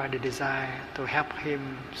motivated by the desire to help him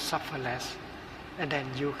suffer less, and then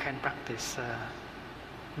you can practice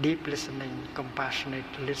deep listening,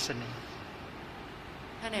 compassionate listening.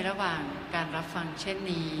 ถ้าในระหว่างการรับฟังเช่น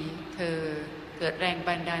นี้เธอเกิดแรง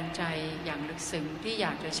บันดาลใจอย่างลึกซึ้งที่อย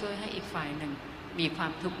ากจะช่วยให้อีกฝ่ายหนึ่งมีควา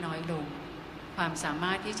มทุกข์น้อยลงความสาม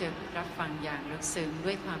ารถที่จะรับฟังอย่างลึกซึ้ง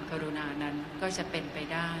ด้วยความกรุณานั้นก็จะเป็นไป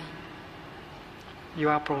ได้ You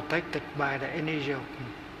are protected by the energy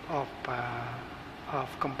of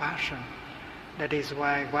compassion. That is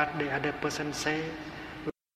why what the other person say